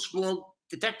the little small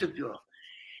detective bureau,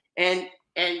 and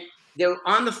they're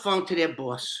on the phone to their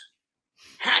boss.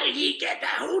 How did he get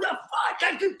that? Who the fuck?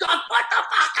 What the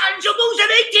fuck? Aren't you lose an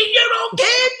 18-year-old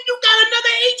kid? You got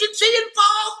another agency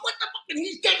involved. What the fuck? And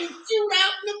he's getting chewed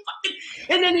out in the fucking.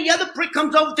 And then the other prick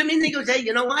comes over to me and he goes, "Hey,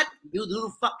 you know what? You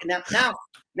little fucking now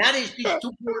these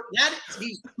two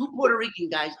Puerto Rican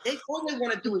guys. All they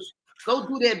want to do is go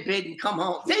do their bid and come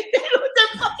home. They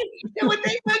went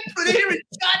for there and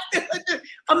shot.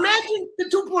 Imagine the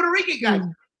two Puerto Rican guys.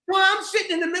 Well, I'm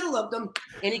sitting in the middle of them,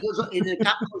 and he goes, and the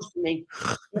cop goes to me.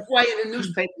 That's why in the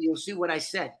newspaper you'll see what I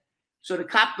said. So the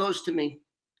cop goes to me.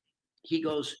 He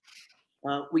goes,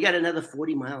 "We got another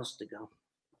 40 miles to go,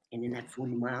 and in that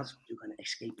 40 miles, you're gonna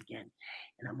escape again,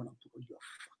 and I'm gonna blow your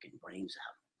fucking brains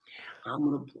out. I'm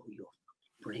gonna blow your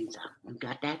brains out. You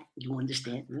got that? You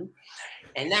understand?"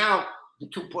 And now the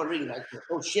two Puerto Rican guys go,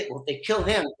 "Oh shit! Well, if they kill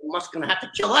him, they must gonna have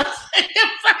to kill us."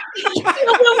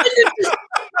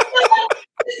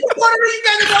 Puerto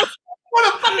Rican guys want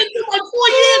to fucking do my 4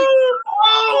 years.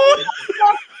 Oh,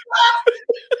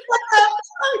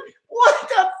 what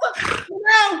the fuck?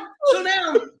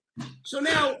 So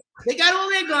now they got all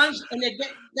their guns, and they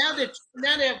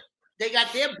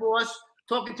got their boss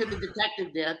talking to the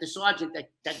detective there, the sergeant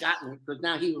that got me, because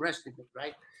now he arrested me,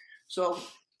 right? So,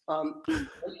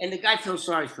 and the guy feels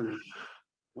sorry for me.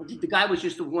 The guy was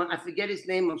just the one. I forget his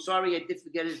name. I'm sorry, I did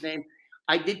forget his name.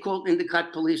 I did call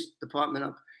Endicott Police Department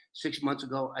up 6 months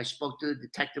ago. I spoke to the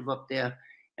detective up there,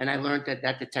 and I learned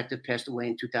that detective passed away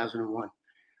in 2001,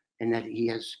 and that he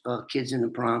has kids in the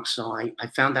Bronx. So I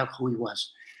found out who he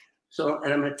was. So,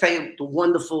 and I'm going to tell you the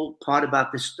wonderful part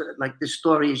about this, like this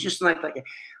story is just like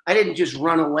I didn't just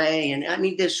run away. And I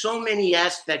mean, there's so many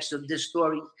aspects of this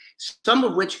story, some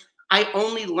of which I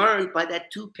only learned by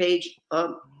that 2-page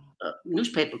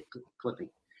newspaper clipping.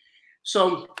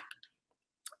 So,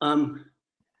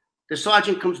 the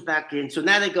sergeant comes back in. So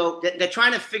now they're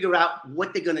trying to figure out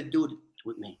what they're going to do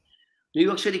with me. New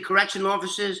York City correction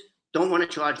officers don't want to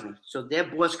charge me. So their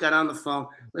boss got on the phone.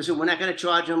 "Listen, we're not going to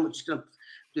charge him. We're just going to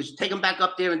just take him back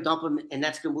up there and dump him. And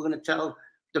we're going to tell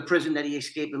the prison that he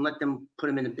escaped and let them put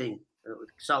him in a Bing,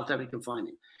 solitary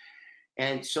confinement."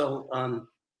 And so,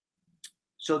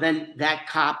 so then that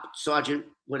cop, sergeant,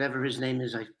 whatever his name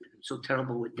is, I'm so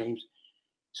terrible with names,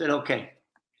 said, "Okay."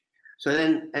 So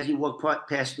then as he walked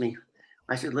past me,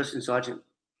 I said, "Listen, Sergeant,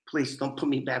 please don't put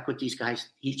me back with these guys.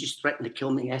 He just threatened to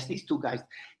kill me. Ask these two guys.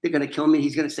 They're going to kill me.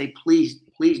 He's going to say, please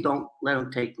don't let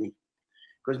him take me."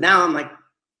 Because now I'm like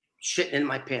shitting in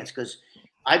my pants because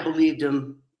I believed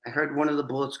him. I heard one of the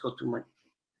bullets go through my.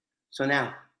 So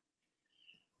now,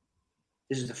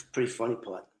 this is the pretty funny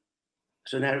part.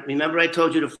 So now, remember I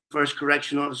told you the first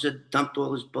correction officer dumped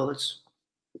all his bullets?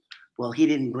 Well, he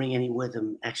didn't bring any with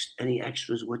him, any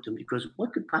extras with him, because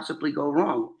what could possibly go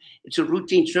wrong? It's a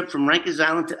routine trip from Rikers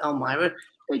Island to Elmira.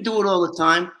 They do it all the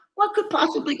time. What could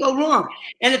possibly go wrong?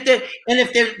 And if there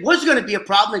was going to be a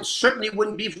problem, it certainly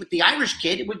wouldn't be with the Irish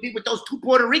kid. It would be with those two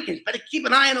Puerto Ricans. Better keep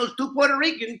an eye on those two Puerto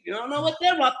Ricans. You don't know what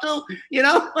they're up to. You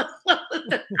know,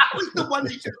 I was the one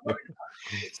that should worry about.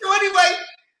 So anyway,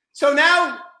 so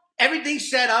now everything's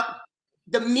set up.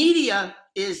 The media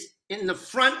is in the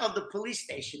front of the police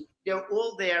station. They're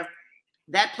all there.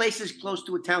 That place is close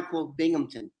to a town called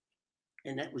Binghamton.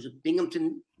 And that was a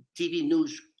Binghamton TV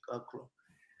news crew.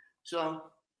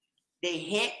 So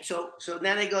so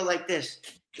now they go like this.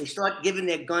 They start giving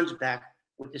their guns back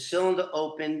with the cylinder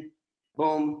open.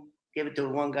 Boom. Give it to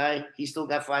one guy. He still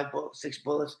got 6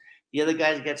 bullets. The other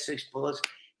guy's got 6 bullets.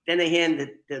 Then they hand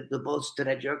the bullets to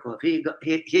that jerk off. Here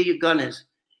your gun is.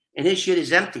 And his shit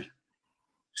is empty.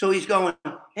 So he's going,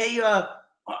 "Hey,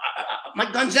 my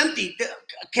gun's empty.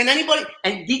 Can anybody?"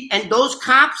 And those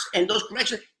cops and those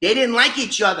corrections, they didn't like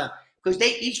each other because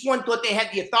they each one thought they had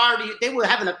the authority. They were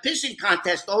having a pissing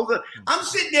contest over. I'm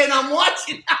sitting there and I'm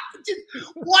watching the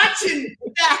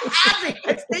havoc.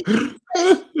 They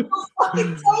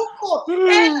fucking phone call.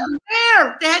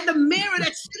 They had the mayor of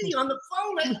that city on the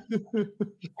phone.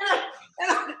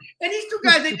 And these two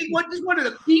guys, they just wanted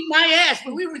to beat my ass.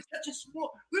 But we were in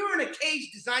in a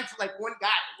cage designed for like one guy.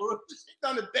 We were just sitting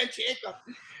on the bench handcuffed.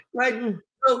 Right.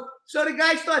 So the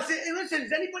guy starts saying, hey, listen,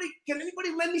 can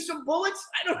anybody lend me some bullets?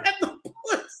 I don't have no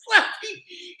bullets left.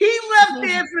 He left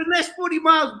there for the next 40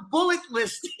 miles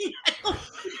bulletless. He had no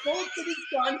bullets in his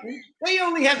gun. They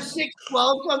only have 6,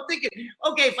 12. So I'm thinking,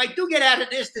 okay, if I do get out of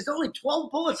this, there's only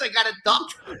 12 bullets I got to dump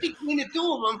between the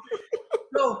two of them.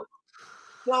 So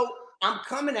I'm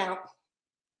coming out.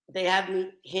 They have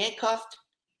me handcuffed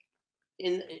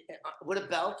with a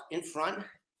belt in front,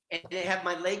 and they have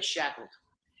my legs shackled.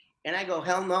 And I go,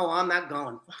 hell no, I'm not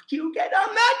going. Fuck you,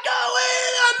 I'm not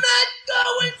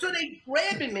going. So they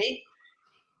grabbing me.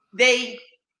 They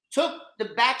took the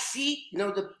back seat,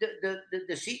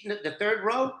 the seat in the third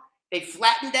row. They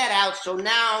flattened that out. So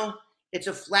now it's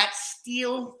a flat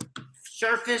steel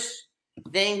surface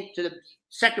thing to the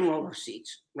second row of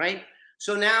seats, right?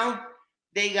 So now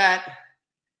they got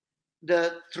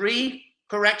the 2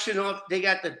 correction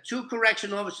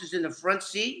officers in the front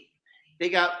seat. They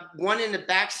got one in the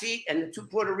back seat and the 2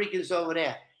 Puerto Ricans over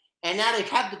there. And now they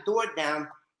have the door down,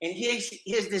 and here's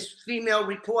this female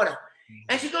reporter.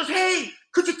 And she goes, hey,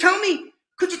 could you tell me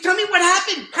what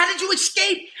happened? How did you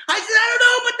escape? I said, I don't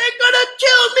know, but they're going to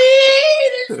kill me.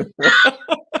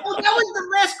 Oh, that was the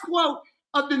last quote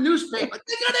of the newspaper.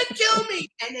 They're going to kill me.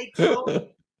 And they drove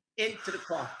into the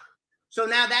car. So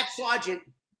now that sergeant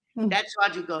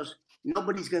goes,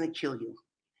 nobody's going to kill you.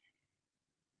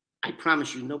 I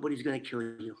promise you, nobody's going to kill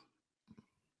you.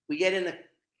 We get in the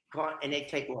car and they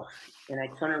take off. And I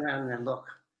turn around and I look.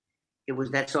 It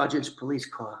was that sergeant's police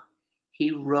car.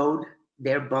 He rode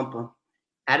their bumper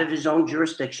out of his own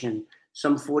jurisdiction,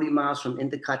 some 40 miles from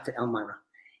Endicott to Elmira.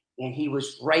 And he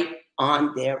was right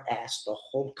on their ass the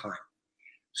whole time.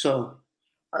 So,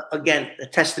 again, a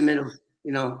testament of,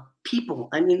 people.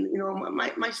 I mean,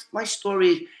 my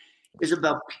story is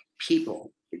about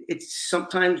people. It's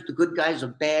sometimes the good guys are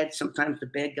bad, sometimes the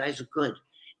bad guys are good.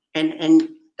 And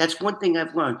that's one thing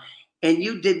I've learned. And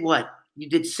you did what? You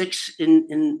did 6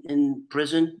 in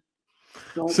prison?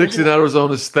 6 in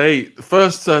Arizona State. The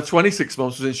first 26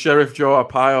 months was in Sheriff Joe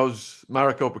Arpaio's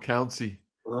Maricopa County.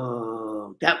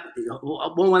 Oh,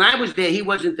 when I was there, he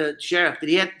wasn't the sheriff. Did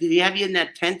he have you in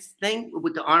that tent thing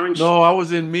with the orange? No, I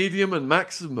was in medium and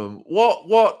maximum.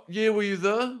 What year were you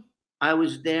there? I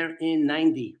was there in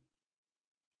 90.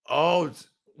 Oh,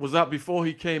 was that before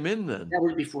he came in then? That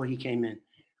was before he came in.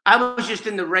 I was just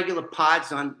in the regular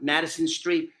pods on Madison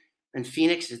Street in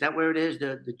Phoenix. Is that where it is?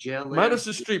 The jail?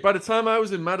 Madison Street. By the time I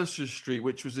was in Madison Street,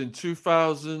 which was in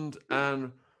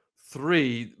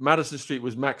 2003, Madison Street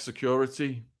was max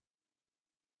security.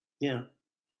 Yeah.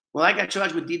 Well, I got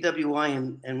charged with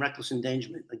DWI and reckless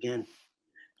endangerment again.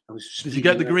 Did you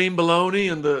get the green bologna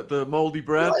and the moldy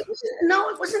bread? No,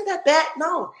 it wasn't that bad.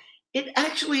 No. It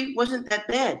actually wasn't that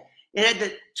bad. It had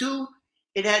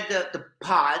the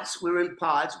pods. We were in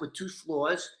pods with 2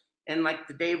 floors and like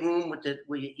the day room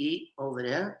where you eat over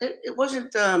there. It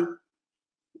wasn't that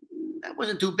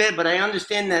wasn't too bad, but I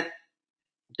understand that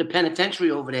the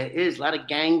penitentiary over there is a lot of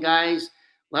gang guys,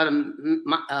 a lot of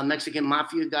Mexican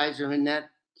mafia guys are in that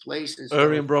place.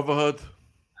 Aryan Brotherhood.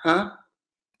 Huh?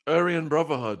 Aryan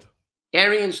Brotherhood.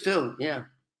 Aryans too, yeah.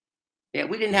 Yeah,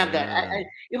 we didn't have that.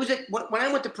 It was when I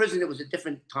went to prison, it was a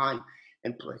different time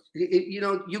and place.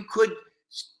 You could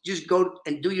just go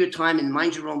and do your time and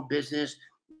mind your own business.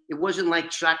 It wasn't like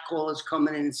shot callers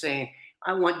coming in and saying,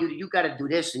 "I want you got to do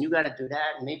this and you got to do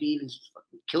that," and maybe even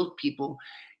kill people.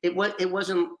 It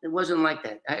wasn't like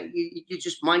that. You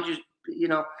just mind your.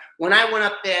 When I went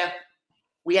up there,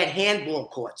 we had handball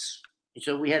courts.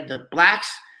 So we had the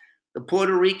blacks, the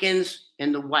Puerto Ricans,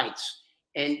 and the whites.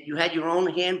 And you had your own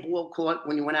handball court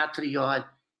when you went out to the yard.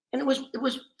 And it was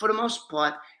for the most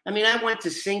part. I mean, I went to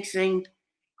Sing Sing,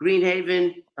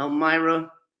 Greenhaven, Elmira,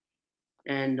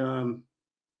 and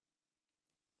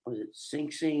was it Sing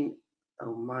Sing,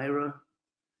 Elmira,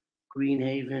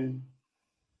 Greenhaven,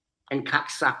 and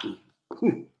Coxsackie,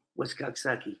 West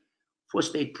Coxsackie, 4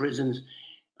 state prisons.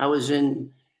 I was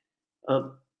in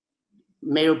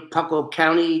Mayor Pucko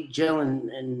County Jail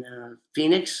in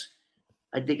Phoenix.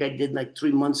 I think I did like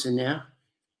 3 months in there.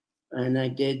 And I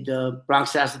did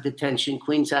Bronx House of Detention,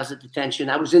 Queens House of Detention.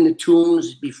 I was in the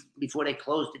Tombs before they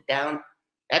closed it down.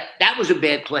 That was a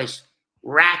bad place.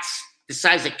 Rats the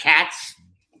size of cats.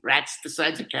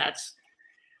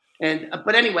 And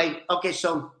but anyway, okay,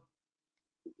 so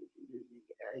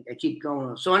I keep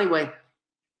going. So anyway,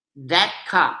 that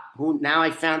cop who now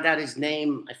I found out his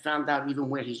name, I found out even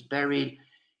where he's buried.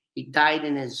 He died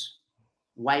in his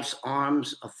wife's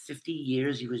arms of 50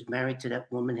 years. He was married to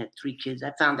that woman, had 3 kids.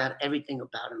 I found out everything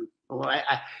about him. Well,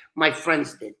 my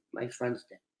friends did.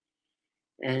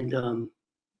 And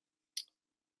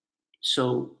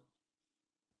so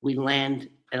we land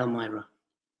at Elmira,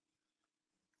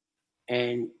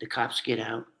 and the cops get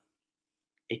out.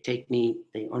 They take me,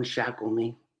 they unshackle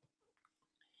me,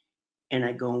 and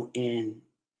I go in,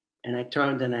 and I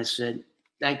turned and I said,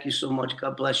 "Thank you so much.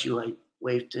 God bless you." I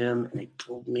waved to him, and they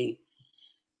pulled me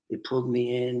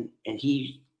in, and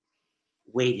he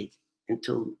waited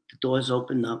until the doors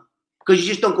opened up. Because you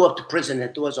just don't go up to prison and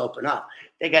the doors open up.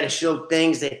 They got to show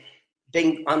things. The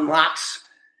thing unlocks.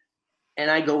 And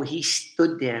I go, he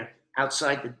stood there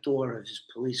outside the door of his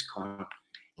police car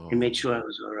and made sure I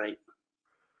was all right.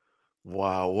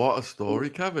 Wow, what a story,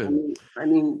 Kevin. I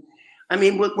mean,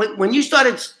 when you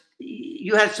started,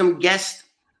 you had some guests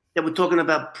that were talking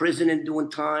about prison and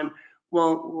doing time.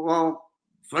 Well,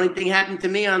 funny thing happened to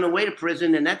me on the way to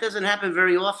prison, and that doesn't happen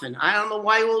very often. I don't know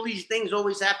why all these things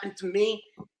always happen to me,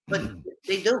 but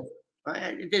they do.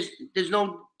 There's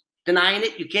no denying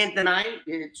it. You can't deny it.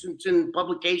 It's in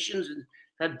publications and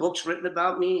had books written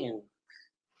about me. And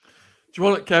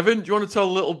Kevin, do you want to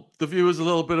tell the viewers a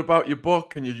little bit about your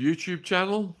book and your YouTube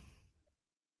channel?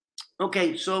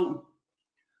 Okay, so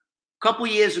a couple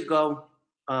years ago,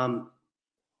 I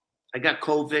got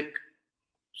COVID.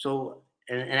 So,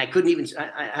 and I couldn't even,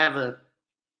 I have a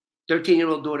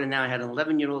 13-year-old daughter now. I had an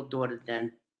 11-year-old daughter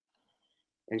then.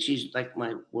 And she's like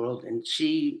my world. And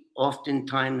she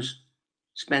oftentimes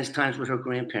spends times with her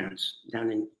grandparents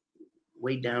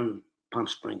way down Palm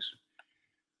Springs.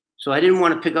 So I didn't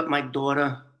want to pick up my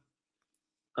daughter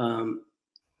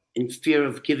in fear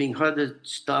of giving her the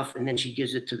stuff, and then she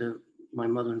gives it to my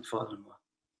mother and father-in-law.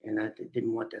 And I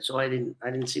didn't want that. So I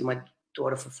didn't see my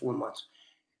daughter for 4 months.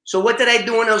 So what did I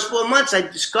do in those 4 months? I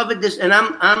discovered this, and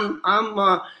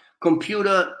I'm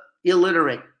computer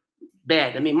illiterate.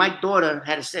 Bad. I mean, my daughter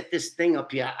had to set this thing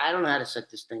up here. I don't know how to set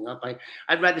this thing up.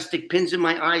 I'd rather stick pins in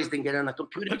my eyes than get on a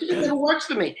computer. It never works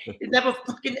for me. It never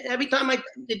every time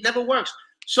it never works.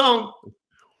 So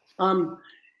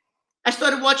I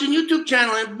started watching YouTube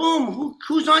channel, and boom,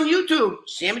 who's on YouTube?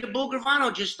 Sammy the Bull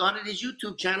Gravano just started his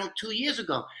YouTube channel 2 years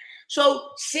ago.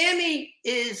 So Sammy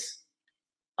is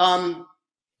a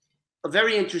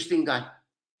very interesting guy.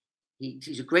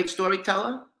 He's a great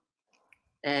storyteller,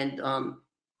 and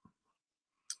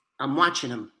I'm watching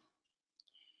him,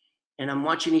 and I'm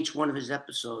watching each one of his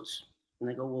episodes, and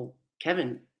I go, well,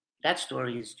 Kevin, that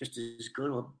story is just as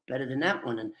good or better than that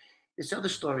one, and this other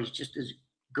story is just as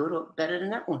good or better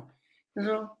than that one. And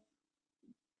so,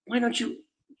 why don't you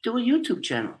do a YouTube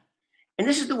channel? And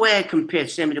this is the way I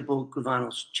compared Sammy the Bull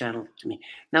Gravano's channel to me.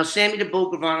 Now, Sammy the Bull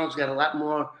Gravano's got a lot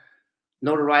more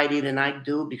notoriety than I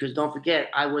do, because don't forget,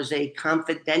 I was a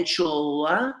confidential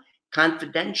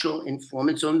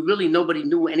informant. So really nobody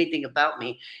knew anything about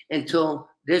me until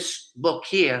this book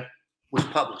here was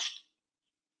published.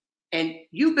 And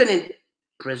you've been in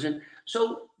prison.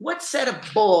 So what set of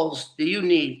balls do you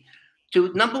need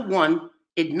to, number one,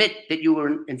 admit that you were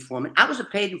an informant? I was a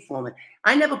paid informant.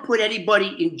 I never put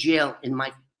anybody in jail in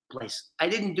my place. I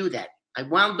didn't do that. I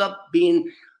wound up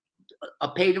being a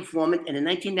paid informant. And in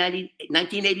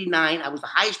 1989, I was the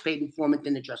highest paid informant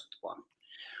in the Justice Department.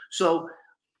 So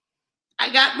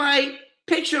I got my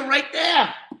picture right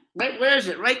there. Right, where is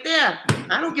it? Right there.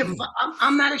 I don't give a fuck.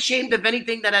 I'm not ashamed of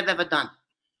anything that I've ever done.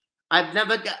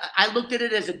 I looked at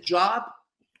it as a job.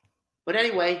 But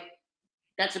anyway,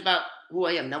 that's about who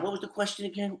I am. Now, what was the question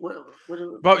again? What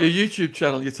about your YouTube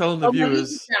channel? You're telling the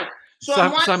viewers.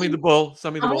 So Sammy the Bull.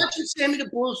 I'm watching Sammy the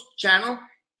Bull's channel,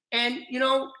 and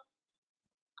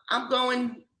I'm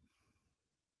going,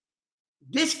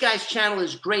 this guy's channel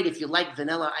is great if you like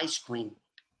vanilla ice cream.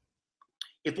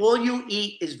 If all you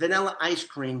eat is vanilla ice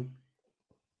cream,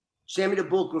 Sammy the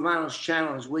Bull Gravano's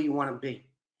channel is where you want to be.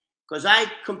 Because I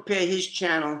compare his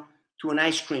channel to an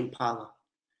ice cream parlor.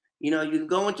 You can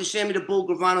go into Sammy the Bull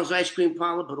Gravano's ice cream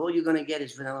parlor, but all you're going to get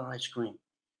is vanilla ice cream.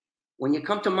 When you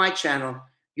come to my channel,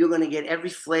 you're going to get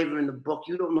every flavor in the book.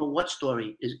 You don't know what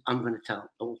story I'm going to tell,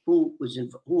 or who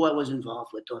I was involved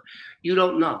with, or you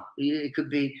don't know. It could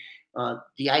be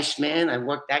the Iceman. I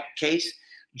worked that case.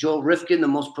 Joe Rifkin, the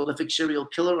most prolific serial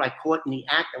killer I caught in the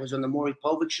act. I was on the Maury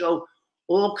Povich show.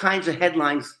 All kinds of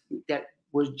headlines that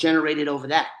was generated over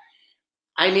that.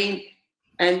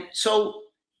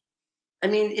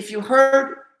 If you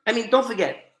heard, don't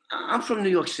forget, I'm from New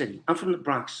York City. I'm from the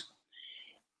Bronx.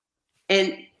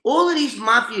 And all of these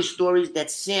mafia stories that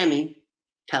Sammy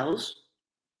tells,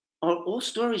 are all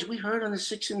stories we heard on the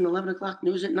 6 and 11 o'clock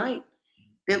news at night.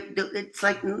 It's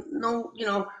like, no, you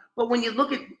know, but when you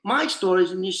look at my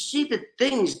stories and you see the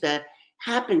things that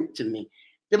happened to me,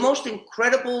 the most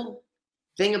incredible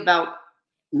thing about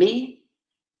me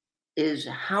is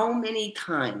how many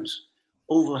times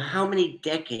over how many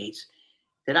decades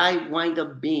that I wind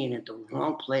up being at the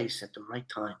wrong place at the right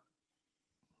time.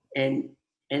 And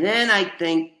then I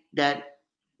think that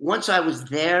once I was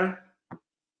there,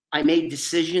 I made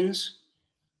decisions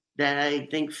that I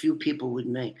think few people would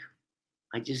make.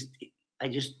 I just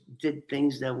did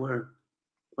things that were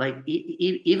like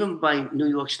even by New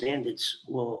York standards,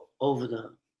 were over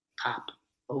the top.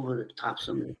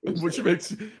 Some of the things.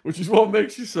 Which is what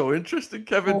makes you so interesting,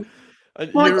 Kevin.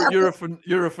 And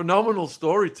you're a phenomenal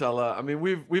storyteller. I mean,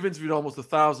 we've interviewed almost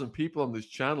 1,000 people on this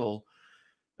channel,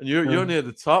 and you're near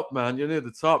the top, man. You're near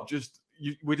the top.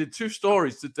 We did 2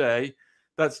 stories today.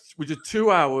 We did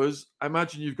 2 hours. I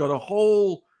imagine you've got a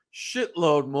whole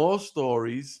shitload more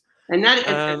stories. And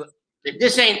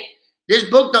this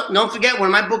book. Don't forget,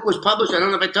 when my book was published, I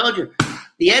don't know if I told you,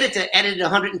 the editor edited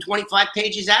 125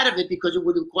 pages out of it because it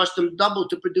would have cost them double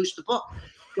to produce the book.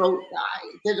 So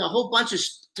there's a whole bunch of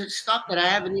stuff that I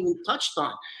haven't even touched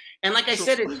on. And like I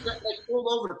said, it's like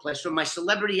all over the place, from my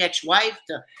celebrity ex-wife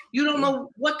to, you don't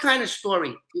know what kind of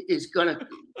story is going to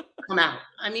come out.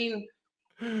 I mean,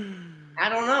 I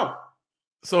don't know.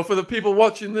 So for the people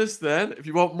watching this then, if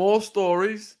you want more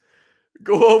stories,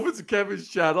 go over to Kevin's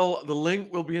channel. The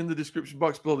link will be in the description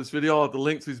box below this video. I'll have the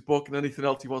link to his book and anything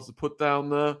else he wants to put down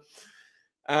there.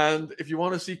 And if you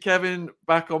want to see Kevin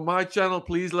back on my channel,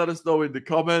 please let us know in the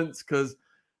comments, because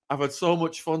I've had so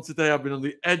much fun today. I've been on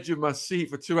the edge of my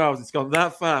seat for 2 hours. It's gone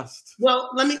that fast.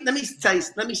 Well, let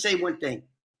me say one thing.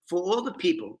 For all the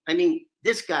people, I mean,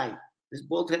 this guy, this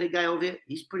bald-headed guy over here,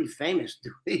 he's pretty famous.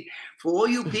 For all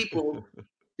you people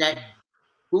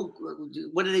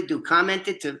what do they do?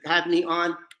 Commented to have me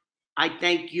on. I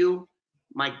thank you.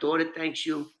 My daughter thanks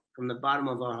you from the bottom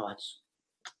of our hearts.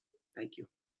 Thank you.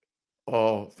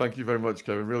 Oh, thank you very much,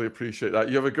 Kevin. Really appreciate that.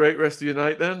 You have a great rest of your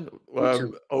night then,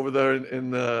 over there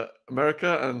in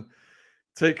America, and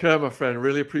take care, my friend.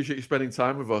 Really appreciate you spending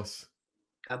time with us.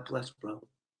 God bless, bro.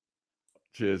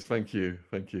 Cheers. Thank you.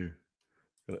 Thank you.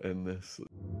 Gonna end this.